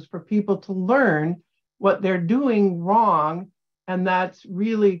chances for people to learn what they're doing wrong And that's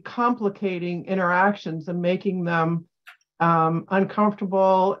really complicating interactions and making them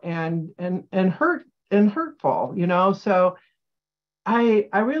uncomfortable and hurtful, you know. So I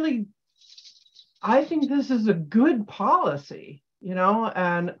think this is a good policy, you know,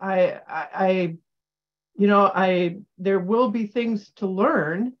 and there will be things to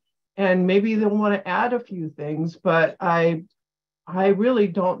learn, and maybe they'll want to add a few things, but I really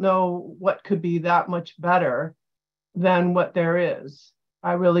don't know what could be that much better than what there is.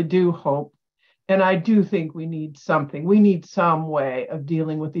 I really do hope. And I do think we need something. We need some way of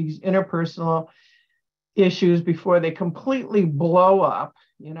dealing with these interpersonal issues before they completely blow up.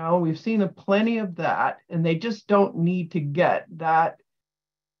 You know, we've seen plenty of that, and they just don't need to get that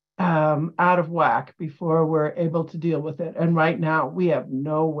out of whack before we're able to deal with it. And right now we have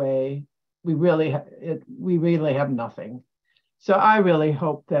no way. We really have nothing. So I really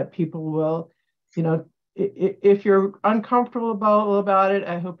hope that people will, you know, if you're uncomfortable about it,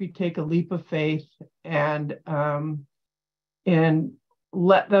 I hope you take a leap of faith and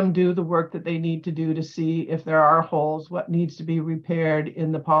let them do the work that they need to do to see if there are holes, what needs to be repaired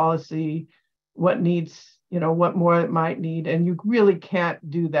in the policy, what needs, you know, what more it might need. And you really can't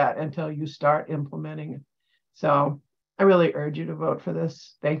do that until you start implementing it. So I really urge you to vote for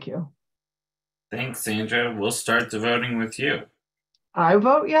this. Thank you. Thanks, Sandra. We'll start the voting with you. I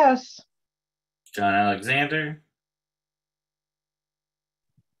vote yes. John Alexander?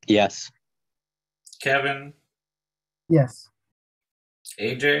 Yes. Kevin? Yes.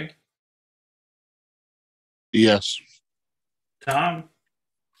 AJ? Yes. Tom?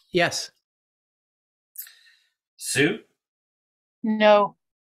 Yes. Sue? No.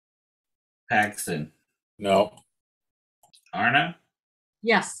 Paxton? No. Arna?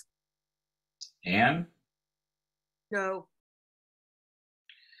 Yes. Anne? No.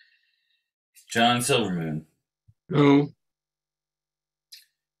 John Silvermoon? No.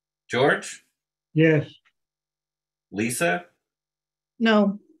 George? Yes. Lisa?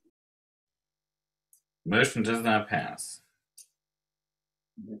 No. Motion does not pass.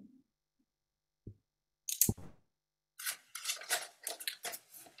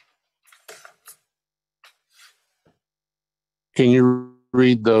 Can you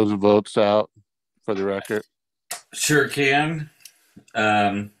read those votes out for the record? Sure can.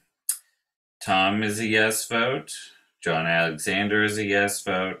 Tom is a yes vote. John Alexander is a yes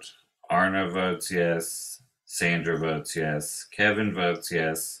vote. Arna votes yes. Sandra votes yes. Kevin votes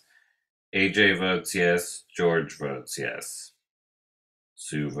yes. AJ votes yes. George votes yes.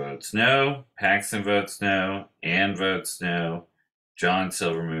 Sue votes no. Paxton votes no. Anne votes no. John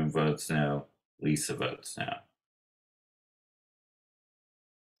Silvermoon votes no. Lisa votes no.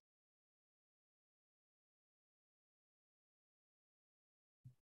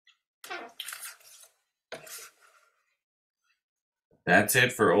 That's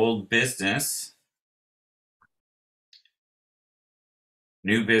it for old business.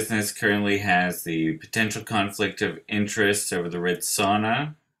 New business currently has the potential conflict of interest over the Ritz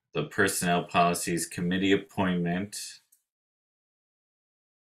Sauna, the Personnel Policies Committee appointment.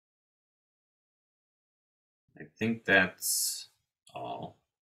 I think that's all.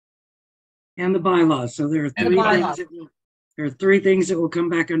 And the bylaws. So there are three things that will come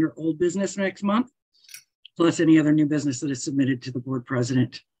back under old business next month, plus any other new business that is submitted to the board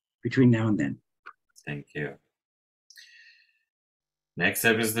president between now and then. Thank you. Next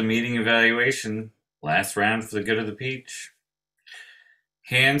up is the meeting evaluation. Last round for the good of the peach.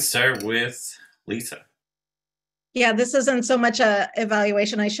 Hands start with Lisa. Yeah, this isn't so much a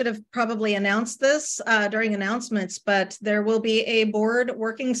evaluation. I should have probably announced this during announcements, but there will be a board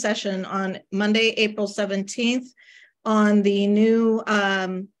working session on Monday, April 17th on the new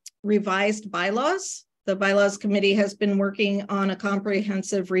revised bylaws. The bylaws committee has been working on a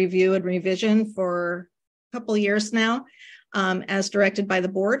comprehensive review and revision for a couple of years now, as directed by the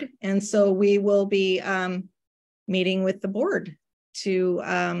board. And so we will be meeting with the board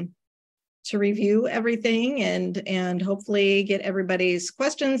to review everything and hopefully get everybody's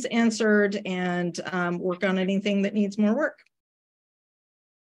questions answered and work on anything that needs more work.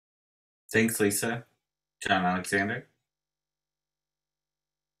 Thanks, Lisa. John Alexander.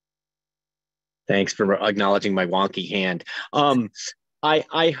 Thanks for acknowledging my wonky hand. I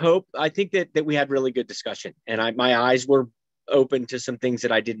think that we had really good discussion, and my eyes were open to some things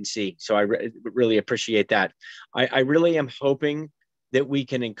that I didn't see. So I really appreciate that. I really am hoping that we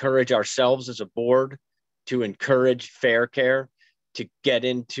can encourage ourselves as a board to encourage Fair Care to get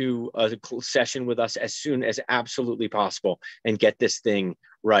into a session with us as soon as absolutely possible and get this thing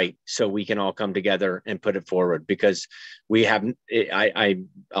right, so we can all come together and put it forward, because we haven't.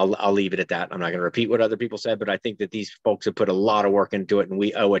 I'll leave it at that. I'm not going to repeat what other people said, but I think that these folks have put a lot of work into it, and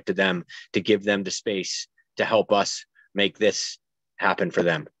we owe it to them to give them the space to help us make this happen for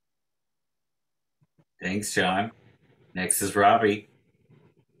them. Thanks, John. Next is Robbie.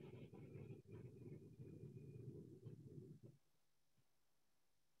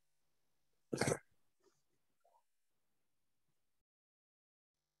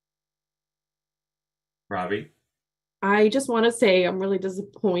 Robbie? I just want to say I'm really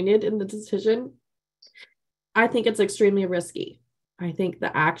disappointed in the decision. I think it's extremely risky. I think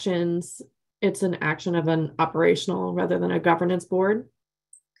the actions, it's an action of an operational rather than a governance board.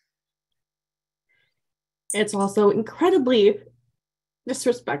 It's also incredibly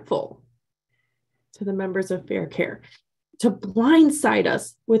disrespectful to the members of Fair Care to blindside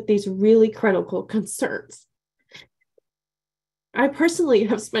us with these really critical concerns. I personally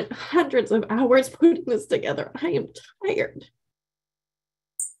have spent hundreds of hours putting this together. I am tired.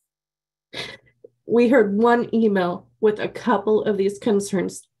 We heard one email with a couple of these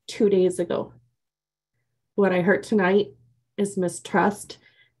concerns 2 days ago. What I heard tonight is mistrust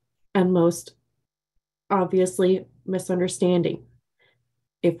and most obviously misunderstanding.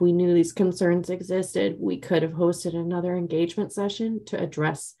 If we knew these concerns existed, we could have hosted another engagement session to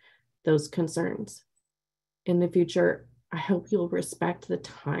address those concerns. In the future, I hope you'll respect the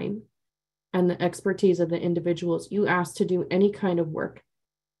time and the expertise of the individuals you asked to do any kind of work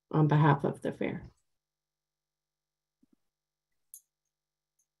on behalf of the fair.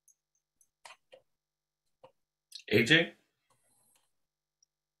 AJ?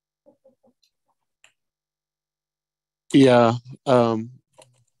 Yeah,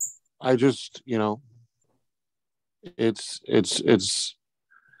 I just,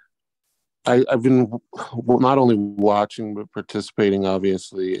 I've been not only watching, but participating,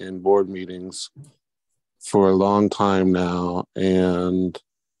 obviously, in board meetings for a long time now. And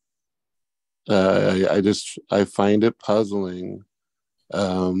I find it puzzling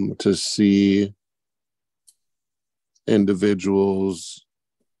to see individuals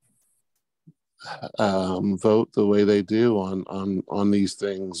vote the way they do on these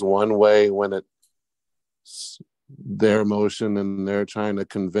things. One way when it's their motion and they're trying to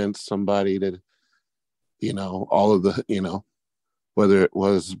convince somebody that, all of the, whether it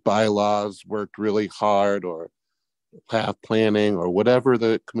was bylaws worked really hard or path planning or whatever,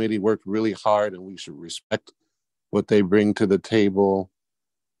 the committee worked really hard and we should respect what they bring to the table.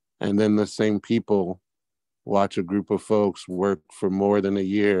 And then the same people watch a group of folks work for more than a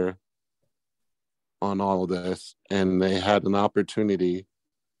year on all of this, and they had an opportunity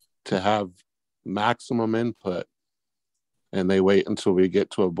to have maximum input, and they wait until we get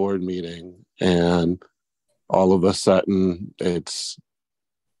to a board meeting, and all of a sudden it's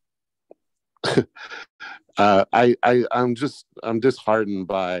I'm disheartened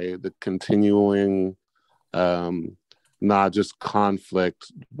by the continuing not just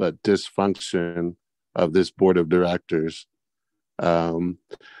conflict but dysfunction of this board of directors. The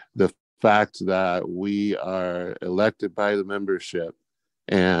fact that we are elected by the membership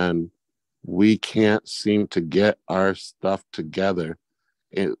and we can't seem to get our stuff together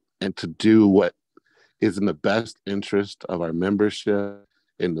and to do what is in the best interest of our membership,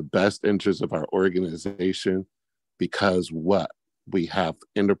 in the best interest of our organization, because we have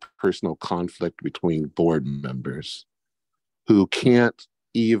interpersonal conflict between board members who can't,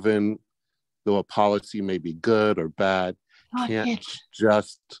 even though a policy may be good or bad, can't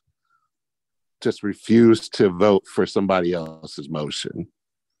just refuse to vote for somebody else's motion.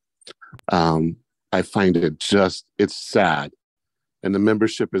 I find it's sad. And the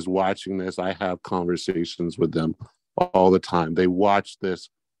membership is watching this. I have conversations with them all the time. They watch this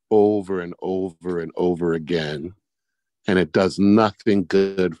over and over and over again. And it does nothing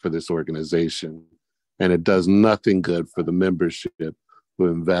good for this organization. And it does nothing good for the membership who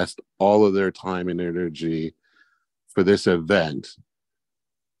invest all of their time and energy for this event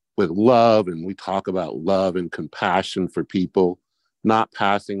with love. And we talk about love and compassion for people. Not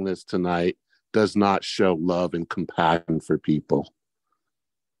passing this tonight does not show love and compassion for people.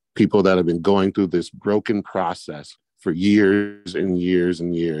 People that have been going through this broken process for years and years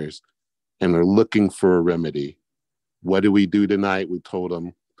and years and are looking for a remedy. What do we do tonight? We told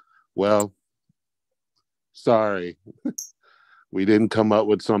them, well, sorry, we didn't come up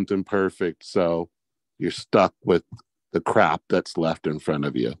with something perfect, so you're stuck with the crap that's left in front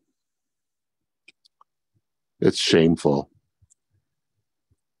of you. It's shameful.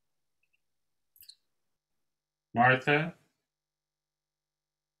 Martha?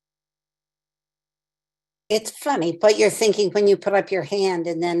 It's funny, but you're thinking when you put up your hand,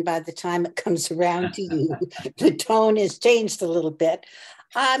 and then by the time it comes around to you, the tone has changed a little bit.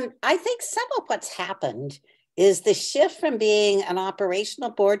 I think some of what's happened is the shift from being an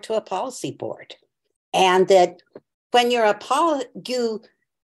operational board to a policy board. And that when you're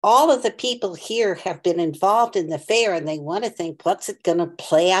all of the people here have been involved in the fair, and they want to think, what's it going to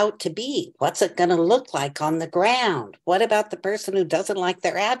play out to be? What's it going to look like on the ground? What about the person who doesn't like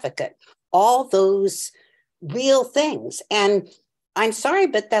their advocate? All those real things. And I'm sorry,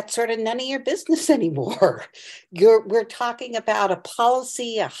 but that's sort of none of your business anymore. We're talking about a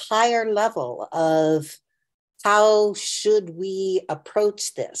policy, a higher level of how should we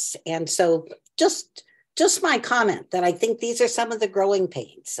approach this? And so just my comment that I think these are some of the growing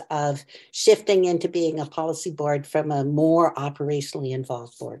pains of shifting into being a policy board from a more operationally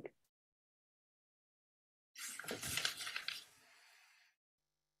involved board.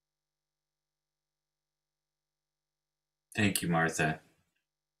 Thank you, Martha.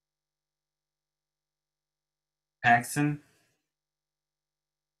 Paxton?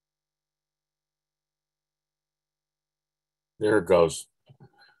 There it goes.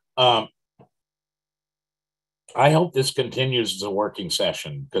 I hope this continues as a working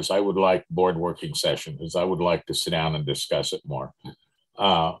session, because I would like board working session, because I would like to sit down and discuss it more.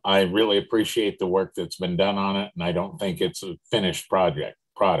 I really appreciate the work that's been done on it, and I don't think it's a finished product.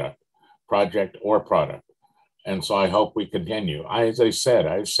 And so I hope we continue. As I said,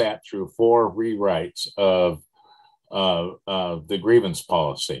 I sat through 4 rewrites of the grievance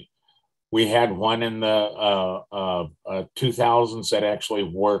policy. We had one in the 2000s that actually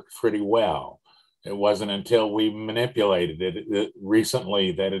worked pretty well. It wasn't until we manipulated it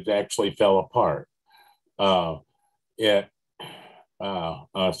recently that it actually fell apart. So I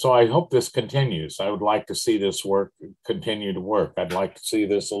hope this continues. I would like to see this work continue to work. I'd like to see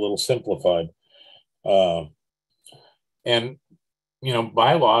this a little simplified. And, you know,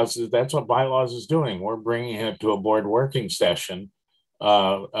 bylaws, that's what bylaws is doing. We're bringing it to a board working session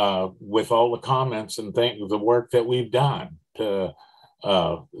with all the comments and the work that we've done to,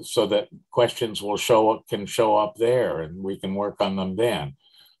 so that questions will can show up there, and we can work on them then.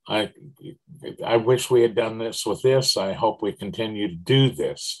 I wish we had done this with this. I hope we continue to do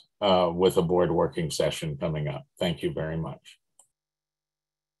this with a board working session coming up. Thank you very much.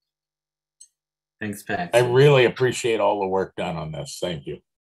 Thanks, Paxton. I really appreciate all the work done on this. Thank you.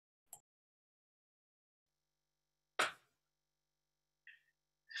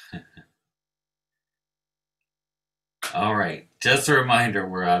 All right, just a reminder,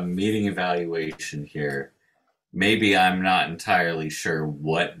 we're on meeting evaluation here. Maybe I'm not entirely sure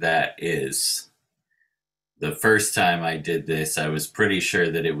what that is. The first time I did this, I was pretty sure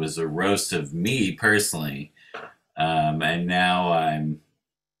that it was a roast of me personally. And now I'm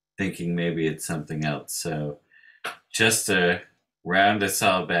thinking maybe it's something else. So just to round us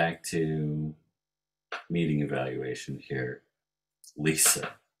all back to meeting evaluation here, Lisa.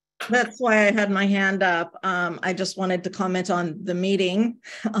 That's why I had my hand up. I just wanted to comment on the meeting.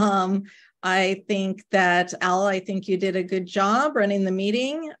 I think that Al, I think you did a good job running the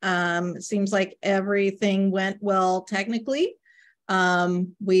meeting. It seems like everything went well technically.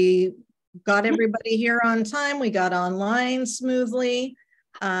 We got everybody here on time. We got online smoothly.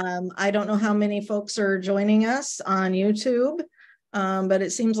 I don't know how many folks are joining us on YouTube, but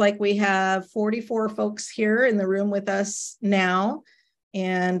it seems like we have 44 folks here in the room with us now.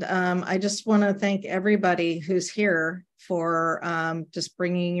 And I just want to thank everybody who's here for just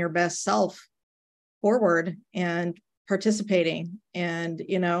bringing your best self forward and participating. And,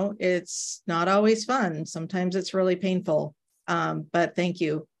 you know, it's not always fun. Sometimes it's really painful, but thank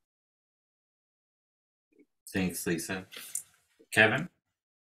you. Thanks, Lisa. Kevin?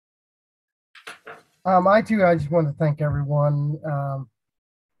 I just want to thank everyone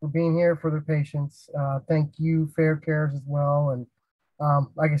for being here, for their patience. Thank you, Fair Cares, as well. And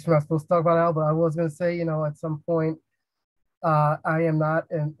I guess we're not supposed to talk about Al, but I was going to say, you know, at some point, I am not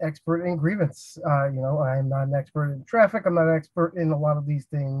an expert in grievance. You know, I am not an expert in traffic. I'm not an expert in a lot of these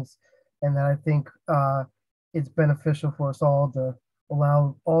things. And that I think it's beneficial for us all to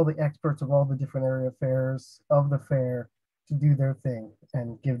allow all the experts of all the different area affairs of the fair to do their thing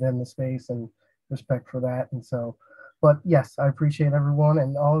and give them the space and respect for that. And so, but yes, I appreciate everyone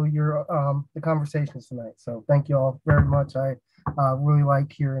and all of your the conversations tonight. So thank you all very much. I really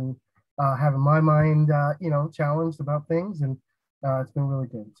like hearing having my mind you know, challenged about things, and it's been really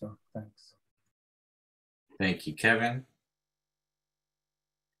good. So thanks. Thank you, Kevin.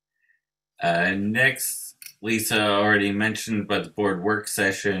 Next, Lisa already mentioned, but the board work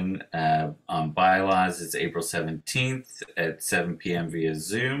session on bylaws is April 17th at 7 p.m. via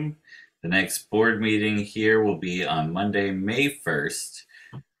Zoom. The next board meeting here will be on Monday, May 1st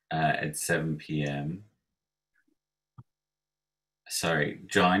at 7 p.m. Sorry,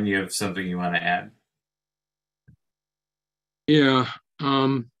 John, you have something you want to add? Yeah.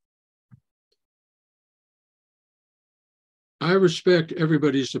 I respect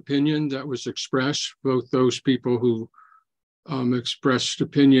everybody's opinion that was expressed, both those people who expressed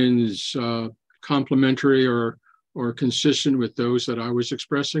opinions complementary or consistent with those that I was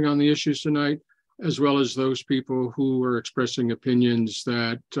expressing on the issues tonight, as well as those people who were expressing opinions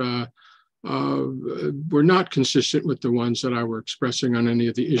that were not consistent with the ones that I were expressing on any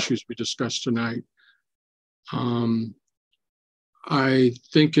of the issues we discussed tonight. I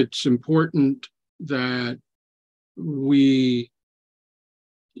think it's important that we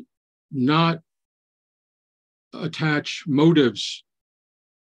not attach motives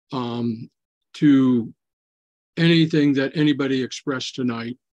to anything that anybody expressed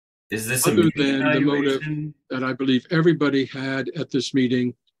tonight. Is this other than the motive that I believe everybody had at this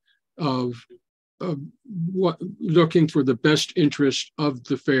meeting of what looking for the best interest of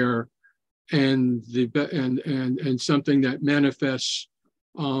the fair and something that manifests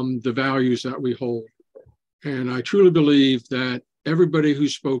the values that we hold. And I truly believe that everybody who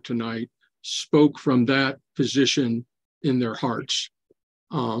spoke tonight spoke from that position in their hearts.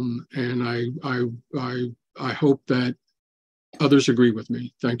 And I hope that others agree with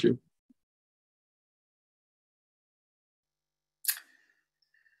me. Thank you.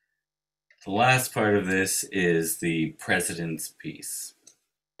 The last part of this is the president's piece.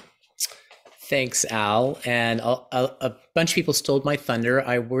 Thanks, Al. And a bunch of people stole my thunder.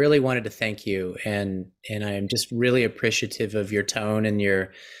 I really wanted to thank you, and I am just really appreciative of your tone and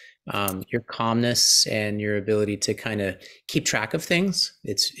your calmness and your ability to kind of keep track of things.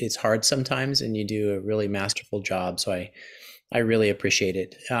 It's hard sometimes, and you do a really masterful job. So I really appreciate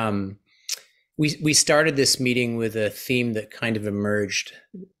it. We started this meeting with a theme that kind of emerged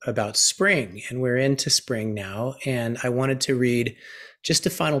about spring, and we're into spring now. And I wanted to read just a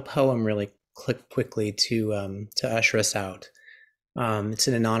final poem really quickly to usher us out. It's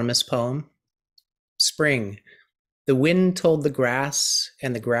an anonymous poem. Spring. The wind told the grass,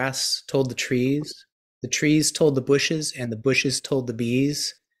 and the grass told the trees. The trees told the bushes, and the bushes told the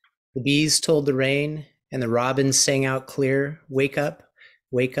bees. The bees told the rain, and the robins sang out clear, wake up,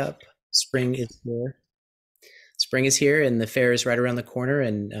 spring is here. Spring is here, and the fair is right around the corner,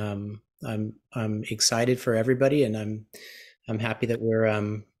 and I'm excited for everybody, and I'm happy that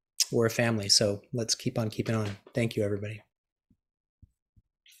we're a family. So let's keep on keeping on. Thank you, everybody.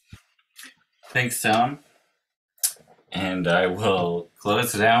 Thanks, Tom. And I will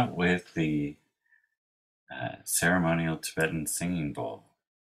close it out with the ceremonial Tibetan singing bowl.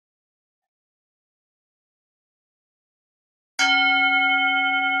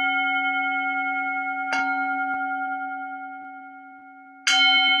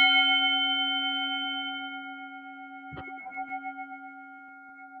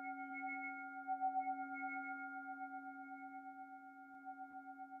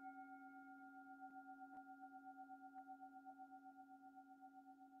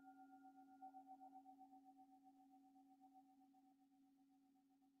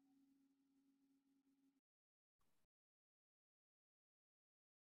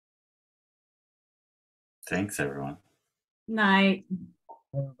 Thanks, everyone. Night.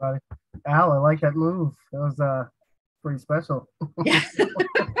 Everybody. Al, I like that move. That was pretty special. You've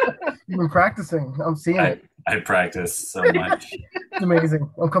been practicing. I'm seeing it. I practice so much. It's amazing.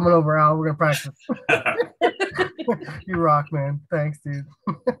 I'm coming over, Al. We're gonna practice. You rock, man. Thanks, dude.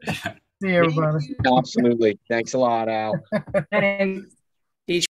 See you, everybody. Absolutely. Thanks a lot, Al. Thanks.